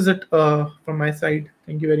 So this is it from my side.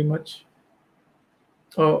 Thank you very much.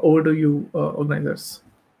 Over to you, organizers.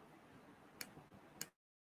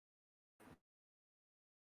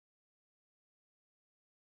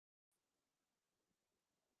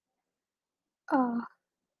 Uh,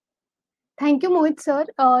 Thank you, Mohit sir.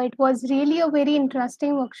 It was really a very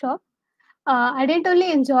interesting workshop. I didn't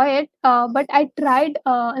only enjoy it, but I tried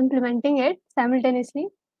implementing it simultaneously.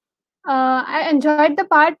 I enjoyed the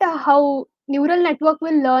part how neural network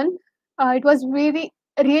will learn. It was very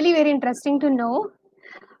really very interesting to know.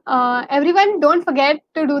 Everyone, don't forget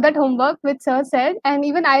to do that homework which sir said, and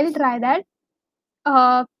even I'll try that.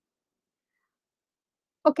 Uh,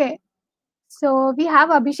 okay, so we have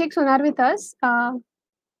Abhishek Sonar with us.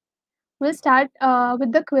 We'll start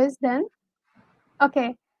with the quiz then.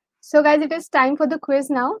 Okay, so guys, it is time for the quiz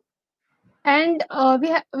now, and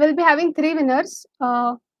will be having three winners.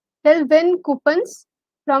 They'll win coupons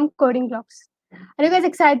from Coding Blocks. Are you guys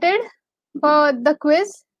excited for the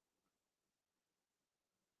quiz?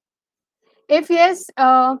 If yes,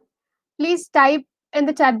 please type in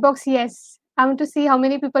the chat box yes. I want to see how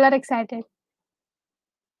many people are excited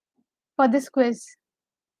for this quiz.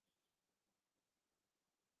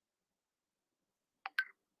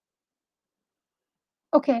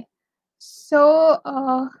 Okay, so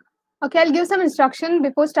okay, I'll give some instruction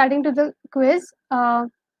before starting to the quiz.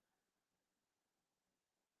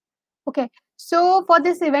 Okay, so for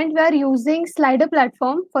this event, we are using Slider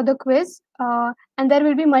platform for the quiz, and there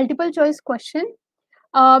will be multiple choice question.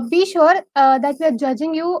 Be sure that we are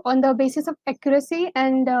judging you on the basis of accuracy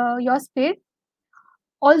and your speed.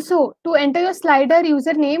 Also, to enter your Slider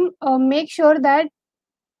username, make sure that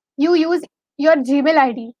you use your Gmail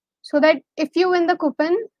ID so that if you win the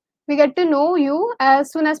coupon, we get to know you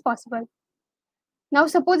as soon as possible. Now,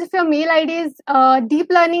 suppose if your mail ID is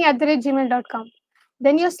deeplearning@gmail.com,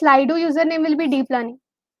 then your Slido username will be deeplearning.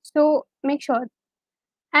 So make sure.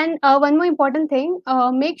 And one more important thing,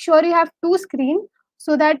 make sure you have two screen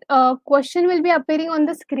so that question will be appearing on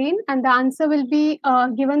the screen and the answer will be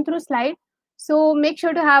given through slide. So make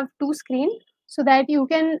sure to have two screen so that you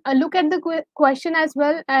can look at the question as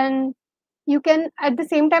well and you can at the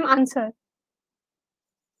same time answer.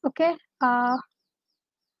 Okay.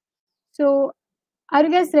 So are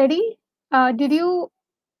you guys ready? Did you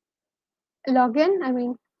log in? I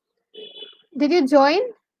mean, did you join?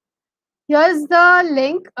 Here's the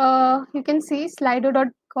link. You can see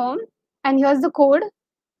slido.com and here's the code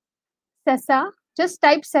CESA. Just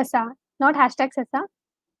type CESA, not hashtag CESA.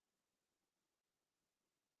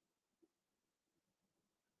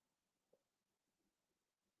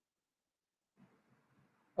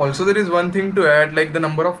 Also, there is one thing to add, like the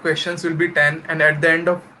number of questions will be 10, and at the end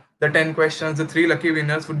of the 10 questions, the 3 lucky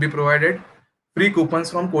winners would be provided free coupons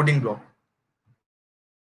from Coding Block.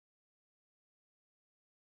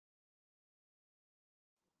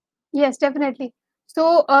 Yes, definitely.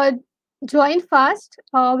 So join fast.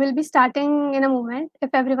 We'll be starting in a moment if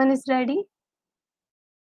everyone is ready.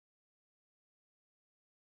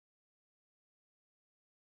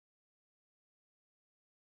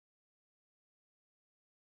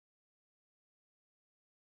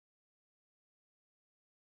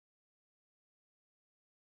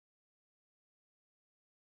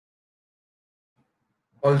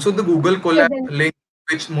 Also, the Google Okay, Collab then. link,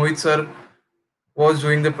 which Mohit sir was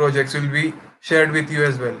doing the projects, will be shared with you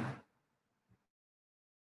as well.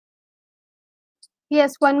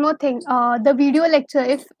 Yes, one more thing. The video lecture.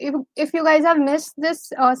 If you guys have missed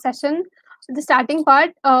this session, the starting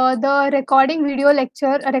part, the recorded video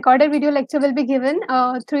lecture will be given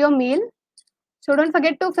through your mail. So don't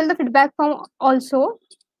forget to fill the feedback form also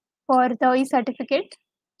for the e-certificate.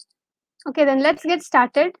 Okay, then let's get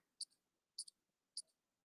started.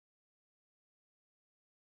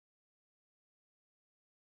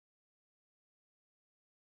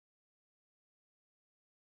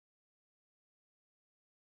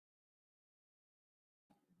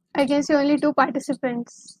 I can see only two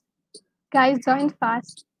participants. Guys, join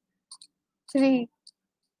fast. 3,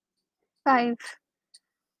 5.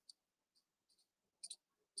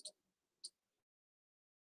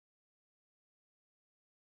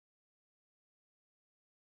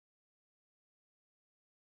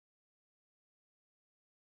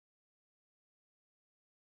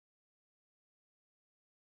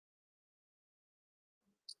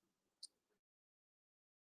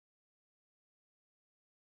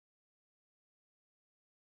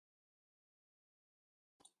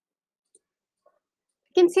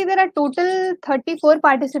 You can see there are total 34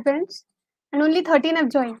 participants and only 13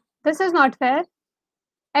 have joined. This is not fair.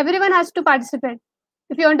 Everyone has to participate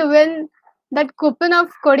if you want to win that coupon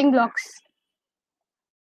of coding blocks.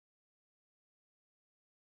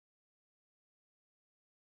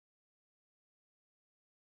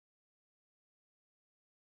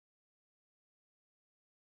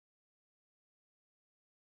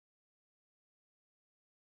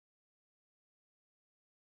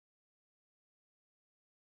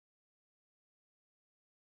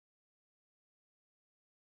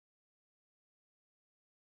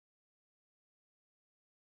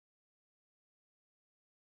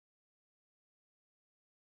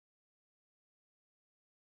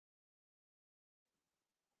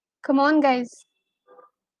 Come on, guys.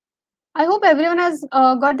 I hope everyone has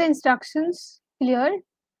got the instructions clear.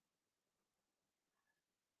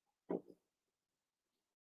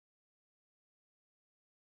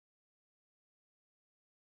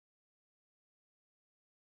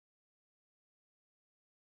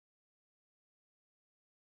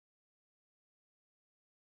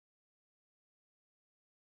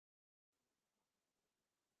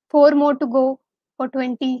 Four more to go for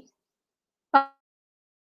 20.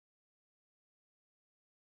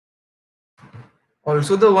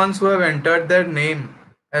 Also, the ones who have entered their name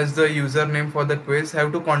as the username for the quiz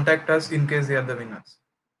have to contact us in case they are the winners.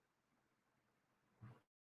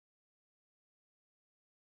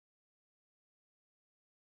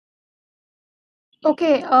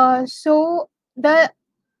 Okay, so the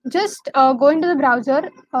just go into the browser,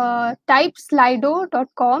 type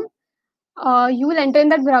slido.com. You will enter in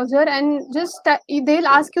that browser and just they'll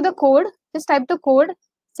ask you the code. Just type the code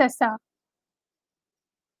CESA.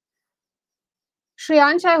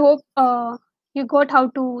 Shreyansh, I hope you got how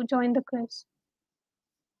to join the quiz.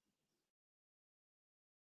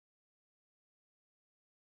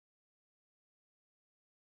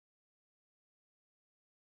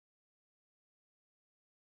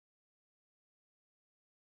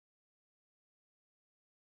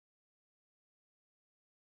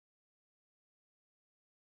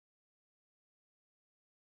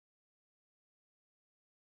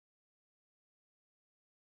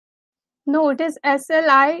 No, it is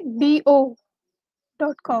slido.com.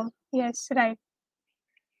 Yes, right.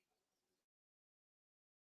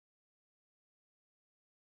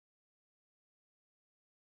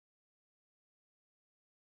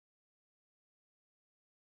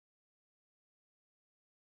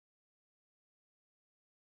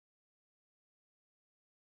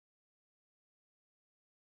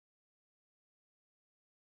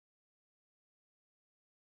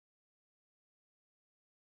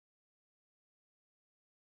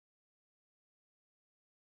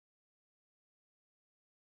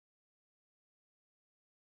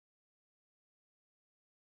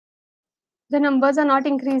 The numbers are not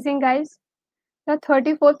increasing, guys. There are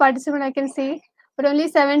 34 participants I can see, but only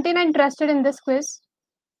 17 are interested in this quiz.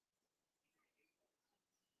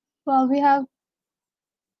 Well, we have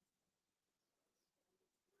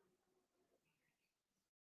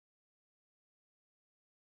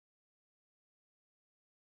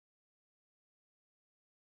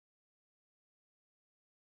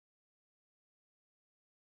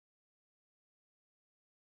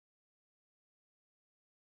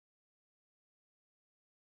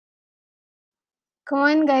come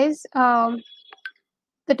on, guys.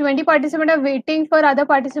 The 20 participants are waiting for other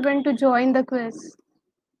participant to join the quiz.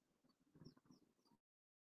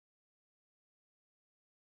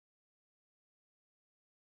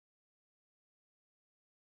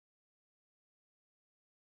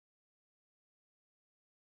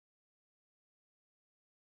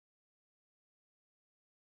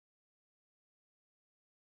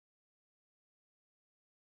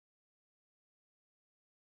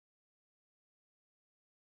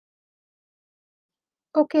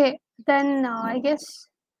 Okay, then I guess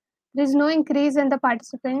there is no increase in the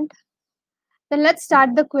participant. Then let's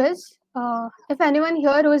start the quiz. If anyone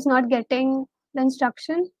here who is not getting the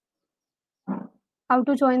instruction how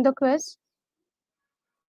to join the quiz,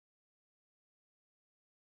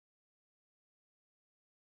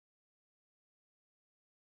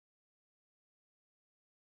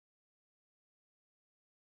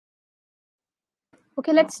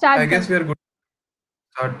 okay, let's start I guess then. we are good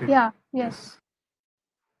to start it. Yeah, yes. Yes.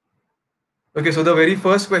 Okay, so the very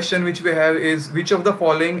first question which we have is which of the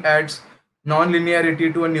following adds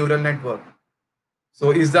non-linearity to a neural network?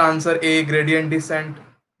 So is the answer A, gradient descent,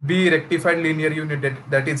 B, rectified linear unit,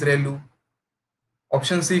 that is ReLU,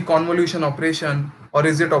 option C, convolution operation, or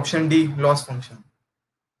is it option D, loss function?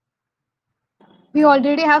 We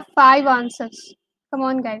already have 5 answers. Come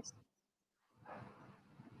on, guys.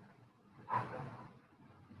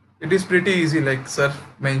 It is pretty easy, like sir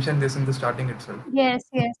mentioned this in the starting itself. Yes,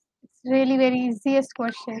 yes. It's really very easiest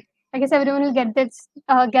question. I guess everyone will get this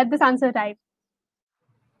answer right.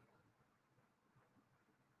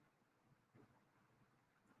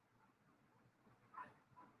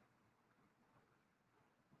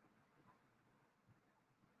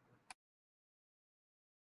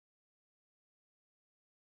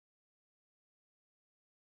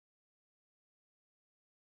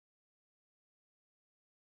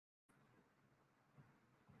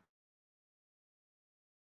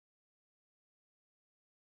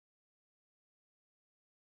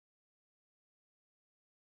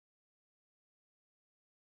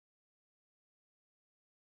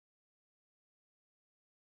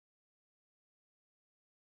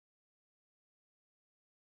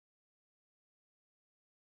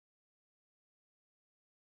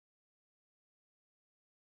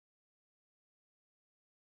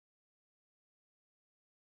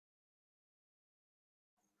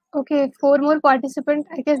 Okay, 4 more participants.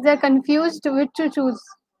 I guess they're confused which to choose.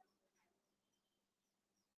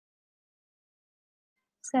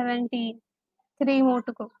 17. 3 more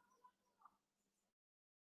to go.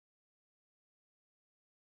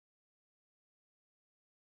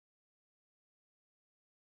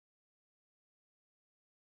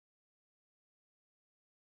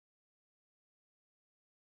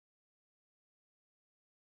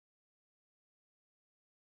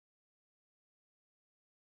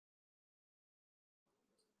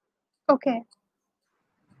 Okay.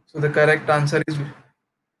 So the correct answer is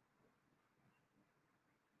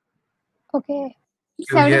Okay. yes,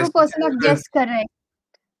 74% have guessed correct.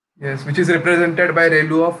 yes, which is represented by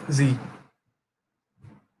ReLU of Z.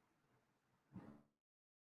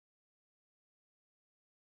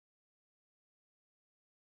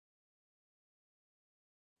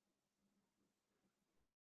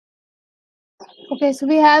 Okay, so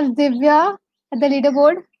we have Divya at the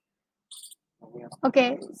leaderboard.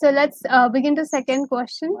 Okay, so let's begin the second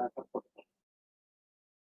question.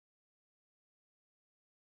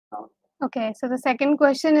 Okay, so the second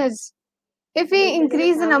question is, if we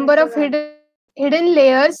increase the number of hidden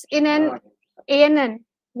layers in an ANN,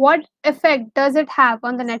 what effect does it have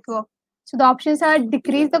on the network? So the options are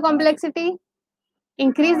decrease the complexity,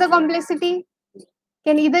 increase the complexity,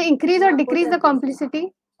 can either increase or decrease the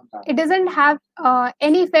complexity. It doesn't have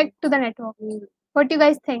any effect to the network. What do you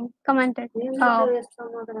guys think? Comment it.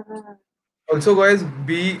 Also, guys,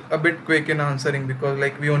 be a bit quick in answering because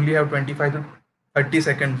like we only have 25 to 30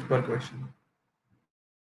 seconds per question.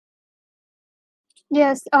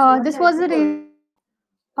 Yes, this was the reason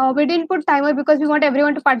we didn't put timer because we want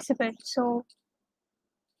everyone to participate. So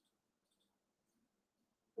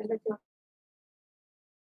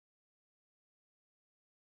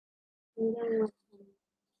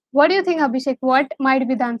what do you think, Abhishek? What might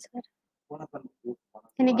be the answer?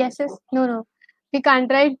 Any guesses? No, no. We can't,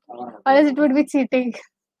 right? Or else it would be cheating.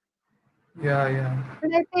 Yeah, yeah.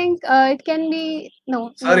 But I think it can be no,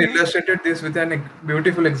 no, Sir no. illustrated this with an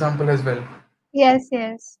beautiful example as well, Yes,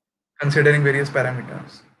 yes, considering various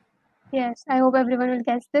parameters. yes. I hope everyone will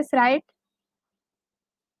guess this right.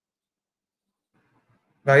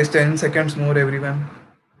 Guys, 10 seconds more, everyone.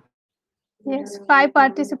 Yes, 5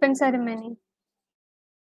 participants are remaining.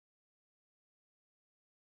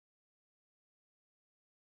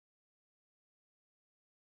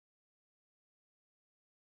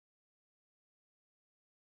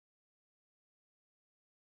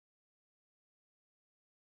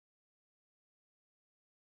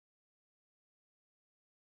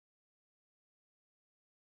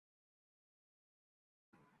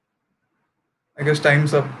 I guess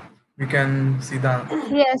time's up. We can see the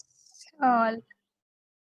Yes, all.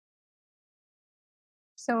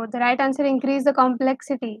 So the right answer increase the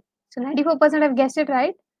complexity. So 94% have guessed it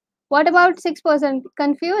right. What about 6%?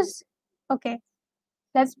 Confused? Okay,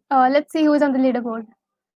 let's see who is on the leaderboard.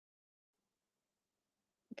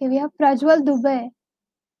 Okay, we have Prajwal Dubey.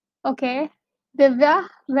 Okay, Divya,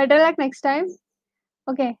 better luck next time.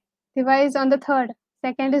 Okay, Divya is on the third.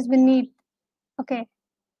 Second is Vineet. Okay,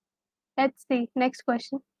 let's see. Next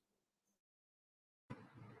question.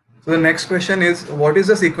 So the next question is, what is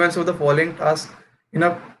the sequence of the following tasks in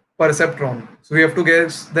a perceptron? So we have to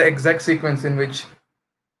guess the exact sequence in which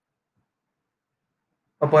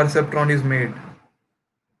a perceptron is made.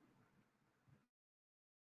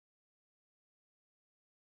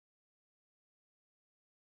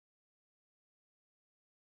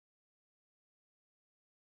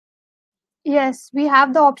 Yes, we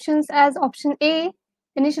have the options as option A,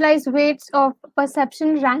 initialize weights of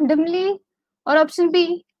perception randomly, or option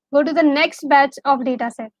B, go to the next batch of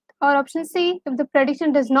dataset, or option C, if the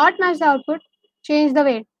prediction does not match the output, change the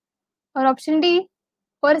weight, or option D,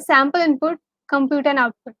 for a sample input, compute an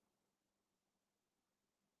output.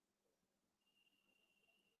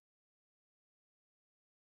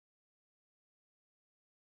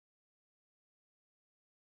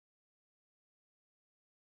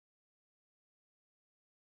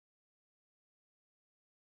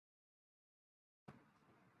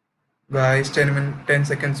 Guys, 10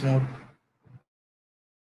 seconds more.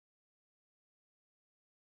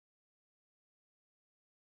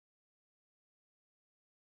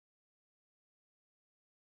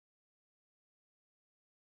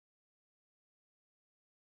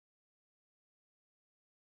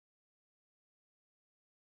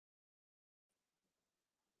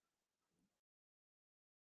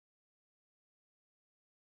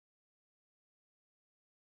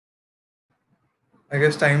 I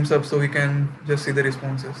guess time's up, so we can just see the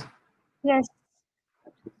responses. Yes.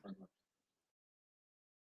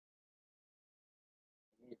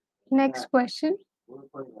 Next question.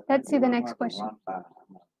 Let's see the next question.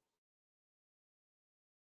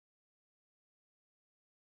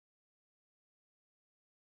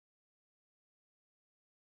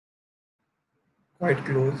 Quite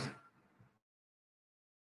close.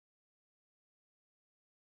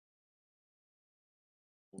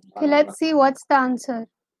 Okay, let's see what's the answer.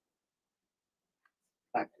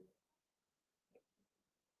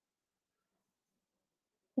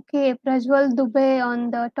 Okay, Prajwal Dubey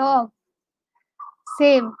on the top.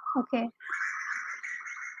 Same. Okay.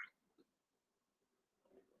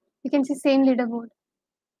 You can see same leaderboard.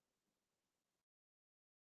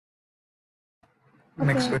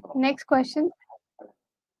 Next Okay, question. next question.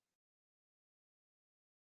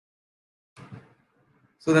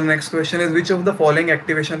 So the next question is, which of the following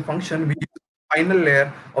activation function we use the final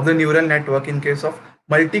layer of the neural network in case of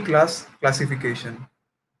multi-class classification?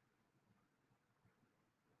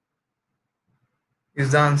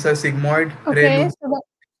 Is the answer sigmoid, Okay, ReLU, so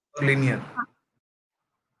or linear?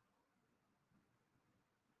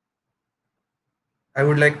 I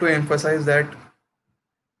would like to emphasize that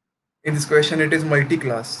in this question it is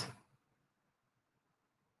multi-class.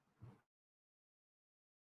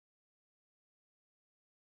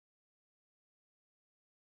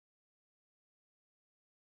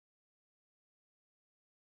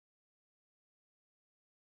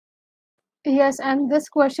 yes, and this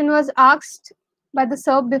question was asked by the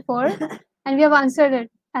sub before, and we have answered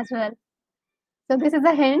it as well. So this is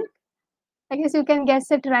a hint. I guess you can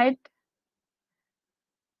guess it right.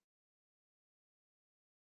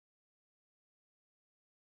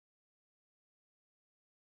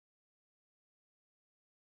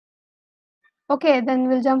 Okay, then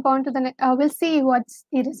we'll jump on to the next. We'll see what's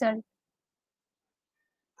the result.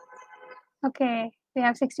 Okay, we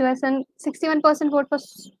have 61% vote for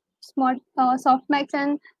smart softmax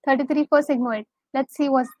and 33 for sigmoid. Let's see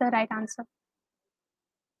what's the right answer.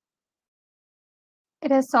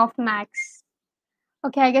 It is softmax.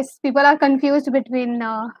 Okay, I guess people are confused between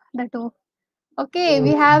the two. Okay, So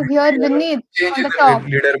we have here Vinit change on in the the top.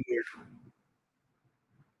 leaderboard.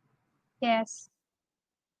 Yes.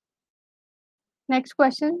 Next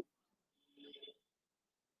question.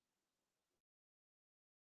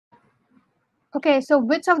 Okay, so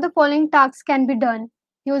which of the following tasks can be done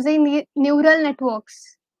using neural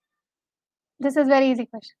networks? This is very easy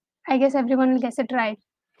question. I guess everyone will guess it right.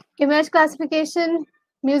 Image classification,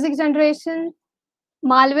 music generation,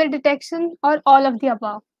 malware detection, or all of the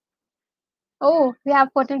above? Oh, we have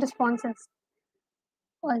 14 responses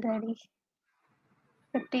already.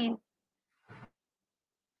 15.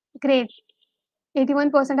 Great.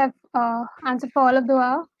 81% have answered for all of the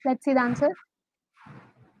above. Let's see the answer.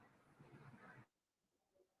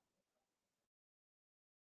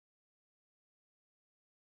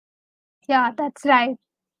 Yeah, that's right.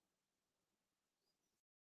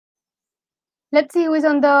 Let's see who is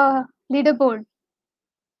on the leaderboard.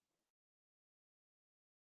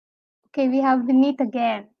 Okay, we have Vineet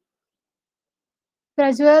again.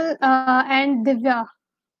 Prajwal and Divya.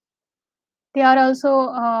 They are also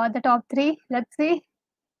the top three. Let's see.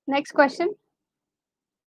 Next question.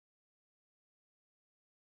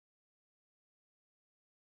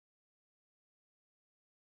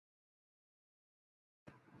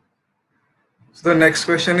 So the next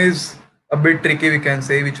question is a bit tricky, we can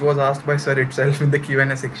say, which was asked by Sir itself in the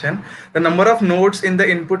Q&A section. The number of nodes in the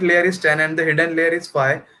input layer is 10 and the hidden layer is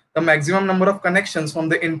 5. The maximum number of connections from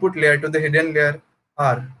the input layer to the hidden layer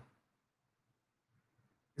are.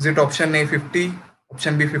 Is it option A 50,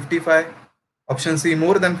 option B 55, option C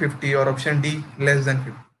more than 50, or option D less than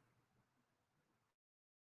 50?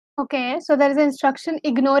 Okay, so there is an instruction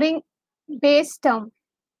ignoring base term.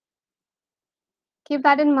 Keep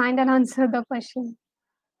that in mind and answer the question.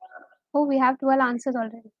 Oh, we have 12 answers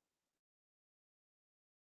already.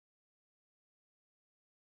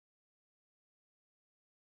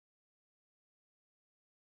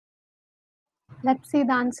 Let's see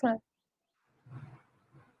the answer.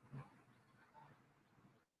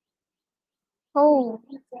 Oh,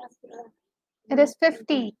 it is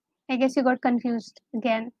 50. I guess you got confused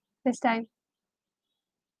again this time.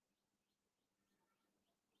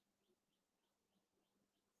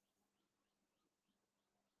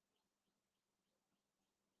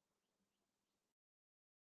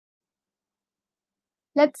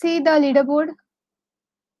 Let's see the leaderboard.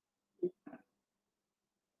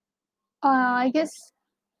 I guess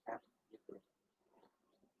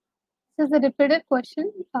this is a repeated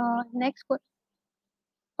question. Next question.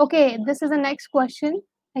 Okay, this is the next question,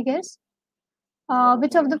 I guess.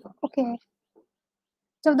 Which of the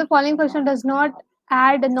following function does not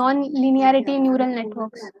add non-linearity in neural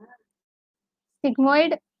networks?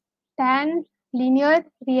 Sigmoid, tan, Linear,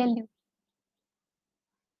 real.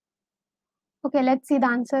 Okay, let's see the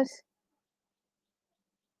answers.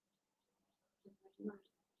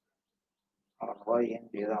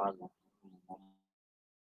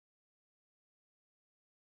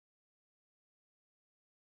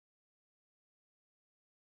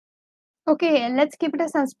 Okay, let's keep it a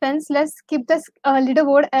suspense. Let's keep this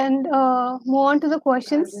leaderboard and move on to the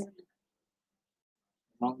questions.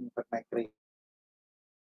 So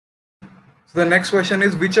the next question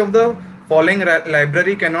is, which of the following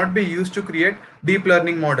library cannot be used to create deep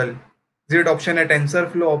learning model? Is it option A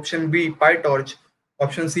TensorFlow, option B PyTorch,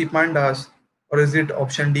 option C Pandas, or is it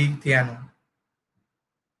option D Theano?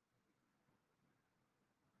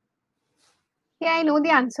 Yeah, I know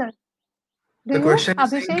the answer. Do The you, question is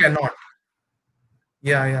saying Abhishek? cannot.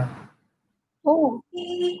 Yeah. Oh,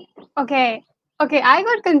 okay. Okay, I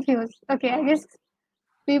got confused. Okay, I guess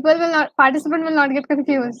participant will not get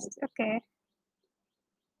confused. Okay.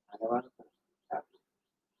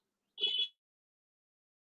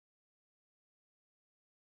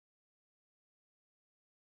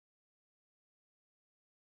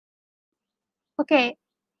 Okay.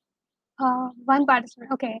 One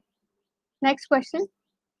participant. Okay. Next question.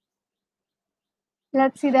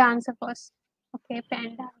 Let's see the answer first. Okay,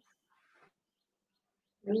 panda.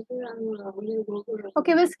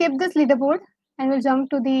 Okay, we'll skip this leaderboard and we'll jump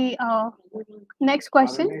to the next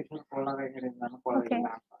question. Okay.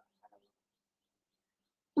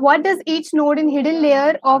 What does each node in hidden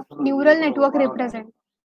layer of neural network represent?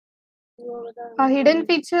 A hidden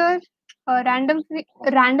feature, a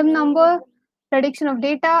random number, prediction of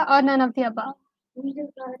data, or none of the above?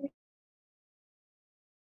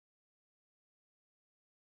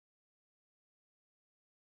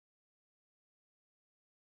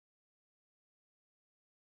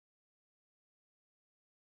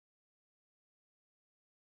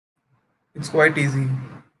 It's quite easy.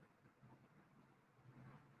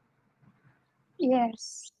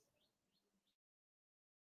 Yes.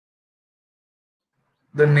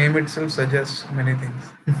 The name itself suggests many things.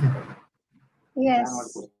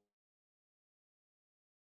 Yes.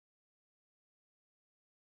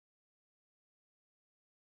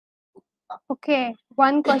 Okay,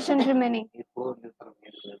 one question remaining.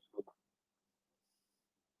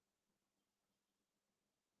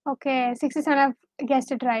 Okay, 67 have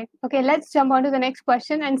guessed it right. Okay, let's jump on to the next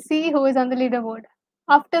question and see who is on the leaderboard.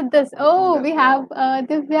 After this, oh, we have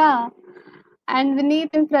Divya and Vineet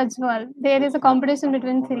and Prajwal. There is a competition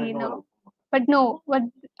between three now. But no,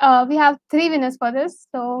 we have three winners for this.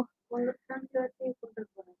 So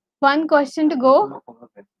one question to go.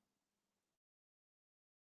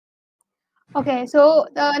 Okay, so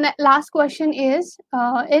the last question is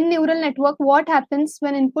in neural network, what happens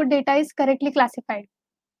when input data is correctly classified?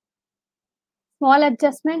 Small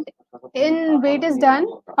adjustment in weight is done,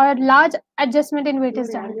 or large adjustment in weight is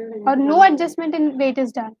done, or no adjustment in weight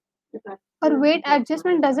is done, or weight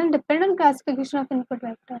adjustment doesn't depend on classification of input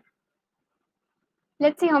vector.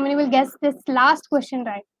 Let's see how many will guess this last question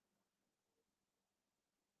right.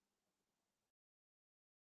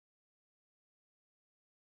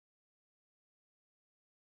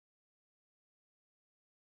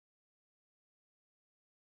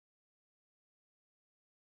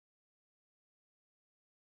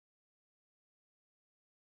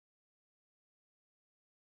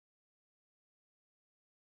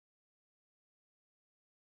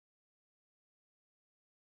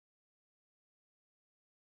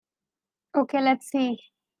 Okay, let's see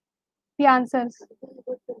the answers.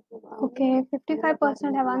 Okay,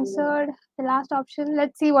 55% have answered the last option.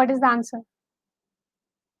 Let's see what is the answer.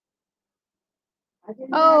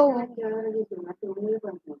 Oh,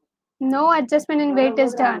 no adjustment in weight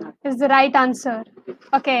is done is the right answer.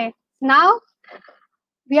 Okay, now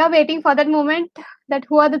we are waiting for that moment that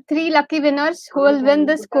who are the three lucky winners who will win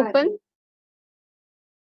this coupon.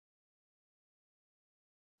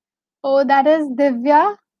 Oh, that is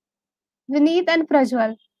Divya, Vineet, and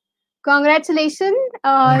Prajwal. Congratulations. You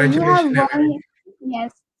have Congratulations, won. everyone.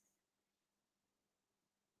 Yes,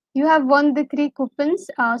 you have won the three coupons.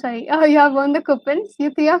 Sorry, you have won the coupons.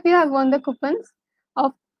 You three of you have won the coupons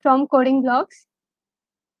of from Coding Blocks.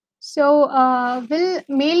 So we'll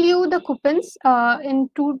mail you the coupons in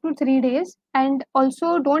 2 to 3 days, and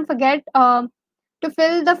also don't forget to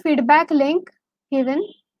fill the feedback link given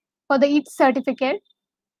for the each certificate.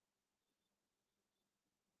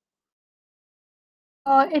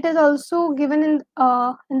 It is also given in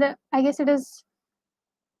the, I guess it is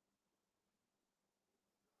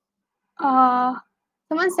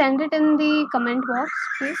someone send it in the comment box,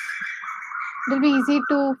 please. It'll be easy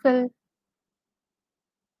to fill.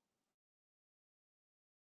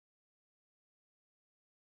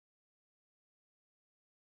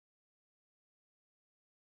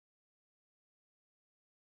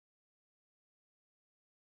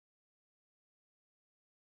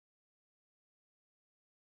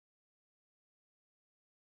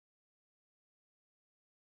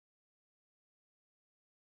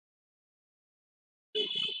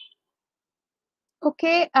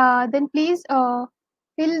 Okay, then please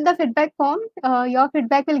fill the feedback form. Your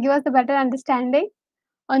feedback will give us a better understanding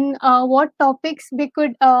on what topics we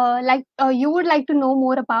could you would like to know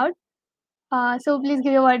more about. So please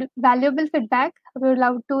give your valuable feedback. We would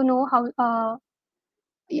love to know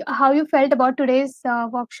how you felt about today's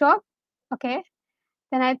workshop. Okay,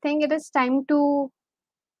 then I think it is time to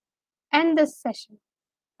end this session.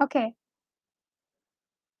 Okay.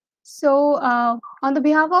 So on the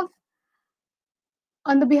behalf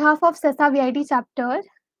of CESA VIT chapter,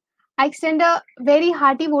 I extend a very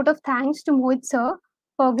hearty vote of thanks to Mohit sir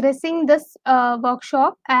for gracing this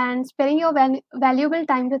workshop and sparing your valuable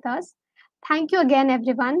time with us. Thank you again,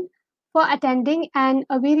 everyone, for attending, and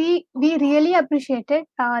we really appreciate it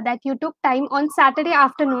that you took time on Saturday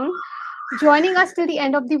afternoon joining us till the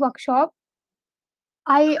end of the workshop.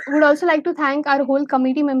 I would also like to thank our whole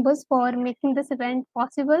committee members for making this event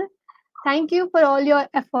possible. Thank you for all your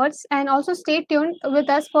efforts, and also stay tuned with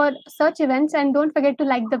us for such events, and don't forget to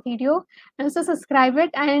like the video and also subscribe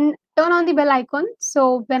it and turn on the bell icon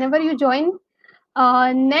so whenever you join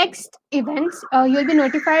next events you'll be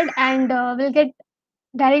notified and will get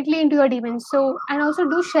directly into your events. So, and also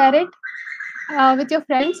do share it with your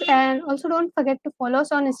friends, and also don't forget to follow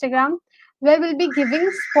us on Instagram where we'll be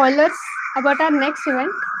giving spoilers about our next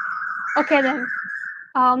event. Okay then,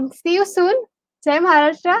 see you soon. Jai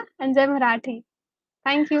Maharashtra and Jai Marathi.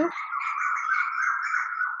 Thank you.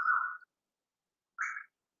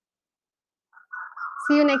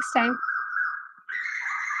 See you next time.